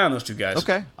keep an eye on those two guys.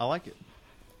 Okay, I like it.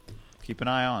 Keep an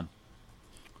eye on.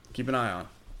 Keep an eye on.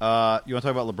 You want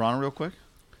to talk about LeBron real quick?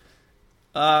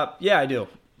 Yeah, I do.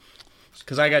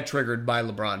 Because I got triggered by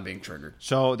LeBron being triggered.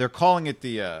 So they're calling it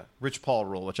the Rich Paul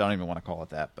rule, which I don't even want to call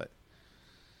it that. But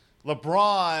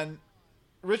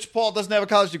Rich Paul doesn't have a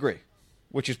college degree,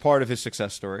 which is part of his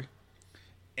success story.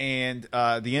 And the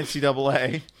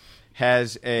NCAA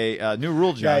has a new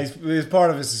rule, John. Yeah, he's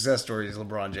part of his success story is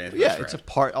LeBron James. Yeah, it's a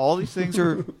part. All these things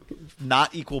are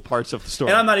not equal parts of the story.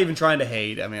 And I'm not even trying to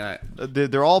hate. I mean,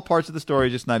 they're all parts of the story,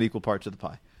 just not equal parts of the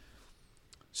pie.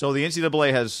 So the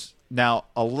NCAA has now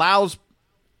allows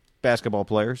basketball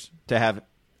players to have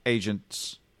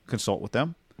agents consult with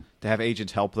them, to have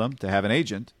agents help them, to have an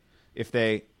agent if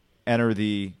they enter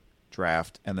the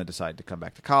draft and then decide to come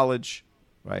back to college,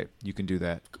 right? You can do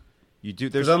that.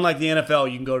 Because unlike the NFL,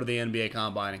 you can go to the NBA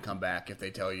Combine and come back if they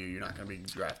tell you you're not going to be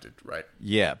drafted, right?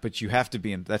 Yeah, but you have to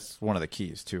be that's one of the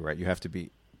keys too, right? You have to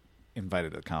be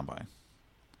invited to the Combine.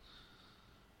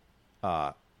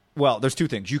 Well, there's two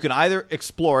things. You can either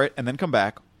explore it and then come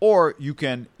back, or you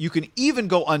can even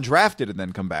go undrafted and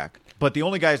then come back. But the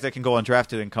only guys that can go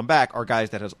undrafted and come back are guys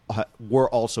that were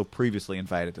also previously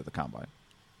invited to the Combine.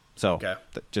 So,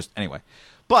 just anyway.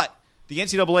 But the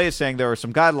NCAA is saying there are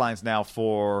some guidelines now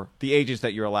for the agents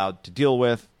that you're allowed to deal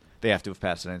with. They have to have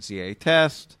passed an NCAA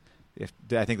test.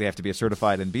 I think they have to be a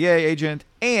certified NBA agent,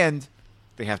 and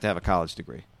they have to have a college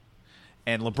degree.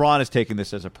 And LeBron is taking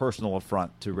this as a personal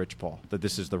affront to Rich Paul, that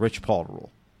this is the Rich Paul rule.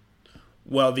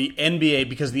 Well, the NBA,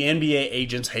 because the NBA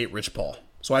agents hate Rich Paul.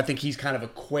 So I think he's kind of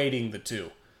equating the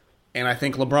two. And I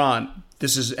think LeBron,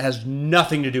 has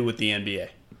nothing to do with the NBA.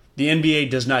 The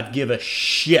NBA does not give a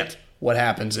shit what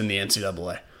happens in the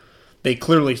NCAA. They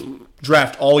clearly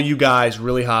draft all you guys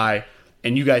really high,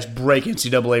 and you guys break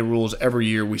NCAA rules every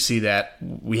year. We see that.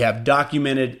 We have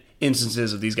documented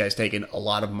instances of these guys taking a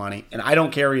lot of money, and I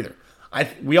don't care either. I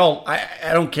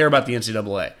don't care about the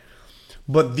NCAA.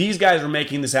 But these guys are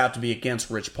making this out to be against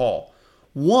Rich Paul.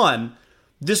 One,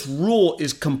 this rule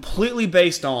is completely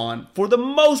based on, for the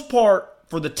most part,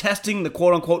 for the testing, the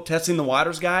quote-unquote testing the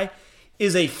waters guy,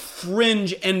 is a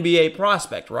fringe NBA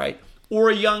prospect, right? Or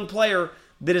a young player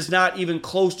that is not even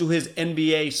close to his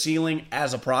NBA ceiling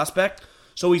as a prospect.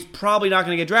 So he's probably not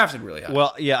going to get drafted really high.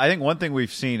 Well, yeah, I think one thing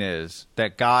we've seen is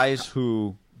that guys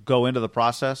who go into the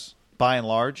process, by and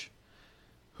large,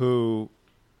 and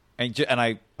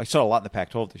I saw a lot in the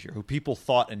Pac-12 this year, who people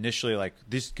thought initially like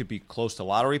this could be close to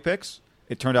lottery picks.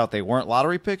 It turned out they weren't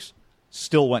lottery picks,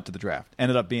 still went to the draft,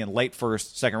 ended up being late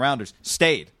first, second rounders,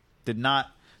 stayed,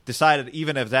 decided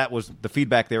even if that was the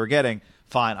feedback they were getting,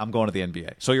 fine, I'm going to the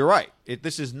NBA. So you're right.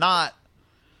 This is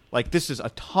a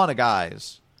ton of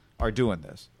guys are doing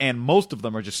this, and most of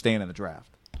them are just staying in the draft.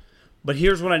 But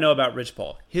here's what I know about Rich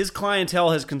Paul. His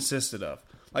clientele has consisted of,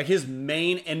 like his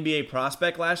main NBA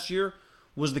prospect last year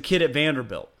was the kid at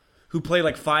Vanderbilt who played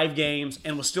like 5 games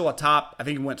and was still a top, I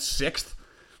think he went 6th.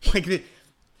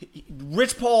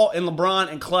 Rich Paul and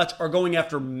LeBron and Clutch are going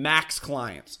after max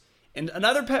clients. And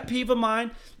another pet peeve of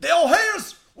mine, they all hate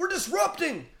us. We're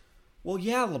disrupting. Well,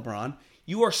 yeah, LeBron,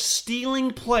 you are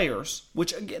stealing players,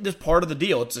 which again, is part of the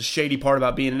deal. It's a shady part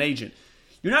about being an agent.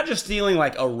 You're not just stealing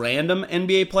like a random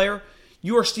NBA player.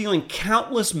 You are stealing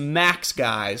countless max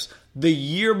guys the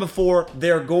year before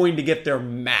they're going to get their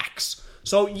max.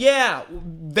 So, yeah,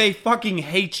 they fucking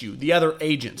hate you, the other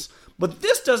agents. But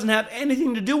this doesn't have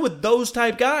anything to do with those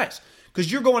type guys.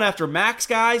 Because you're going after max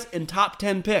guys and top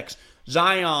 10 picks.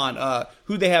 Zion,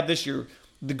 who they have this year,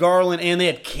 the Garland, and they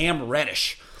had Cam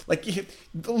Reddish. Like,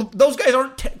 those guys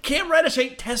aren't, Cam Reddish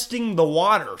ain't testing the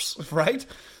waters, right?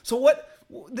 So what,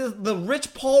 the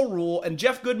Rich Paul rule, and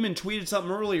Jeff Goodman tweeted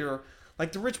something earlier,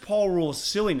 like the Rich Paul rule is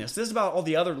silliness. This is about all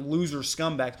the other loser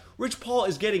scumbags. Rich Paul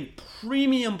is getting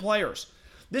premium players.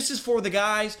 This is for the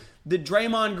guys that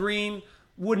Draymond Green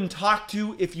wouldn't talk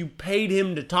to if you paid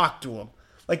him to talk to him.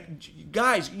 Like,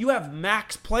 guys, you have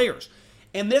max players.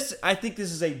 And this, I think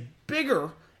this is a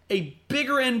bigger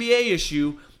NBA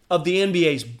issue of the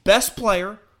NBA's best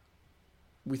player,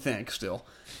 we think still,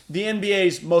 the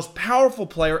NBA's most powerful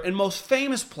player and most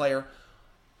famous player,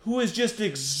 who is just an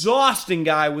exhausting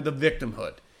guy with the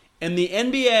victimhood. And the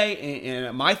NBA,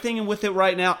 and my thing with it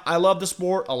right now, I love the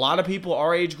sport. A lot of people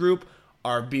our age group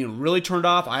are being really turned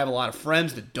off. I have a lot of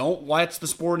friends that don't watch the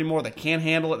sport anymore. They can't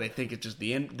handle it. They think it's just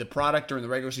the product during the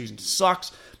regular season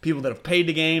sucks. People that have paid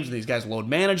the games, and these guys load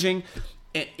managing.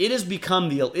 And it has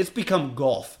become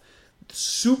golf.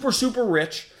 Super, super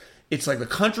rich. It's like the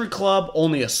country club,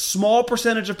 only a small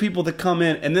percentage of people that come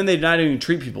in, and then they not even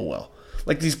treat people well.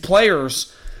 Like these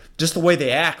players, just the way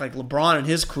they act, like LeBron and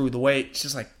his crew, it's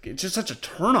just such a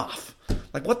turnoff.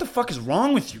 Like, what the fuck is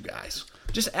wrong with you guys?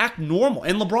 Just act normal.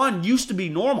 And LeBron used to be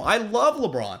normal. I love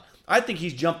LeBron. I think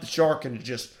he's jumped the shark into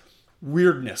just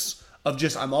weirdness of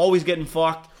just, I'm always getting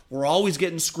fucked. We're always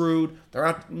getting screwed.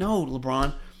 No,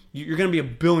 LeBron, you're going to be a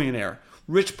billionaire.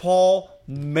 Rich Paul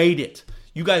made it.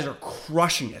 You guys are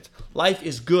crushing it. Life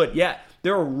is good. Yeah,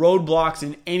 there are roadblocks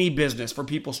in any business for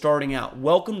people starting out.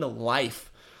 Welcome to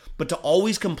life. But to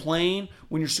always complain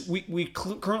when we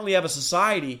currently have a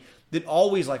society that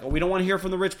always like, oh, we don't want to hear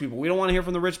from the rich people. We don't want to hear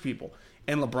from the rich people.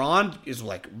 And LeBron is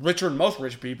like richer than most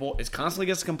rich people. Is constantly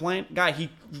gets to complain. Guy,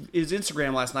 his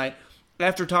Instagram last night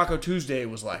after Taco Tuesday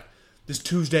was like, this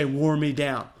Tuesday wore me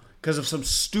down. because of some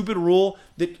stupid rule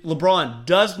that LeBron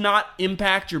does not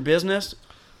impact your business.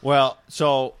 Well,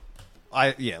 so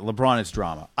LeBron is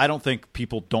drama. I don't think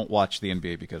people don't watch the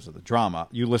NBA because of the drama.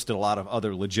 You listed a lot of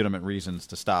other legitimate reasons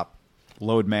to stop.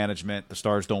 Load management, the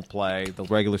stars don't play, the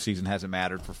regular season hasn't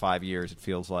mattered for 5 years, it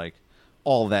feels like.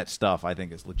 All of that stuff I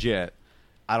think is legit.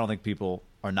 I don't think people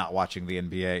are not watching the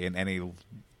NBA in any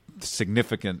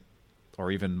significant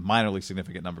or even minorly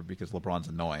significant number because LeBron's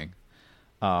annoying.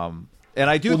 And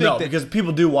I do think because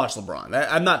people do watch LeBron.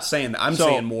 I'm not saying that. I'm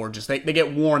saying more just they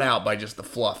get worn out by just the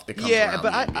fluff that comes around the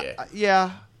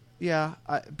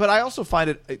NBA. But I also find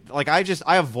it like I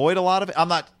avoid a lot of it. I'm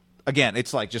not. Again,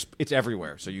 it's like it's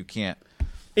everywhere, so you can't.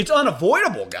 It's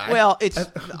unavoidable, guy. Well,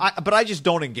 but I just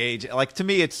don't engage. Like to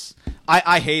me,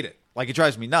 I hate it. Like it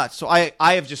drives me nuts. So I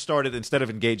have just started instead of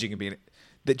engaging and being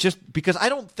that just because I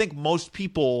don't think most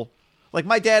people like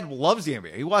my dad loves the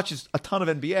NBA. He watches a ton of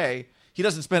NBA. He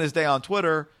doesn't spend his day on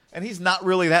Twitter, and he's not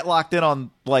really that locked in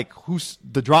on like who's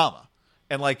the drama,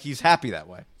 and like he's happy that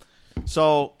way.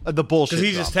 So the bullshit because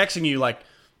he's just texting you like,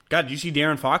 God, did you see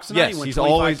De'Aaron Fox tonight? Yes, he went he's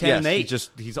 25, always 10, and 8.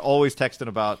 He's always texting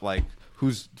about like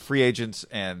who's free agents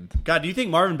and. God, do you think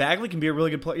Marvin Bagley can be a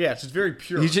really good player? Yeah, it's just very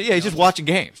pure. He's just watching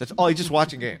games. That's all. He's just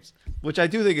watching games, which I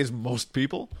do think is most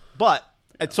people. But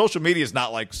social media is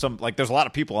not like there's a lot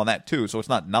of people on that too, so it's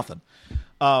not nothing.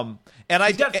 And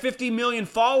he's got 50 million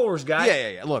followers, guys.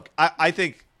 Yeah. Look, I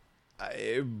think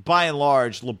by and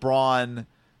large, LeBron.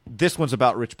 This one's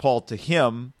about Rich Paul. To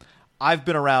him, I've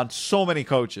been around so many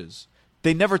coaches.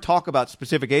 They never talk about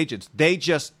specific agents.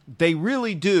 They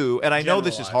really do. And I know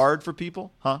this is hard for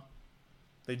people. Huh?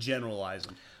 They generalize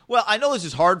them. Well, I know this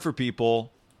is hard for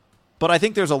people, but I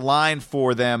think there's a line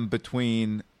for them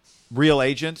between real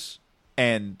agents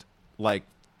and like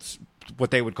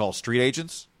what they would call street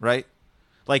agents, right?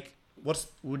 Like,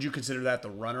 would you consider that the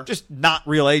runner? Just not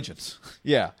real agents.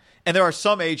 Yeah. And there are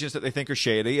some agents that they think are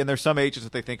shady, and there's some agents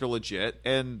that they think are legit,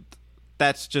 and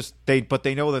that's just but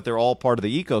they know that they're all part of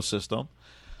the ecosystem.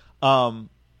 I'm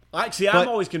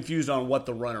always confused on what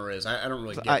the runner is. I don't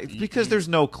really get it. Because there's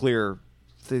no clear.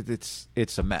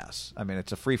 It's a mess. I mean,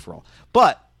 it's a free for all.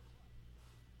 But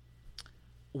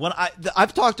when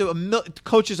I've talked to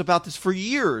coaches about this for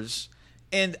years,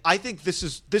 and I think this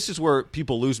is where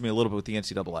people lose me a little bit with the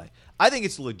NCAA. I think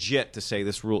it's legit to say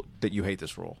this rule that you hate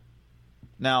this rule.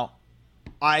 Now,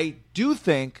 I do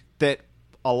think that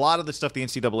a lot of the stuff the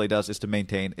NCAA does is to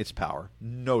maintain its power,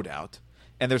 no doubt.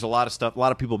 And there's a lot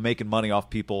of people making money off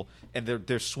people, and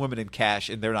they're swimming in cash,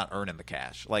 and they're not earning the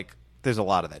cash. Like, there's a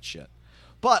lot of that shit.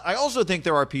 But I also think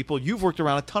there are people, you've worked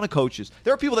around a ton of coaches,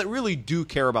 there are people that really do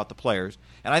care about the players.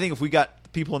 And I think if we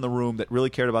got people in the room that really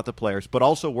cared about the players, but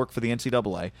also work for the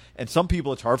NCAA, and some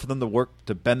people it's hard for them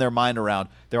to bend their mind around,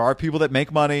 there are people that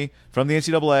make money from the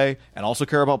NCAA and also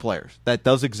care about players. That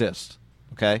does exist,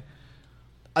 okay?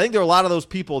 I think there are a lot of those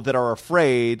people that are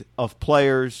afraid of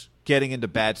players getting into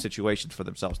bad situations for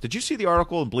themselves. Did you see the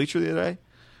article in Bleacher the other day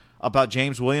about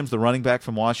James Williams, the running back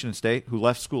from Washington State, who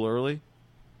left school early?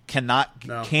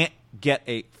 Can't get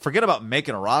forget about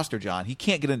making a roster, John. He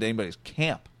can't get into anybody's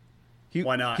camp.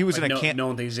 Why not? He was in a camp. No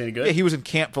one thinks he's any good. Yeah, he was in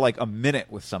camp for like a minute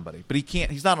with somebody, but he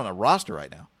can't. He's not on a roster right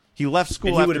now. He left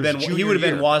school. He would have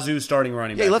been Wazoo starting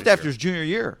running back. Yeah, he left after his junior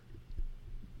year.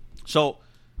 So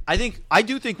I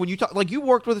do think when you talk, like you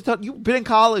worked with you've been in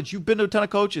college, you've been to a ton of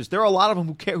coaches. There are a lot of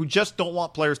them who just don't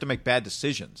want players to make bad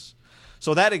decisions.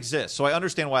 So that exists. So I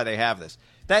understand why they have this.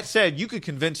 That said, you could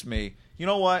convince me, you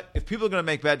know what? If people are going to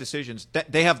make bad decisions,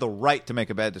 they have the right to make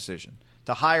a bad decision.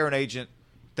 To hire an agent,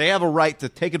 they have a right to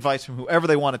take advice from whoever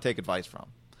they want to take advice from.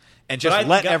 And just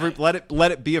let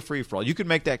it be a free for all. You can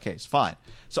make that case. Fine.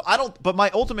 So but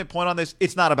my ultimate point on this,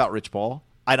 it's not about Rich Paul,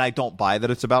 and I don't buy that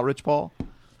it's about Rich Paul.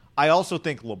 I also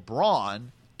think LeBron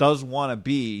does want to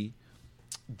be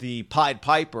the Pied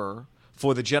Piper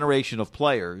for the generation of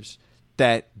players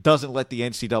that doesn't let the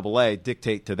NCAA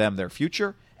dictate to them their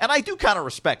future. And I do kind of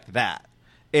respect that.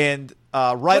 And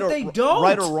right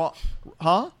or wrong,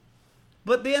 huh?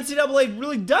 But the NCAA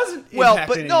really doesn't.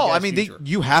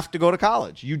 You have to go to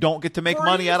college. You don't get to make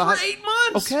money out of for 8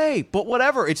 months. Okay, but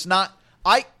whatever. It's not.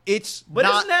 But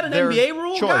isn't that an NBA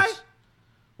rule, guy?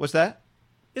 What's that?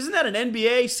 Isn't that an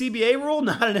NBA CBA rule,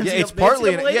 not an NCAA? Yeah, it's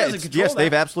partly. Yes,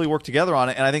 they've absolutely worked together on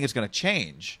it, and I think it's going to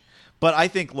change. But I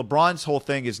think LeBron's whole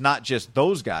thing is not just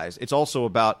those guys. It's also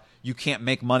about you can't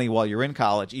make money while you're in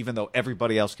college, even though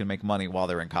everybody else can make money while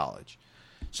they're in college.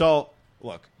 So,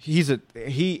 look,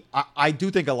 I do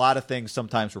think a lot of things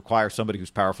sometimes require somebody who's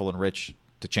powerful and rich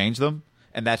to change them,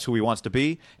 and that's who he wants to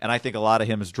be. And I think a lot of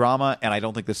him is drama, and I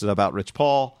don't think this is about Rich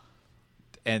Paul.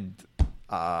 And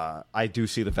I do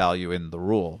see the value in the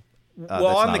rule.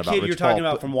 Well, I'm the kid you're talking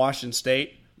about from Washington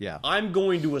State. Yeah. I'm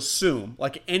going to assume,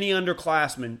 like any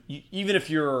underclassman, even if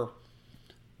you're,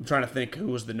 I'm trying to think who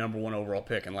was the number 1 overall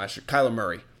pick in last year, Kyler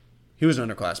Murray. He was an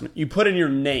underclassman. You put in your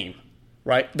name,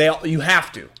 right? You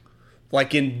have to,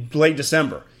 like in late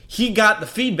December. He got the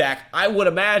feedback. I would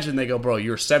imagine they go, bro,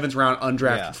 you're a 7th round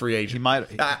undrafted free agent. He might.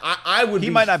 I would. He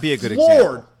be might not be a good floored.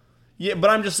 example. Yeah, but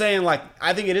I'm just saying, like,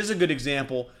 I think it is a good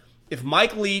example. If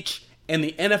Mike Leach and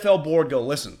the NFL board go,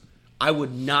 listen, I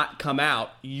would not come out.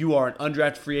 You are an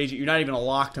undrafted free agent. You're not even a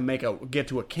lock to get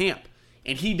to a camp.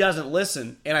 And he doesn't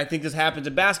listen. And I think this happens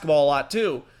in basketball a lot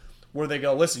too, where they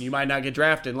go, listen, you might not get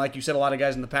drafted. And like you said, a lot of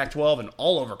guys in the Pac-12 and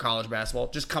all over college basketball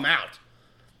just come out.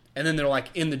 And then they're like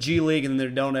in the G League and then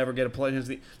they don't ever get a play.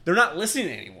 They're not listening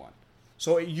to anyone.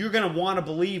 So you're going to want to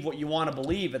believe what you want to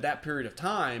believe at that period of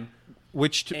time.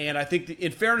 And I think,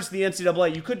 in fairness to the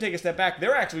NCAA, you could take a step back.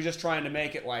 They're actually just trying to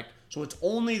make it like, so it's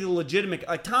only the legitimate,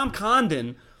 like Tom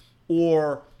Condon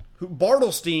or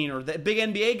Bartlestein or the big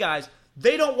NBA guys,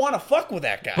 they don't want to fuck with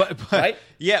that guy, right?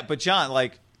 Yeah, but John,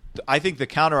 like, I think the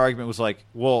counter argument was like,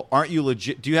 well, aren't you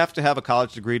legit? Do you have to have a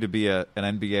college degree to be an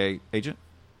NBA agent?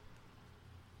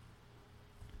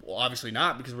 Well, obviously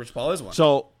not, because Rich Paul is one.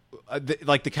 So,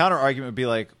 the counter argument would be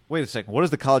like, wait a second, what does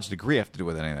the college degree have to do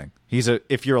with anything?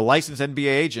 If you're a licensed NBA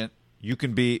agent, you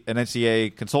can be an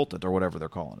NCAA consultant or whatever they're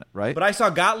calling it, right? But I saw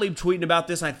Gottlieb tweeting about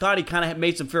this, and I thought he kind of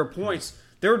made some fair points.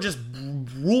 There are just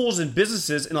rules in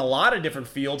businesses in a lot of different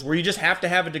fields where you just have to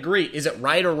have a degree. Is it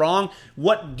right or wrong?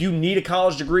 What do you need a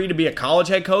college degree to be a college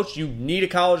head coach? You need a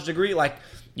college degree. Like,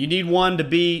 you need one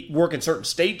to work in certain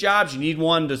state jobs. You need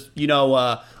one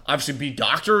to, obviously be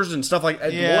doctors and stuff like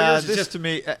that. Yeah, lawyers. to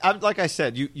me, like I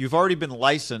said, you've already been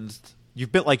licensed.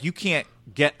 You've been you can't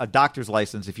get a doctor's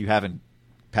license if you haven't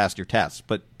passed your tests.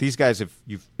 But these guys, if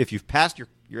you've passed your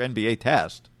NBA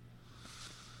test,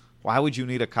 why would you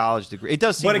need a college degree? It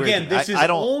does seem But again, weird. this is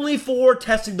only for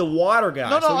testing the water, guys.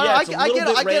 No, so yeah, it's a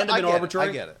little bit random and arbitrary.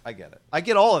 I get it. I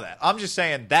get all of that. I'm just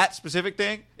saying that specific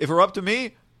thing, if it were up to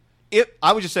me,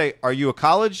 I would just say, are you an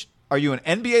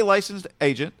NBA licensed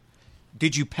agent?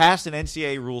 Did you pass an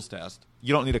NCAA rules test?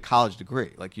 You don't need a college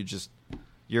degree. Like,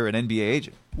 you're an NBA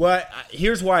agent. Well,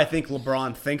 here's why I think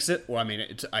LeBron thinks it. Well, I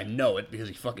mean, I know it because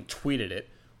he fucking tweeted it.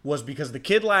 Was because the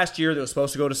kid last year that was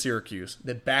supposed to go to Syracuse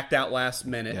that backed out last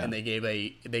minute, and they gave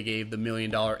the $1 million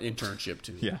internship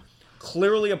to. Yeah.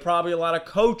 Clearly, probably a lot of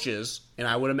coaches, and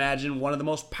I would imagine one of the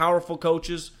most powerful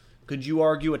coaches. Could you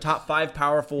argue a top 5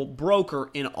 powerful broker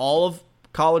in all of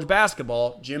college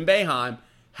basketball? Jim Boeheim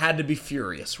had to be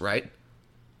furious, right?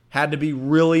 Had to be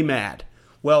really mad.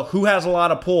 Well, who has a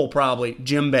lot of pull? Probably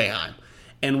Jim Boeheim.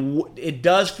 And it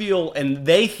does feel, and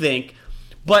they think,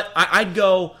 but I'd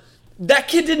go, that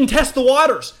kid didn't test the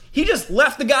waters. He just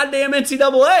left the goddamn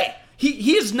NCAA.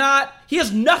 He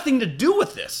has nothing to do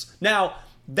with this. Now,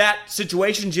 that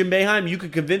situation, Jim Boeheim, you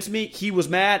could convince me he was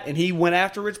mad and he went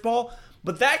after Rich Paul.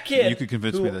 But that kid... You could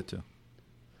convince me that too.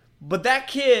 But that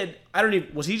kid,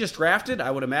 was he just drafted, I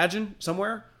would imagine,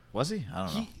 somewhere? Was he? I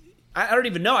don't know. I don't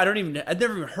even know. I'd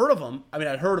never even heard of him. I mean,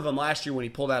 I'd heard of him last year when he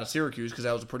pulled out of Syracuse because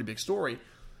that was a pretty big story.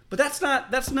 But that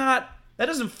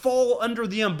doesn't fall under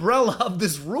the umbrella of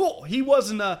this rule. He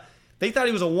wasn't they thought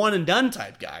he was a one and done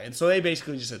type guy. And so they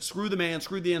basically just said, screw the man,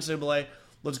 screw the NCAA.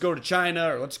 Let's go to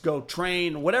China or let's go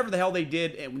train, whatever the hell they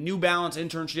did. New Balance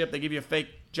internship, they give you a fake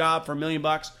job for $1 million.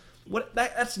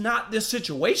 That's not this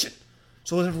situation.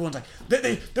 So everyone's like,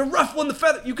 they're ruffling the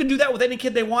feather. You can do that with any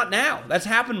kid they want now. That's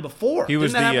happened before.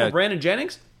 Didn't that happen with Brandon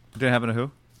Jennings? Didn't happen to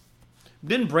who?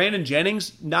 Didn't Brandon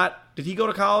Jennings did he go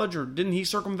to college or didn't he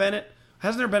circumvent it?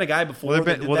 Hasn't there been a guy before? He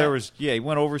went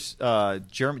over.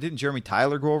 Didn't Jeremy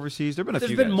Tyler go overseas?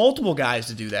 There's been multiple guys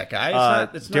to do that, guy.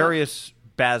 It's Darius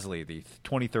Bazley, the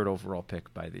 23rd overall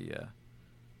pick by the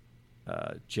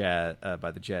Jazz.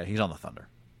 He's on the Thunder.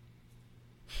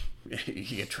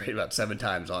 You get traded about 7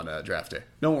 times on draft day.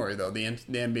 Don't worry though, the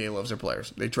NBA loves their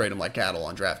players. They trade them like cattle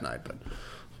on draft night. But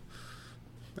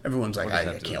everyone's like,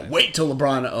 I can't wait till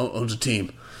LeBron owns a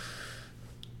team.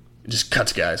 It just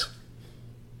cuts guys.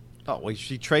 Oh, well,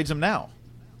 she trades him now.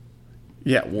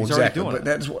 Yeah, well, exactly. But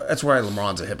that's why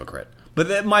LeBron's a hypocrite.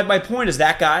 But my point is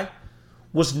that guy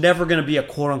was never going to be a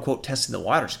quote-unquote testing the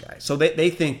waters guy. So they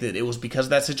think that it was because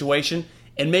of that situation,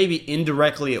 and maybe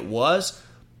indirectly it was,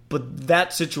 but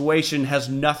that situation has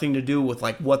nothing to do with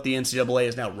like what the NCAA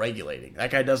is now regulating. That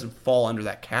guy doesn't fall under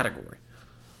that category.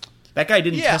 That guy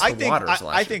didn't test the waters last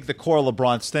year. I think the core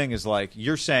LeBron's thing is like,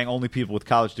 you're saying only people with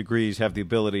college degrees have the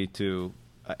ability to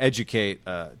educate,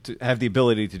 to have the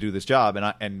ability to do this job,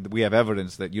 and we have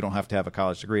evidence that you don't have to have a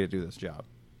college degree to do this job.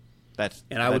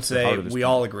 I would say we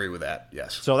all agree with that.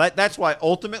 Yes. So that's why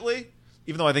ultimately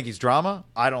even though I think he's drama,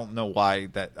 I don't know why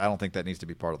that. I don't think that needs to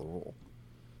be part of the rule.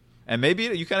 And maybe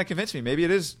you kind of convinced me. Maybe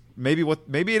it is. Maybe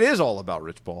it is all about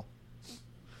Rich Paul.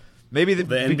 Maybe the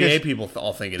NBA people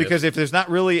all think it is. Because if there's not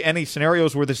really any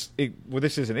scenarios where this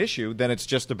is an issue, then it's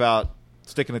just about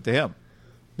sticking it to him.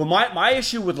 But my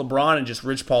issue with LeBron and just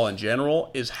Rich Paul in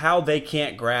general is how they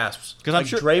can't grasp. Because I'm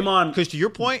sure Draymond. Because to your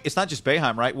point, it's not just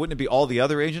Boeheim, right? Wouldn't it be all the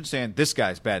other agents saying this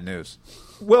guy's bad news?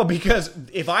 Well, because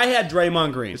if I had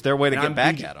Draymond Green, it's their way to get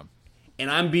back at him. And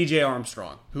I'm B.J.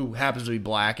 Armstrong, who happens to be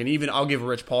black, and even I'll give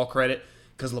Rich Paul credit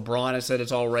because LeBron has said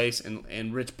it's all race,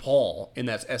 and Rich Paul in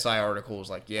that SI article was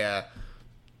like, yeah,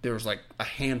 there was like a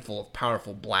handful of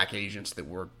powerful black agents that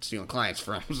were stealing clients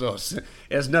from. So it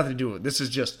has nothing to do with it. This is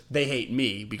just they hate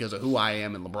me because of who I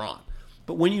am and LeBron.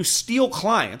 But when you steal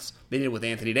clients, they did it with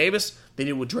Anthony Davis, they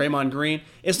did it with Draymond Green.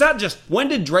 It's not just, when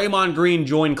did Draymond Green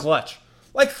join Clutch?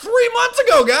 Like 3 months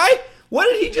ago, guy. What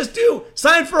did he just do?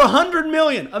 Signed for $100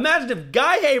 million. Imagine if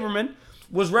Guy Haberman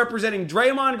was representing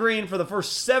Draymond Green for the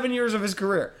first 7 years of his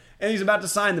career, and he's about to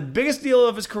sign the biggest deal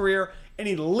of his career, and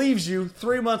he leaves you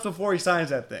 3 months before he signs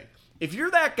that thing. If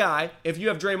you're that guy, if you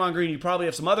have Draymond Green, you probably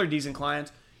have some other decent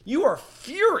clients, you are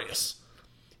furious.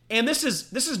 And this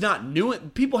is not new.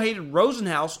 People hated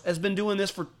Rosenhaus has been doing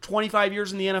this for 25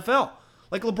 years in the NFL.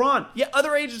 Like LeBron, yeah,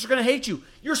 other agents are going to hate you.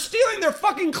 You're stealing their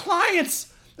fucking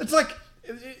clients. It's like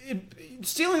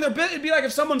stealing their bit. It'd be like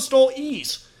if someone stole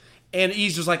Ease, and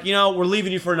Ease was like, we're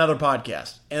leaving you for another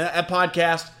podcast. And that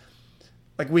podcast,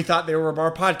 like we thought they were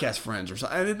our podcast friends or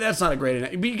something. That's not a great.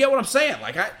 But you get what I'm saying?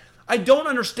 Like I don't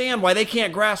understand why they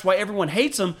can't grasp why everyone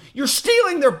hates them. You're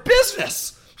stealing their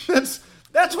business.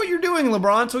 That's what you're doing,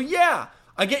 LeBron. So yeah,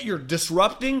 I get you're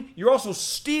disrupting. You're also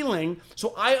stealing.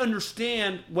 So I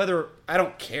understand whether I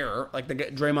don't care. Like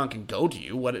Draymond can go to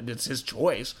you. It's his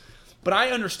choice. But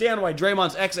I understand why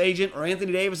Draymond's ex-agent or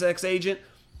Anthony Davis' ex-agent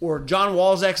or John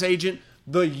Wall's ex-agent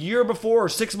the year before or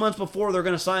 6 months before they're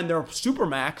going to sign their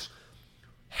Supermax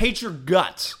hate your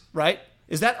guts, right?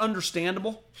 Is that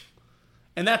understandable?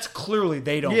 And that's clearly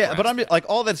they don't. Yeah, but I'm like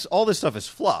all this stuff is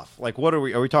fluff. Like, what are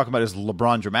we talking about? Is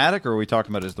LeBron dramatic, or are we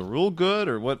talking about is the rule good,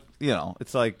 or what?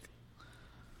 It's like.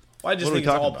 Well, I just think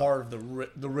it's all part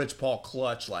of the Rich Paul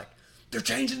clutch. Like, they're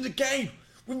changing the game.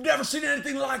 We've never seen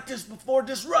anything like this before.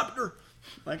 Disruptor.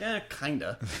 Like,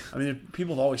 kinda. I mean,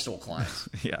 people have always stole clients.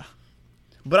 Yeah.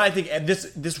 But I think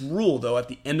this rule, though, at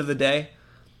the end of the day,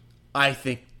 I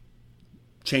think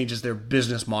changes their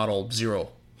business model zero.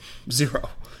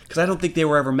 Because I don't think they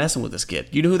were ever messing with this kid.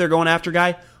 You know who they're going after,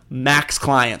 guy? Max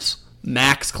clients.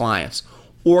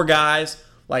 Or guys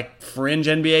like fringe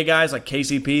NBA guys like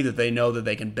KCP that they know that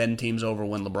they can bend teams over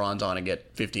when LeBron's on and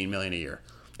get $15 million a year.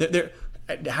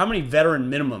 How many veteran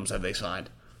minimums have they signed?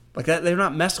 Like that, they're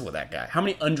not messing with that guy. How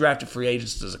many undrafted free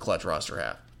agents does a clutch roster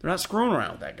have? They're not screwing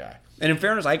around with that guy. And in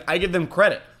fairness, I give them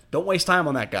credit. Don't waste time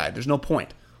on that guy. There's no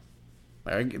point.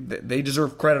 They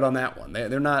deserve credit on that one.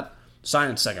 They're not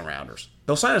signing second rounders.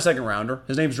 They'll sign a second rounder.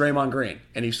 His name's Draymond Green,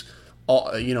 and he's an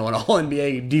all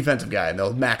NBA defensive guy, and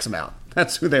they'll max him out.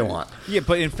 That's who they want. Yeah,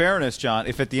 but in fairness, John,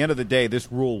 if at the end of the day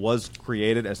this rule was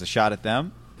created as a shot at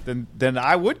them, then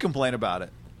I would complain about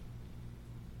it.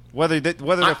 Whether it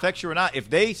affects you or not, if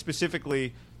they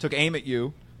specifically took aim at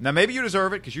you, now maybe you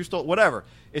deserve it because you stole whatever.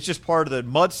 It's just part of the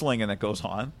mudslinging that goes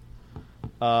on.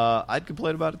 I'd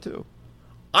complain about it too.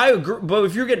 I agree, but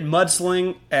if you're getting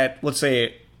mudsling at, let's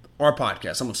say, our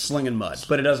podcast, someone's slinging mud,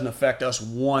 but it doesn't affect us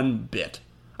one bit.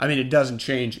 I mean, it doesn't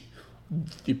change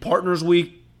the partners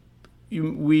we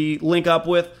link up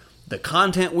with, the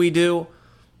content we do.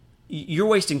 You're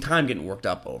wasting time getting worked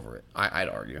up over it. I'd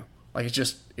argue. Like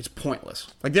it's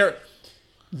pointless. Like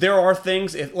there are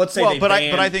things. Let's say, but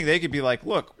I think they could be like,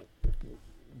 look.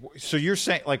 So you're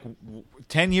saying like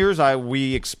 10 years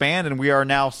we expand and we are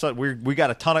now we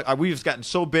got a ton of we've just gotten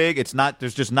so big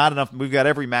there's just not enough. We've got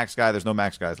every max guy. There's no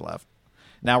max guys left.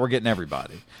 Now we're getting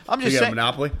everybody. I'm just saying a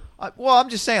monopoly. I'm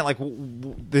just saying like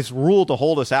this rule to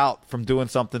hold us out from doing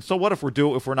something. So what if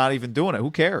we're not even doing it?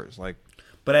 Who cares? Like.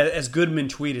 But as Goodman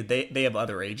tweeted, they have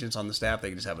other agents on the staff. They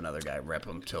can just have another guy rep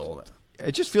them till.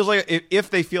 It just feels like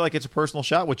if they feel like it's a personal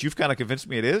shot, which you've kind of convinced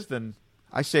me it is, then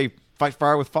I say fight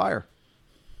fire with fire.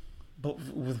 But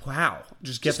with how?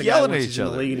 Just get the guy once he's in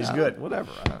the league and he's good. Whatever.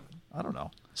 I don't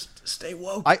know. Stay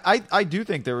woke. I do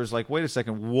think there was like, wait a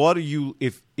second. What are you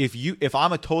if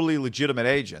I'm a totally legitimate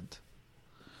agent?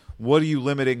 What are you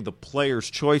limiting the players'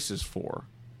 choices for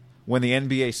when the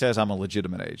NBA says I'm a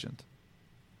legitimate agent?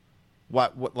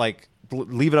 What like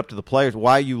leave it up to the players.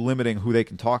 Why are you limiting who they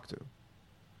can talk to?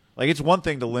 Like it's one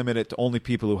thing to limit it to only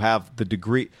people who have the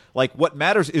degree. Like what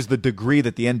matters is the degree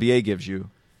that the NBA gives you.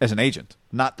 as an agent,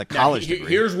 not the college degree.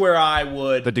 Here's where I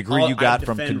would... The degree you got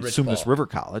from Rich Cosumnes Paul. River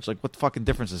College. Like, what the fucking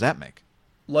difference does that make?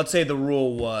 Let's say the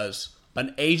rule was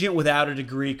an agent without a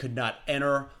degree could not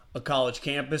enter a college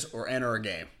campus or enter a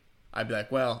game. I'd be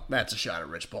like, well, that's a shot at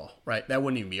Rich Paul, right? That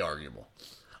wouldn't even be arguable.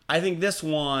 I think this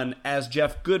one, as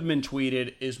Jeff Goodman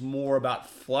tweeted, is more about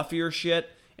fluffier shit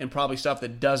and probably stuff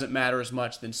that doesn't matter as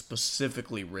much than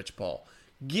specifically Rich Paul,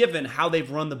 given how they've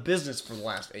run the business for the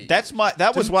last 8 years.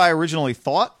 That was what I originally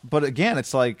thought, but again,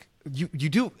 it's like you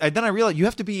do. And then I realized you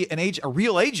have to be a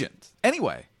real agent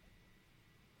anyway.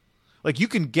 Like you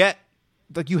can get,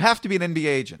 like you have to be an NBA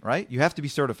agent, right? You have to be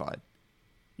certified.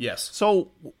 Yes.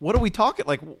 So what are we talking?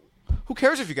 Like, who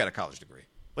cares if you got a college degree?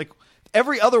 Like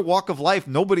every other walk of life,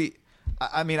 nobody.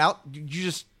 I mean, I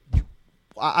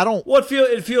don't. Well,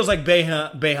 it feels like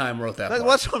Boeheim wrote that.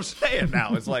 That's what I'm saying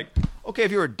now. It's like, okay,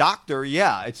 if you're a doctor,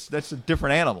 yeah, that's a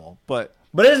different animal, but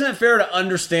isn't it fair to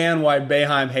understand why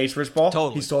Boeheim hates Rich Paul?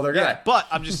 totally, He stole their guy. Yeah, but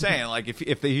I'm just saying, like, if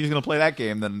he's going to play that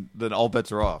game, then all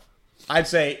bets are off. I'd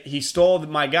say he stole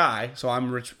my guy, so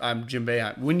I'm Jim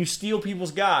Boeheim. When you steal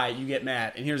people's guy, you get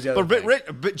mad. And here's the other thing.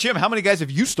 But Jim, how many guys have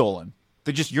you stolen?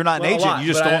 You're not an agent. Lot, you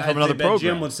just stole from another program.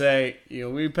 Jim would say,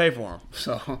 we pay for him,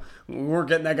 so we weren't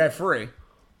getting that guy free.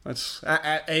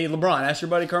 Hey, LeBron, ask your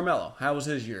buddy Carmelo. How was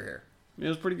his year here? It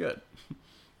was pretty good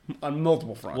on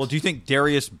multiple fronts. Well, do you think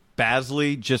Darius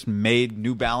Bazley just made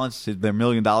New Balance their $1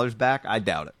 million back? I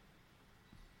doubt it.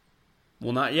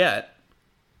 Well, not yet.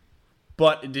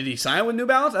 But did he sign with New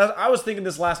Balance? I was thinking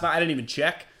this last night. I didn't even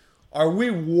check. Are we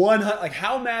 100? Like,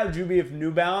 how mad would you be if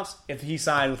New Balance if he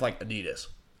signed with like Adidas?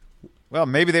 Well,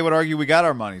 maybe they would argue we got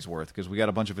our money's worth because we got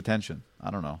a bunch of attention. I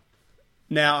don't know.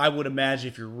 Now, I would imagine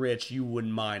if you're rich, you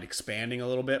wouldn't mind expanding a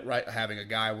little bit, right? Having a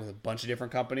guy with a bunch of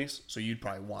different companies. So you'd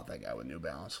probably want that guy with New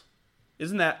Balance.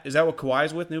 Is that what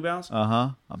Kawhi's with, New Balance? Uh-huh.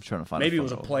 I'm trying to find Maybe it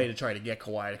was a play to try to get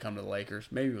Kawhi to come to the Lakers.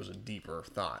 Maybe it was a deeper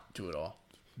thought to it all.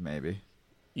 Maybe.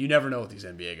 You never know with these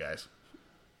NBA guys.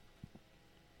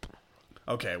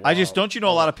 Okay. Well, I just don't you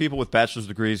know a lot of people with bachelor's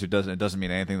degrees it doesn't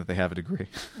mean anything that they have a degree.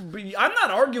 But I'm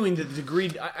not arguing that the degree.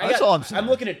 That's all I'm saying. I'm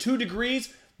looking at 2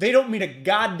 degrees. They don't mean a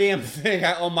goddamn thing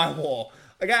on my wall.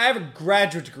 Like I have a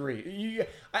graduate degree.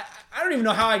 I don't even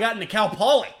know how I got into Cal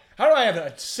Poly. How do I have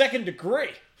a second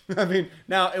degree? I mean,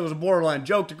 now it was a borderline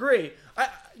joke degree.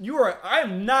 I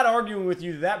am not arguing with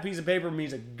you that piece of paper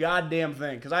means a goddamn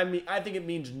thing because I think it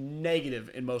means negative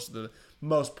in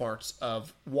most parts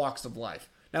of walks of life.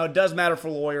 Now it does matter for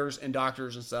lawyers and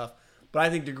doctors and stuff, but I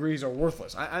think degrees are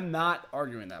worthless. I'm not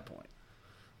arguing that point.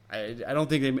 I don't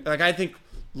think I think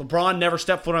LeBron never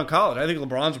stepped foot on college. I think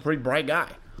LeBron's a pretty bright guy.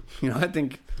 I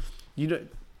think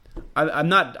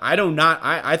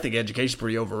I think education's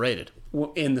pretty overrated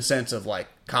in the sense of like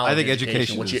college. I think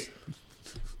education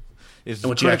is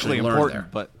critically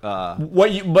important, but I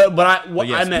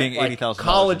meant like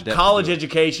college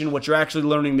education, what you're actually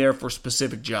learning there for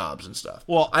specific jobs and stuff.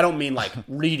 Well, I don't mean like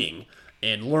reading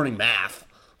and learning math.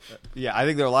 Yeah, I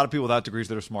think there are a lot of people without degrees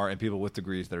that are smart and people with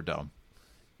degrees that are dumb.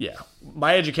 Yeah,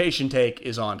 my education take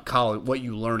is on college, what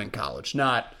you learn in college,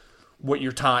 not what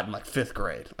you're taught in like 5th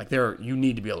grade. Like you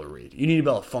need to be able to read. You need to be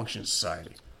able to function in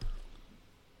society.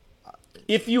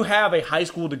 If you have a high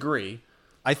school degree,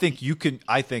 I think you can.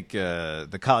 I think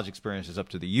the college experience is up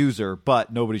to the user,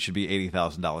 but nobody should be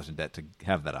 $80,000 in debt to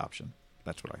have that option.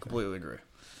 That's what I completely agree.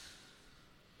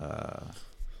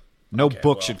 No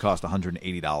book should cost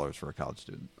 $180 for a college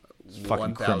student. It's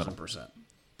fucking criminal. 1,000%.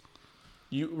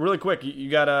 You really quick. You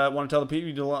got want to tell the people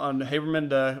you do on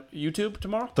Haberman YouTube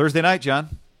tomorrow? Thursday night,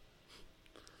 John.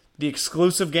 The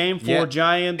exclusive game for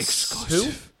Giants.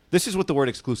 Exclusive. Who? This is what the word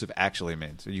exclusive actually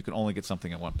means. So you can only get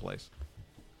something in one place.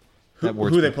 Who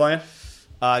are they playing?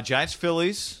 Giants,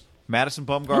 Phillies, Madison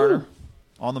Bumgarner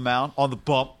on the mound, on the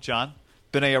bump, John.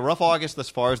 Been a rough August thus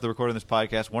far as the recording of this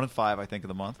podcast. 1-5, I think, of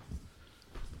the month.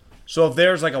 So if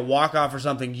there's like a walk-off or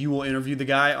something, you will interview the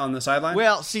guy on the sideline?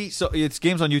 Well, see, so it's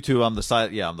games on YouTube. I'm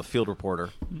the field reporter.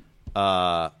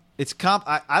 It's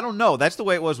I don't know. That's the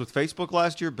way it was with Facebook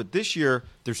last year, but this year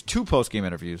there's 2 post-game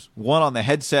interviews. One on the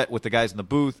headset with the guys in the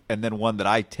booth, and then one that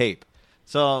I tape.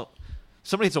 So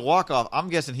somebody hits a walk-off. I'm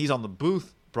guessing he's on the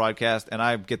booth broadcast, and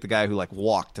I get the guy who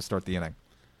walked to start the inning.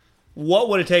 What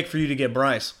would it take for you to get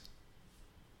Bryce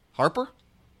Harper?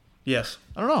 Yes.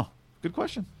 I don't know. Good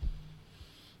question.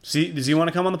 See, does he want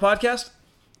to come on the podcast?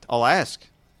 I'll ask.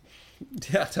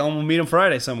 Yeah, tell him we'll meet him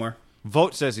Friday somewhere.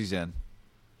 Vogt says he's in.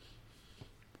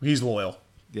 He's loyal.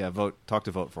 Yeah, talk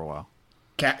to Vogt for a while.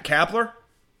 Kapler?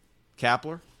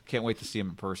 Can't wait to see him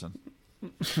in person.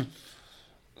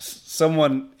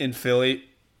 Someone in Philly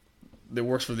that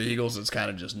works for the Eagles that's kind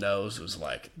of just knows was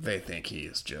like, they think he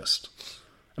is just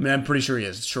I mean, I'm pretty sure he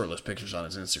has shirtless pictures on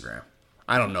his Instagram.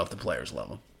 I don't know if the players love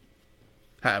him.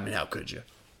 I mean, how could you?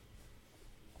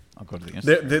 I'll go to the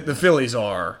Instagram. The Phillies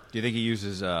are... Do you think he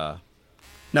uses... Now,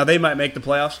 they might make the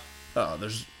playoffs.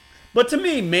 But to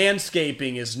me,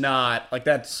 manscaping is not... Like,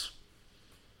 that's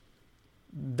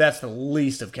the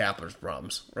least of Kapler's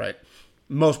problems, right?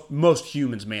 Most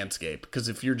humans manscape, because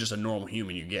if you're just a normal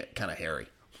human, you get kind of hairy.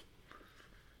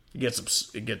 It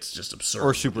gets just absurd.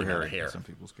 Or super hairy, hair. in some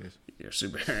people's case. You're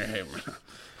super hairy.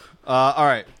 All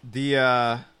right.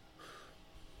 The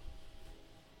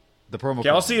promo code. Okay,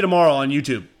 I'll see you tomorrow on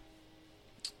YouTube.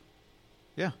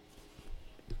 Yeah.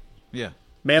 Yeah.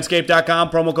 Manscaped.com,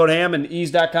 promo code HAM, and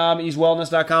ease.com,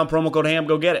 easewellness.com, promo code HAM.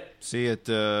 Go get it. See you at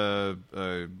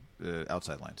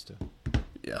Outside Lines, too.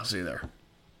 Yeah, I'll see you there.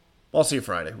 I'll see you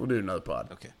Friday. We'll do another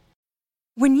pod. Okay.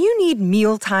 When you need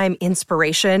mealtime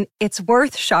inspiration, it's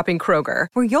worth shopping Kroger,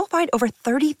 where you'll find over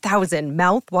 30,000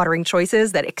 mouth-watering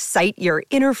choices that excite your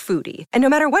inner foodie. And no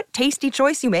matter what tasty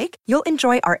choice you make, you'll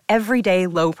enjoy our everyday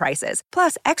low prices,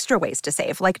 plus extra ways to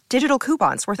save, like digital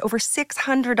coupons worth over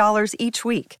 $600 each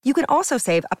week. You can also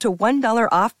save up to $1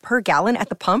 off per gallon at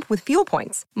the pump with fuel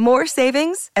points. More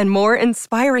savings and more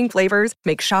inspiring flavors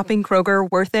make shopping Kroger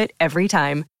worth it every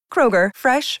time. Kroger,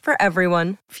 fresh for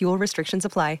everyone. Fuel restrictions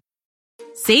apply.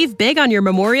 Save big on your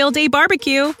Memorial Day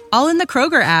barbecue, all in the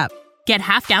Kroger app. Get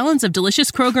half gallons of delicious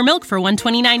Kroger milk for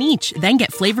 $1.29 each. Then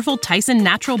get flavorful Tyson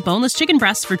natural boneless chicken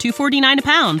breasts for $2.49 a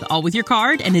pound, all with your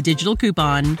card and a digital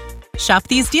coupon. Shop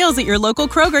these deals at your local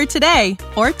Kroger today,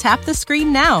 or tap the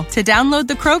screen now to download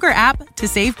the Kroger app to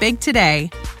save big today.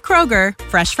 Kroger,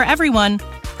 fresh for everyone.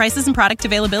 Prices and product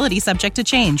availability subject to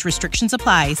change. Restrictions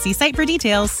apply. See site for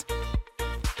details.